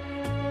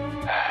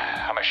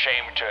 I'm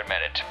ashamed to admit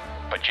it,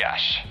 but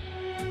yes.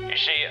 You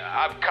see,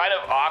 I'm kind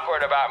of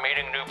awkward about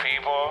meeting new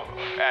people,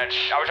 and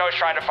I was always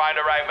trying to find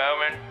the right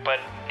moment, but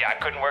I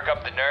couldn't work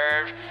up the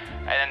nerve.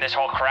 And then this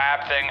whole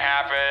crab thing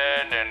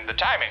happened, and the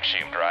timing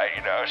seemed right,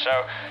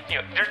 so,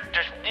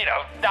 there's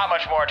not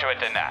much more to it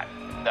than that.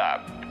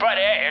 But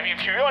hey,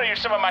 if you want to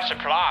use some of my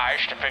supplies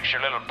to fix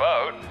your little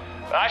boat,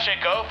 I say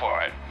go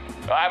for it.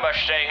 I must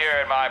stay here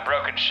in my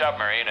broken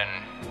submarine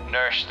and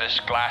nurse this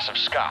glass of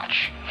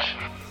scotch.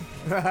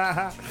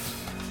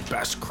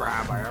 Best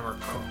crab I ever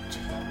cooked.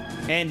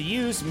 And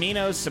use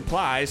Mino's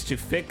supplies to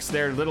fix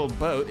their little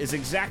boat is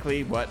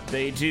exactly what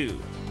they do,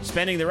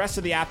 spending the rest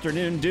of the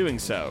afternoon doing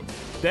so,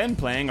 then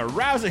playing a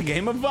rousing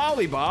game of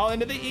volleyball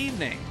into the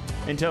evening,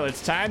 until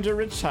it's time to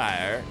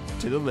retire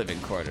to the living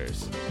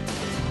quarters.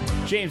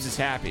 James is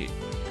happy.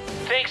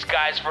 Thanks,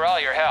 guys, for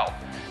all your help.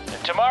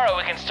 And tomorrow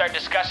we can start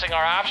discussing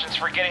our options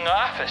for getting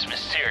off this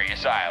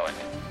mysterious island.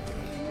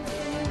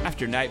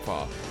 After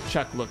nightfall,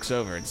 Chuck looks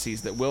over and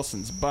sees that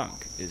Wilson's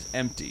bunk is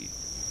empty.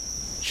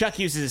 Chuck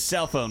uses his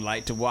cell phone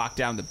light to walk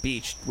down the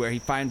beach, where he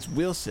finds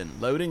Wilson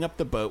loading up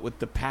the boat with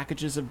the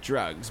packages of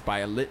drugs by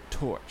a lit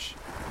torch.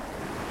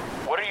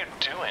 What are you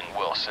doing,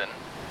 Wilson?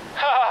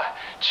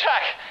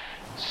 Chuck,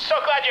 so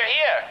glad you're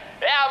here.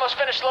 Yeah, I almost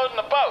finished loading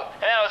the boat,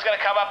 and then I was going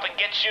to come up and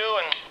get you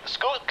and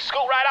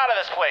scoot right out of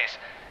this place.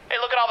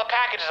 Hey, look at all the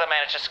packages I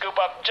managed to scoop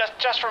up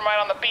just from right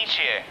on the beach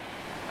here.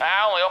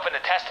 I only opened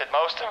and tested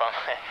most of them.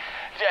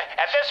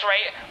 At this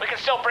rate, we can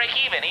still break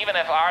even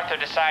if Arthur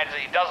decides that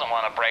he doesn't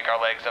want to break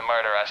our legs and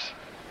murder us.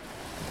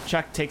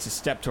 Chuck takes a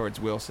step towards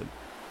Wilson.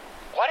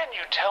 Why didn't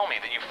you tell me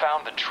that you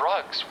found the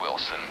drugs,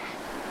 Wilson?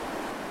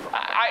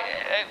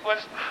 It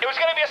was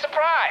going to be a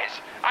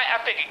surprise. I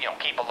figured,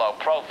 keep a low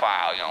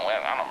profile.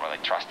 I don't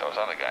really trust those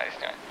other guys.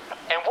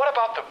 And what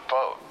about the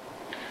boat?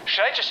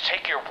 Should I just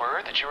take your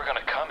word that you were going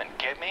to come and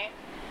get me?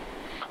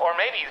 Or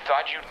maybe you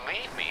thought you'd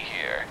leave me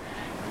here,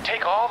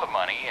 take all the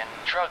money and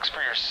drugs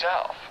for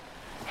yourself.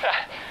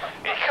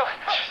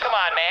 Come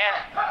on, man.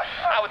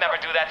 I would never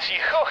do that to you.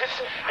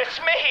 It's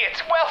me.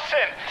 It's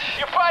Wilson,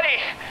 your buddy.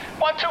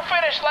 1-2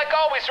 finish like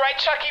always, right,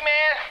 Chucky,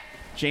 man?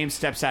 James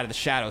steps out of the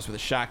shadows with a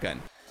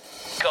shotgun.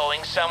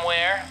 Going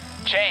somewhere?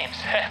 James,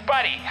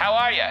 buddy, how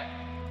are you?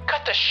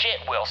 Cut the shit,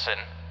 Wilson.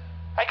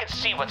 I can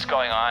see what's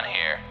going on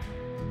here.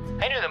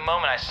 I knew the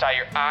moment I saw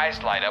your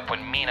eyes light up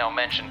when Mino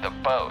mentioned the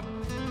boat.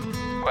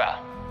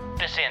 Well,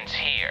 this ends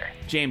here.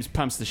 James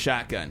pumps the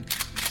shotgun.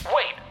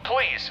 Wait,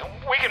 please.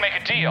 We can make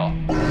a deal.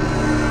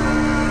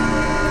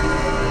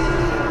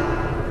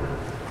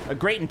 A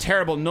great and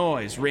terrible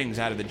noise rings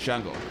out of the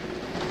jungle,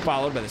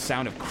 followed by the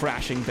sound of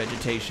crashing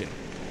vegetation.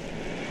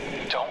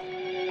 Don't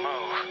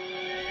move.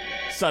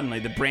 Suddenly,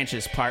 the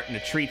branches part in a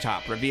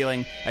treetop,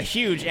 revealing a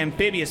huge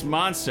amphibious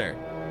monster.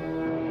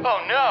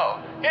 Oh no!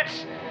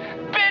 It's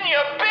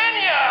Binya!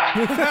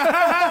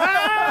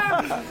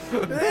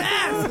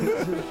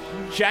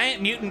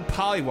 Giant mutant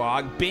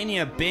polywog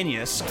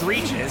Binya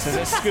screeches as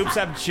it scoops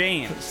up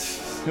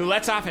James, who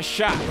lets off a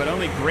shot but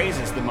only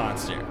grazes the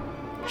monster.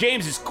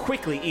 James is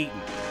quickly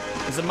eaten.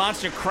 As the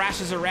monster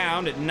crashes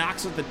around, it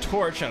knocks with the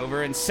torch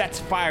over and sets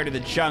fire to the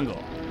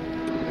jungle.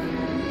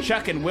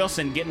 Chuck and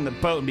Wilson get in the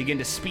boat and begin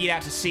to speed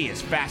out to sea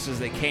as fast as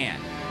they can.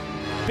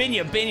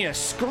 Binya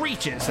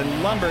screeches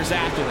and lumbers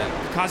after them,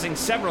 causing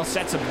several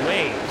sets of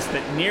waves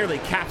that nearly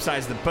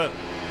capsize the boat.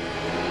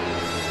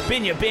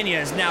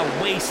 Binya is now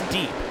waist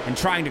deep and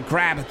trying to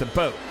grab at the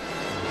boat.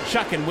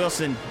 Chuck and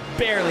Wilson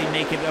barely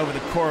make it over the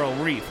coral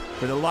reef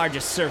where the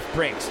largest surf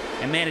breaks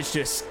and manage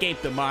to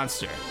escape the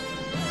monster.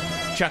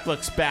 Chuck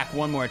looks back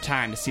one more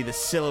time to see the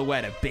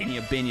silhouette of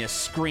Binya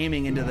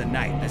screaming into the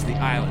night as the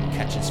island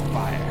catches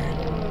fire.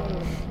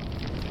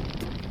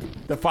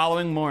 The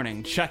following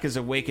morning, Chuck is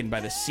awakened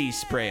by the sea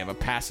spray of a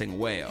passing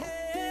whale.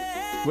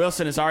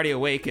 Wilson is already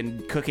awake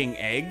and cooking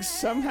eggs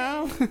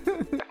somehow?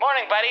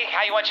 Morning, buddy.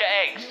 How you want your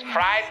eggs?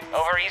 Fried?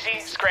 Over easy?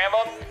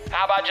 Scrambled?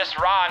 How about just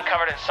raw and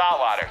covered in salt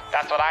water?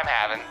 That's what I'm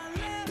having.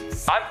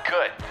 I'm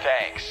good,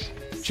 thanks.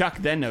 Chuck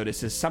then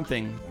notices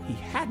something he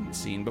hadn't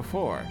seen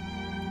before.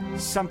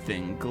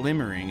 Something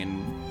glimmering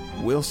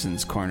in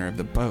Wilson's corner of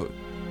the boat.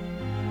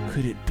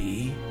 Could it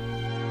be?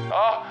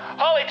 Oh,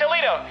 holy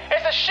Toledo!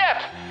 It's a ship!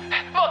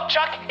 Look,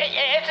 Chuck,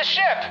 it's a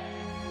ship!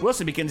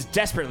 Wilson begins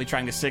desperately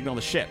trying to signal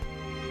the ship.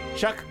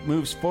 Chuck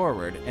moves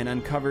forward and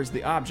uncovers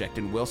the object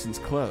in Wilson's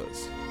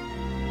clothes.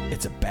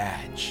 It's a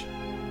badge.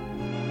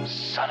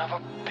 Son of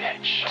a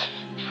bitch.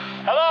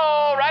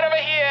 Hello, right over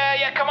here.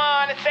 Yeah, come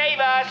on and save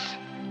us.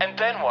 And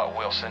then what,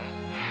 Wilson?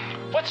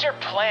 What's your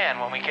plan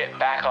when we get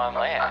back on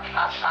land?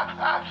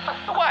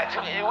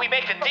 What? We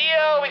make the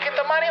deal, we get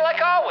the money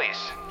like always.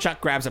 Chuck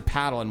grabs a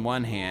paddle in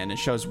one hand and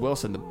shows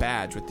Wilson the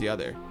badge with the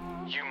other.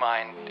 You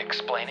mind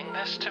explaining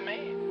this to me?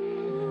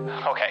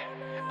 Okay.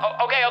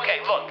 Okay,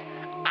 look.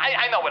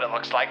 I know what it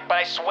looks like, but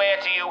I swear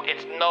to you,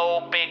 it's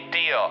no big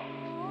deal.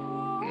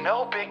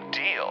 No big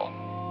deal?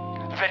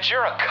 That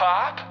you're a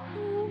cop?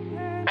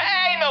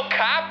 I ain't no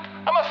cop.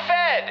 I'm a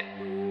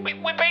fed.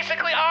 We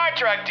basically are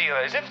drug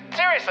dealers.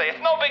 Seriously, it's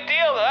no big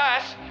deal to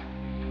us.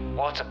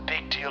 Well, it's a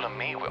big deal to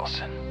me,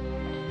 Wilson.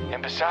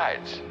 And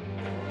besides,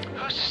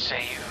 who's to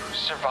say you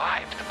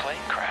survived the plane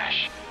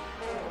crash?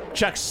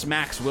 Chuck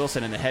smacks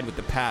Wilson in the head with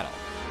the paddle.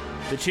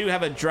 The two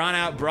have a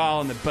drawn-out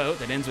brawl in the boat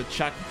that ends with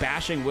Chuck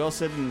bashing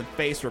Wilson in the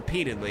face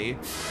repeatedly,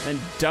 then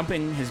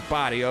dumping his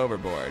body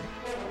overboard.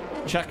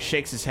 Chuck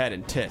shakes his head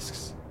and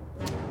tisks.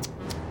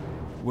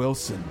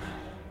 Wilson.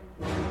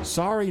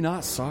 Sorry,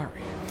 not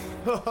sorry.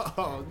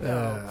 Oh,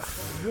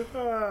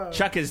 no.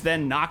 Chuck is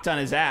then knocked on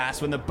his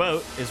ass when the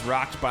boat is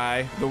rocked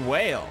by the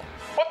whale.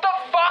 What the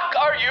fuck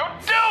are you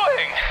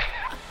doing?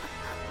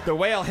 The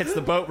whale hits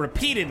the boat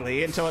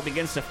repeatedly until it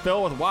begins to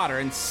fill with water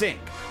and sink.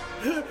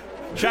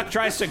 Chuck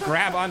tries to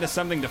grab onto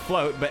something to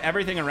float, but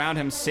everything around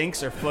him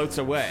sinks or floats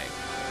away.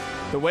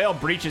 The whale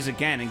breaches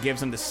again and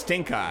gives him the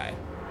stink eye.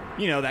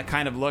 You know, that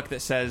kind of look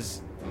that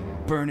says,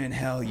 "Burn in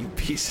hell, you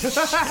piece of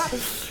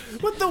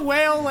shit." With the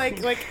whale,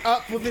 like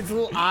up with its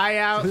little eye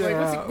out.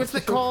 Like, what's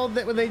it called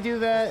that when they do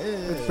that?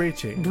 It's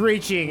breaching.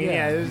 Breaching,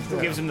 yeah.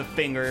 Gives him the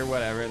finger or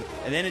whatever, and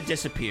then it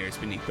disappears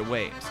beneath the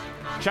waves.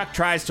 Chuck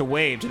tries to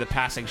wave to the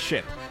passing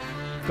ship,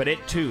 but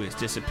it too is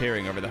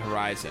disappearing over the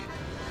horizon.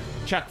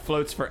 Chuck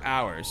floats for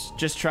hours,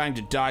 just trying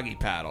to doggy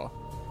paddle.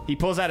 He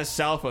pulls out his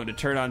cell phone to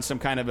turn on some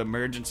kind of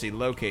emergency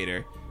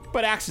locator,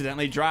 but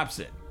accidentally drops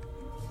it.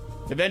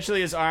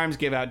 Eventually his arms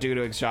give out due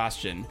to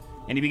exhaustion,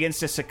 and he begins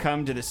to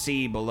succumb to the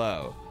sea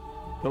below.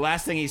 The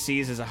last thing he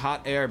sees is a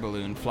hot air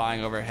balloon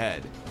flying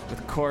overhead,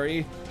 with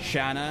Corey,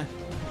 Shanna,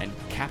 and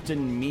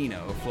Captain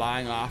Mino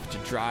flying off to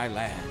dry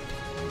land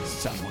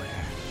somewhere.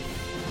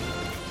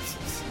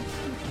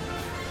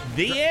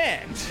 The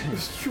end!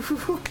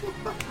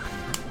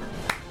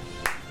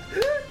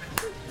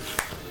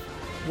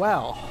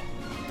 Well,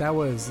 that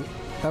was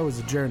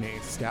a journey,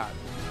 Scott.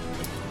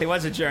 It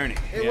was a journey.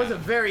 It was a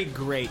very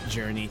great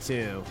journey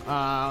too.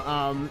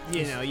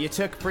 You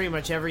took pretty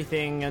much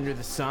everything under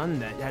the sun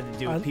that had to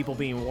do with people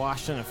being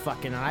washed on a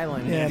fucking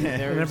island. Yeah, and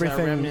there and was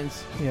everything.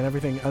 remnants. Yeah, and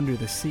everything under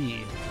the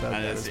sea. About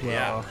Under that the as sea,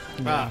 well.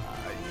 yeah.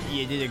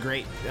 You did a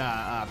great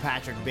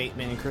Patrick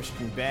Bateman and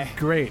Christian Bale.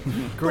 Great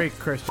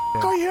Christian.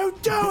 What are you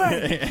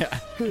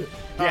doing?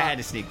 I had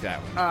to sneak that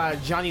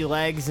one. Johnny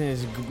Legs in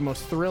his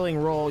most thrilling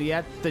role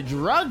yet. The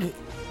drug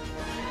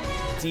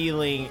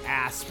dealing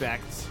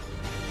aspect,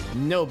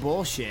 no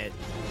bullshit.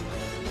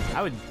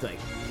 I would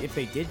if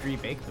they did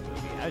remake the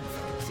movie, I would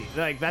fucking see.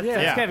 That's kind of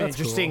an that's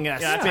interesting. cool.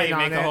 That's how you spin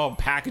make on the it. whole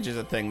packages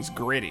of things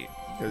gritty.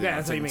 Yeah,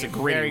 that's how you it's make a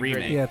it gritty very remake.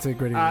 gritty. Yeah, it's a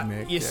gritty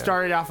remake. You yeah.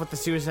 started off with the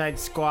Suicide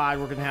Squad.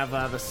 We're gonna have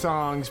the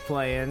songs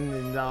playing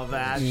and all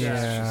that.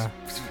 Yeah.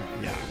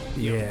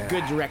 Yeah.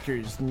 Good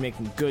directors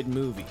making good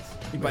movies.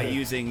 By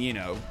using,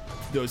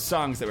 those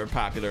songs that were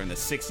popular in the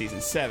 60s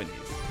and 70s.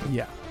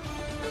 Yeah.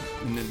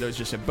 And then those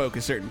just evoke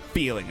a certain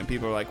feeling, and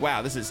people are like,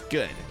 wow, this is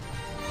good.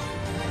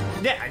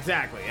 Yeah,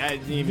 exactly.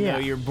 Even Yeah. though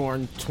you're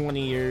born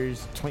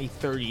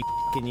 30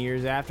 fucking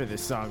years after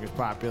this song is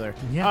popular.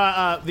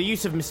 Yeah. The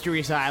use of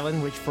Mysterious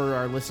Island, which for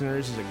our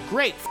listeners is a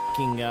great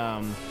fucking,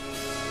 I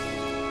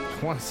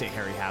want to say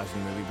Harryhausen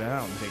movie, but I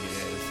don't think it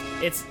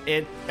is.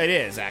 It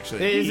is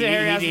actually. Is it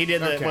Harryhausen? He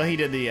did Okay. he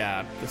did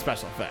the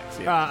special effects,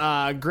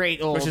 yeah.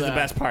 Great old. Which is the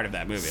best part of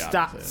that movie.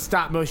 obviously.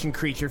 Stop motion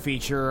creature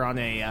feature on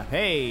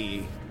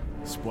a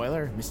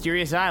spoiler,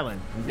 Mysterious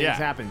Island. Things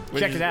happen.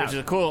 Check it out. Which is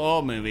a cool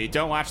old movie.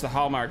 Don't watch the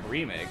Hallmark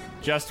remake.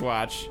 Just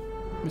watch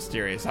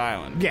Mysterious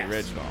Island, Yes. the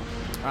original.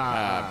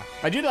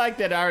 I do like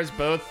that ours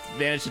both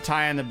managed to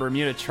tie in the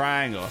Bermuda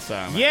Triangle. So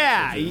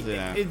Yeah, which is,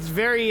 it's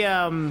very.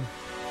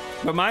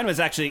 But mine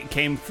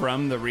came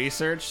from the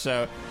research,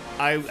 so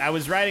I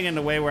was writing in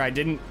a way where I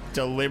didn't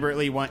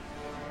deliberately want,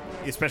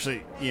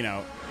 especially,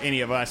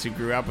 any of us who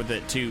grew up with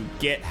it, to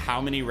get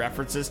how many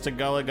references to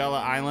Gullah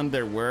Gullah Island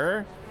there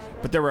were,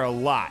 but there were a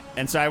lot.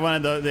 And so I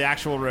wanted the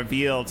actual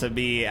reveal to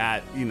be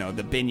at, the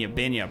Binya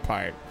Binya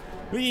part.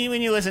 When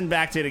you listen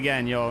back to it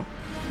again, you'll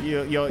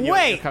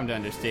come to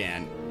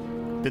understand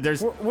that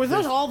there's... Were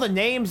those all the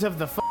names of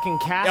the fucking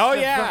cast? Oh of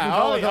yeah! fucking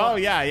Gullah Gullah? Oh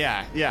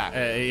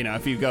yeah!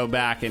 If you go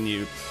back and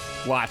you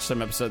watch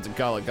some episodes of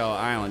Gullah Gullah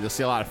Island, you'll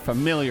see a lot of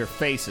familiar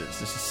faces. Let's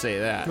just say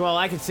that. Well,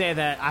 I can say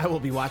that I will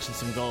be watching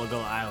some Gullah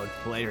Gullah Island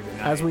later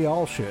tonight. As we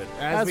all should.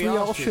 As we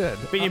all should.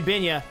 Binya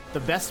Binya, the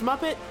best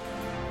Muppet?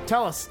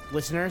 Tell us,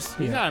 listeners.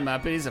 He's not a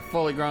Muppet. He's a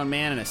fully grown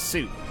man in a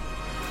suit.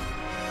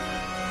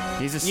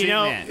 He's a suit You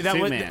know,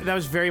 man. that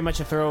was very much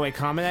a throwaway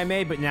comment I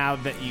made, but now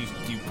that you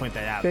point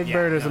that out, Big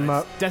Bird is a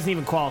Muppet. Doesn't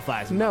even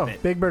qualify as a No,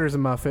 Muppet. Big Bird is a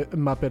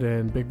Muppet,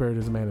 and Big Bird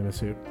is a man in a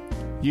suit.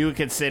 You would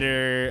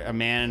consider a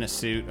man in a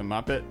suit a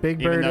Muppet? Big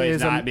even Bird though he's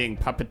is not being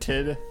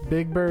puppeted?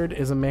 Big Bird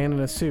is a man in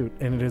a suit,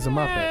 and it is a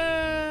Muppet.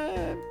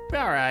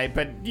 All right,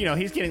 but,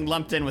 he's getting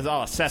lumped in with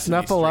all of Sesame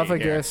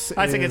Snuffleupagus Street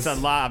here. I think it's a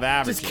law of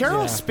averages. Does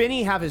Carol Yeah.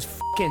 Spinney have his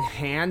fucking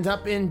hand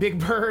up in Big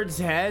Bird's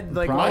head?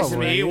 Like, Probably. why is it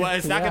me? Well,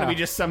 it's not going to Yeah. be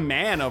just some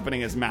man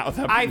opening his mouth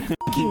up. I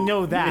fucking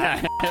know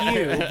that.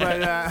 You,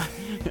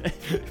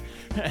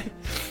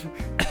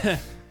 but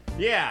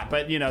Yeah,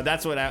 but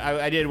that's what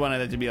I did want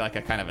it to be like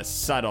a kind of a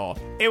subtle.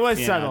 It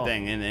was subtle.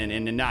 thing,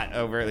 and not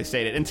overtly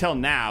stated until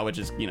now, which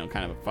is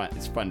kind of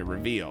it's fun to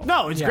reveal.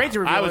 no, it's great to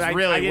reveal. I was it.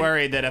 really didn't-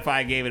 worried that if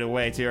I gave it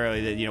away too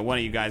early, that one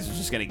of you guys was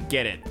just going to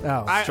get it.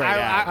 Oh, straight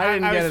out. I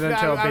didn't get was, it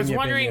until I was Binya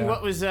wondering Binya.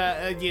 what was,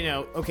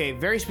 okay,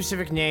 very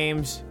specific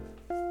names,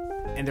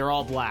 and they're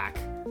all black.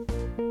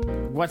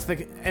 What's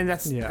the? And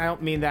that's. Yeah. I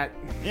don't mean that.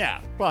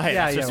 Yeah. Well, hey,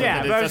 Yeah, that's just yeah, Yeah,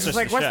 what it but I is. was just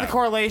That's like, what's the show.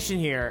 correlation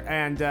here?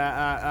 And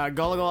Gullah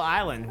Gullah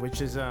Island, which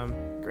is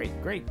great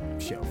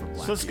show for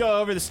black. So let's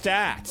go over the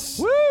stats.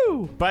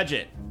 Woo!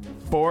 Budget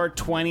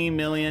 $420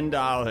 million.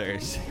 All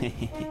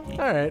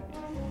right.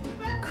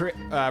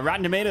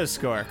 Rotten Tomatoes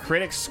score.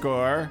 Critics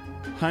score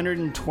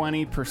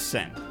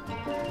 120%.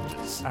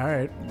 All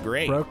right.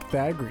 Great. Broke the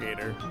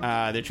aggregator.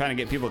 They're trying to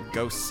get people to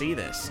go see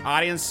this.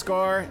 Audience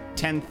score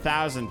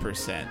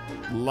 10,000%.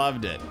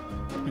 Loved it.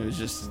 It was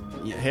just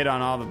hit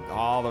on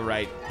all the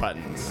right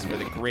buttons for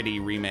the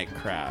gritty remake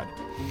crowd.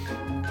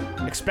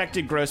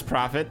 Expected gross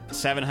profit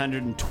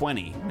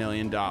 $720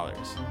 million.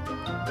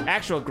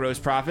 Actual gross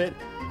profit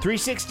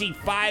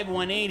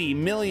 $365,180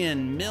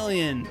 million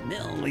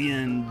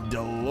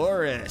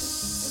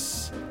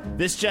Dolores.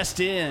 This just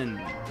in.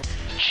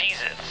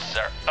 Cheez-Its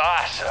are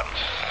awesome.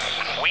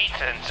 Wheat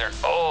Thins are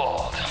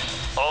old.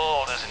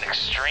 Old is an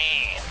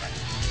extreme.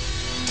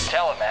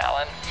 Tell him,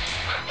 Alan.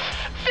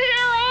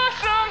 They're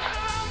awesome!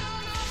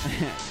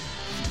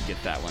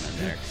 Get that one in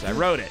there because I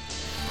wrote it.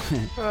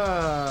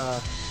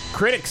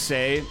 Critics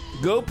say,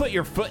 go put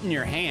your foot in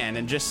your hand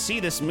and just see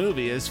this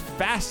movie as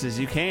fast as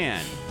you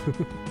can.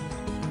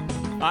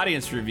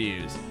 Audience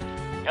reviews.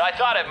 I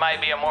thought it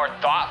might be a more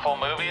thoughtful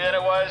movie than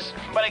it was,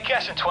 but I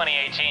guess in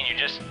 2018 you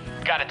just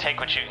gotta take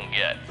what you can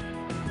get.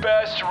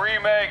 Best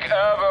remake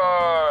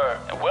ever!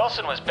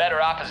 Wilson was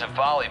better off as a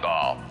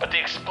volleyball, but the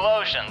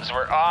explosions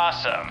were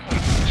awesome.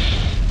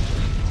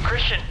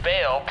 Christian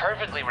Bale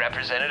perfectly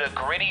represented a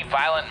gritty,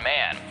 violent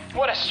man.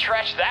 What a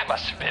stretch that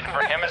must have been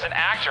for him as an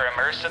actor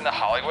immersed in the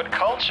Hollywood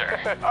culture.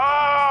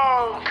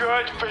 Oh,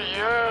 good for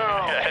you!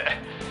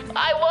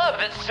 I love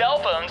that cell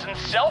phones and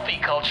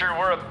selfie culture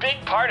were a big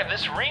part of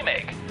this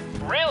remake.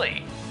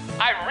 Really.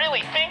 I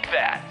really think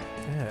that.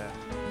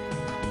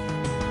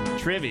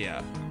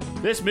 Trivia.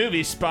 This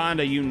movie spawned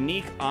a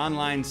unique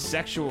online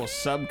sexual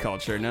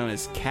subculture known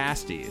as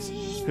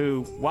casties,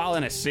 who, while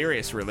in a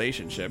serious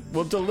relationship,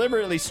 will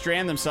deliberately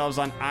strand themselves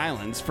on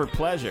islands for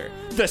pleasure.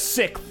 The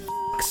sick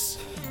f***s.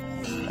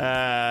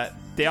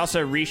 They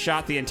also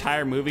reshot the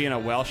entire movie in a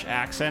Welsh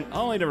accent,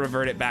 only to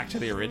revert it back to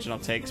the original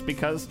takes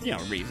because,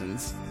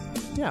 reasons.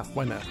 Yeah,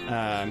 why not?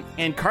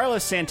 And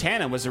Carlos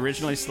Santana was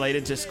originally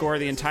slated to score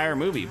the entire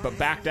movie, but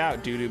backed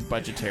out due to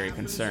budgetary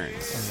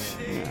concerns.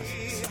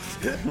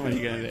 What are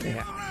you gonna do?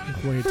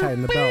 When you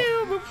tighten the belt,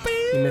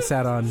 you miss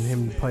out on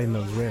him playing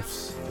those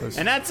riffs. Those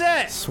And that's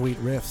it. sweet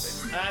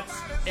riffs. That's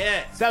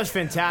it. That was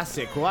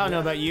fantastic. Well, I don't know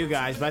about you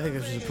guys, but I think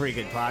this was a pretty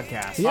good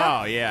podcast.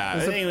 Yeah. Oh yeah, I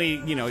think we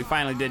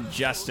finally did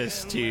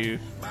justice to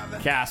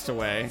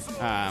Castaway.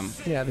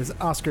 Yeah, this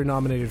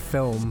Oscar-nominated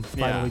film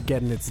finally Yeah.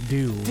 getting its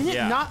due. Did it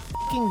Yeah. not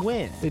fucking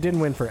win? They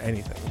didn't win for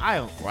anything. I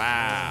don't.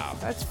 Wow.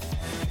 That's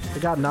They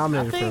got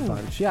nominated for Nothing. a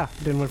bunch. Yeah,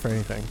 didn't win for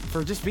anything.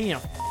 for just being a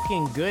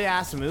fucking good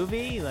ass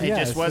movie. Like, It Yeah,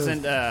 just so-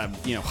 wasn't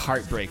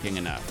heartbreaking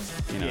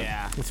enough.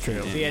 yeah. It's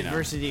true. The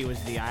adversity was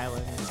the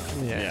island.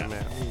 Yeah, Yeah.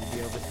 man. Needed to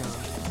be overcome.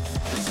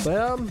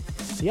 But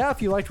yeah,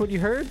 if you liked what you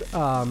heard,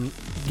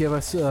 give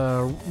us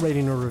a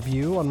rating or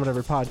review on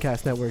whatever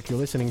podcast network you're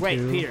listening Wait,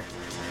 to. Peter.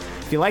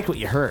 If you liked what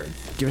you heard,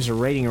 give us a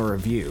rating or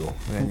review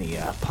on the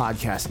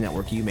podcast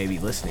network you may be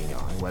listening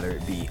on, whether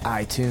it be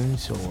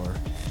iTunes or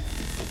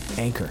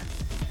Anchor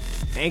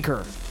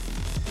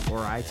or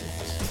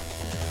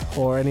iTunes.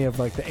 Or any of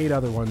like the 8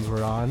 other ones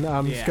we're on.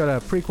 Just Yeah. go to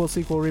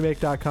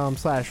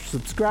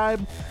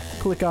prequelsequelremake.com/subscribe.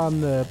 Click on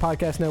the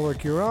podcast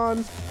network you're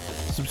on.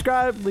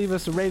 Subscribe, leave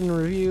us a rating and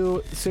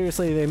review.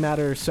 Seriously, they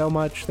matter so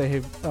much. They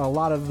have a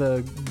lot of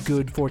the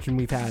good fortune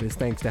we've had is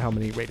thanks to how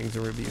many ratings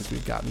and reviews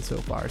we've gotten so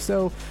far.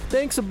 So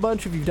thanks a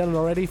bunch if you've done it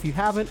already. If you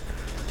haven't,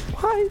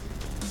 why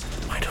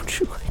don't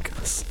you like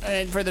us?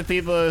 And for the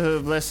people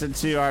who've listened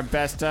to our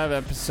best of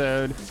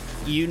episode,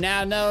 you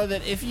now know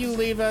that if you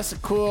leave us a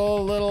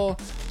cool little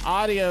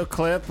audio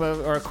clip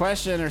or a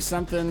question or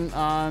something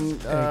on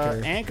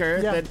Anchor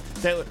Yeah.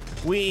 that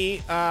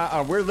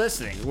we're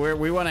listening.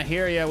 We want to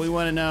hear you. We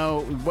want to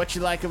know what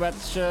you like about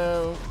the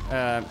show.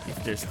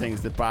 If there's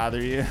things that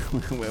bother you,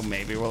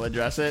 maybe we'll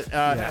address it.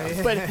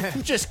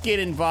 But just get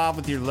involved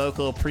with your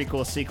local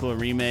prequel, sequel,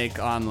 remake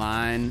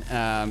online.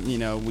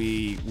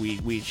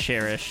 We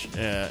cherish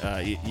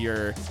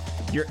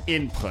your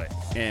input,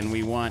 and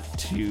we want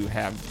to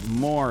have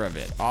more of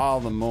it,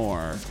 all the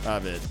more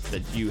of it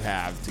that you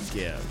have to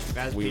give.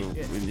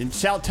 And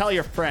tell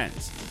your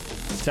friends.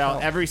 Tell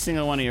every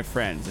single one of your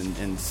friends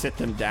and sit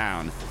them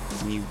down.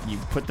 And you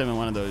put them in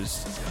one of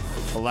those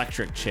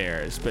electric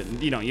chairs, but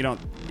you don't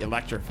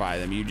electrify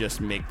them. You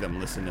just make them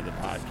listen to the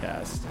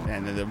podcast,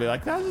 and then they'll be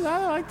like, I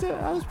liked it.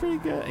 That was pretty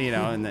good.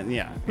 And then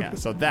yeah.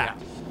 So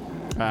that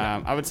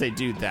I would say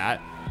do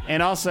that.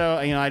 And also,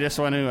 I just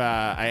want to.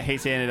 I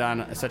hate to end it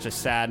on such a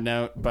sad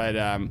note, but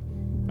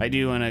I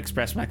do want to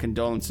express my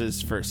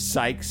condolences for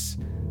Sykes,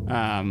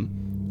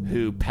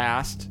 who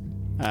passed.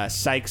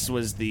 Sykes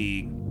was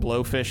the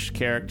blowfish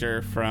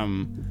character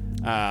from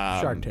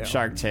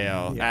Shark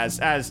Tale,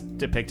 as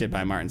depicted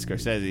by Martin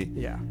Scorsese.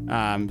 Yeah.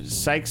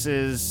 Sykes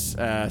is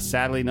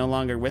sadly no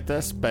longer with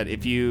us, but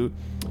if you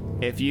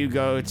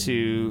go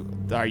to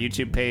our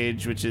YouTube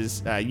page, which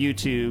is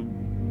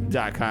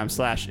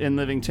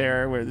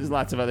youtube.com/inlivingterror, where there's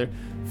lots of other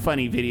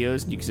funny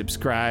videos, you can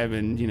subscribe,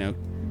 and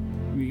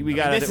we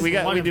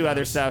do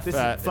other stuff. This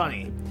is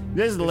funny.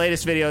 This is the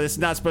latest video. This is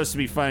not supposed to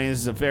be funny. This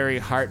is a very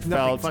heartfelt,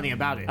 nothing funny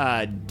about it.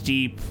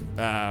 Deep,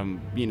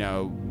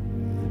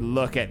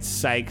 look at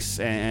Sykes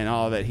and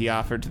all that he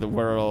offered to the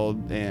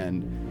world,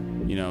 and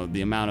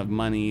the amount of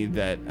money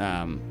that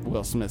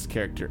Will Smith's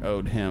character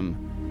owed him.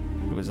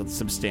 It was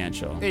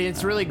substantial.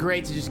 It's really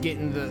great to just get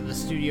in the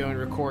studio and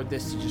record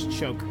this to just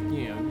choke,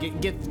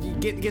 get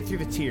through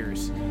the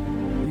tears.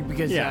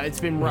 Because it's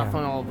been rough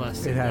on all of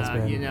us. It has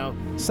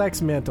been.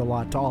 Sykes meant a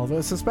lot to all of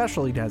us,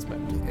 especially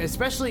Desmond.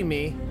 Especially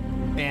me.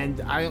 And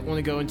I don't want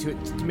to go into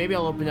it. Maybe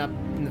I'll open up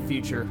in the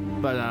future.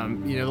 But,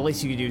 the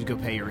least you can do is go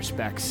pay your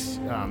respects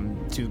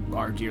to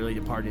our dearly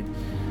departed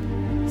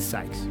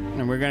Sykes.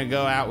 And we're going to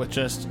go out with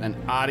just an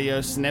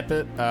audio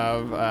snippet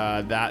of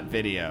that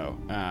video.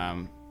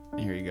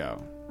 Here you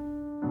go.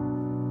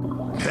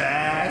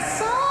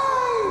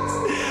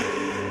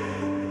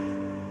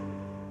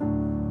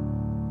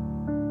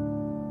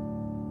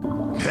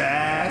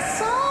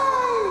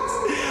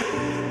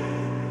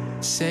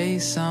 Say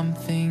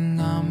something,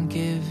 I'm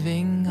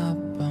giving up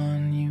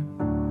on you.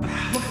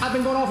 Look, I've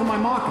been going over my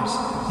markers.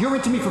 You're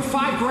into me for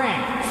 $5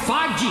 grand.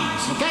 5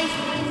 G's, okay?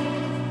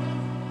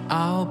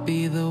 I'll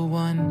be the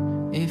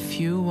one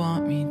if you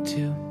want me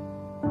to.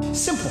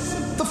 Simple.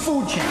 The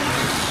food chain.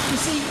 You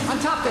see, on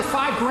top there's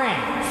 $5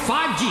 grand.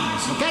 5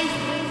 G's, okay?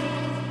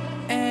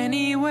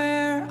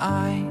 Anywhere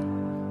I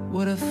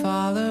would have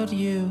followed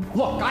you.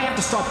 Look, I have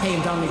to start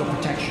paying down legal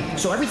protection.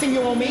 So everything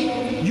you owe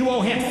me, you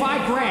owe him.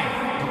 $5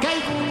 grand,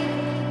 okay?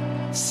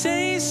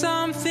 Say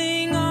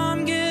something,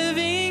 I'm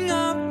giving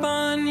up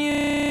on you.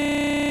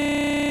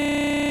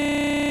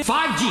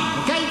 5G,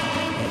 okay?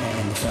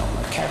 And the film,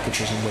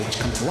 caricatures and ways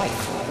come to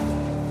life.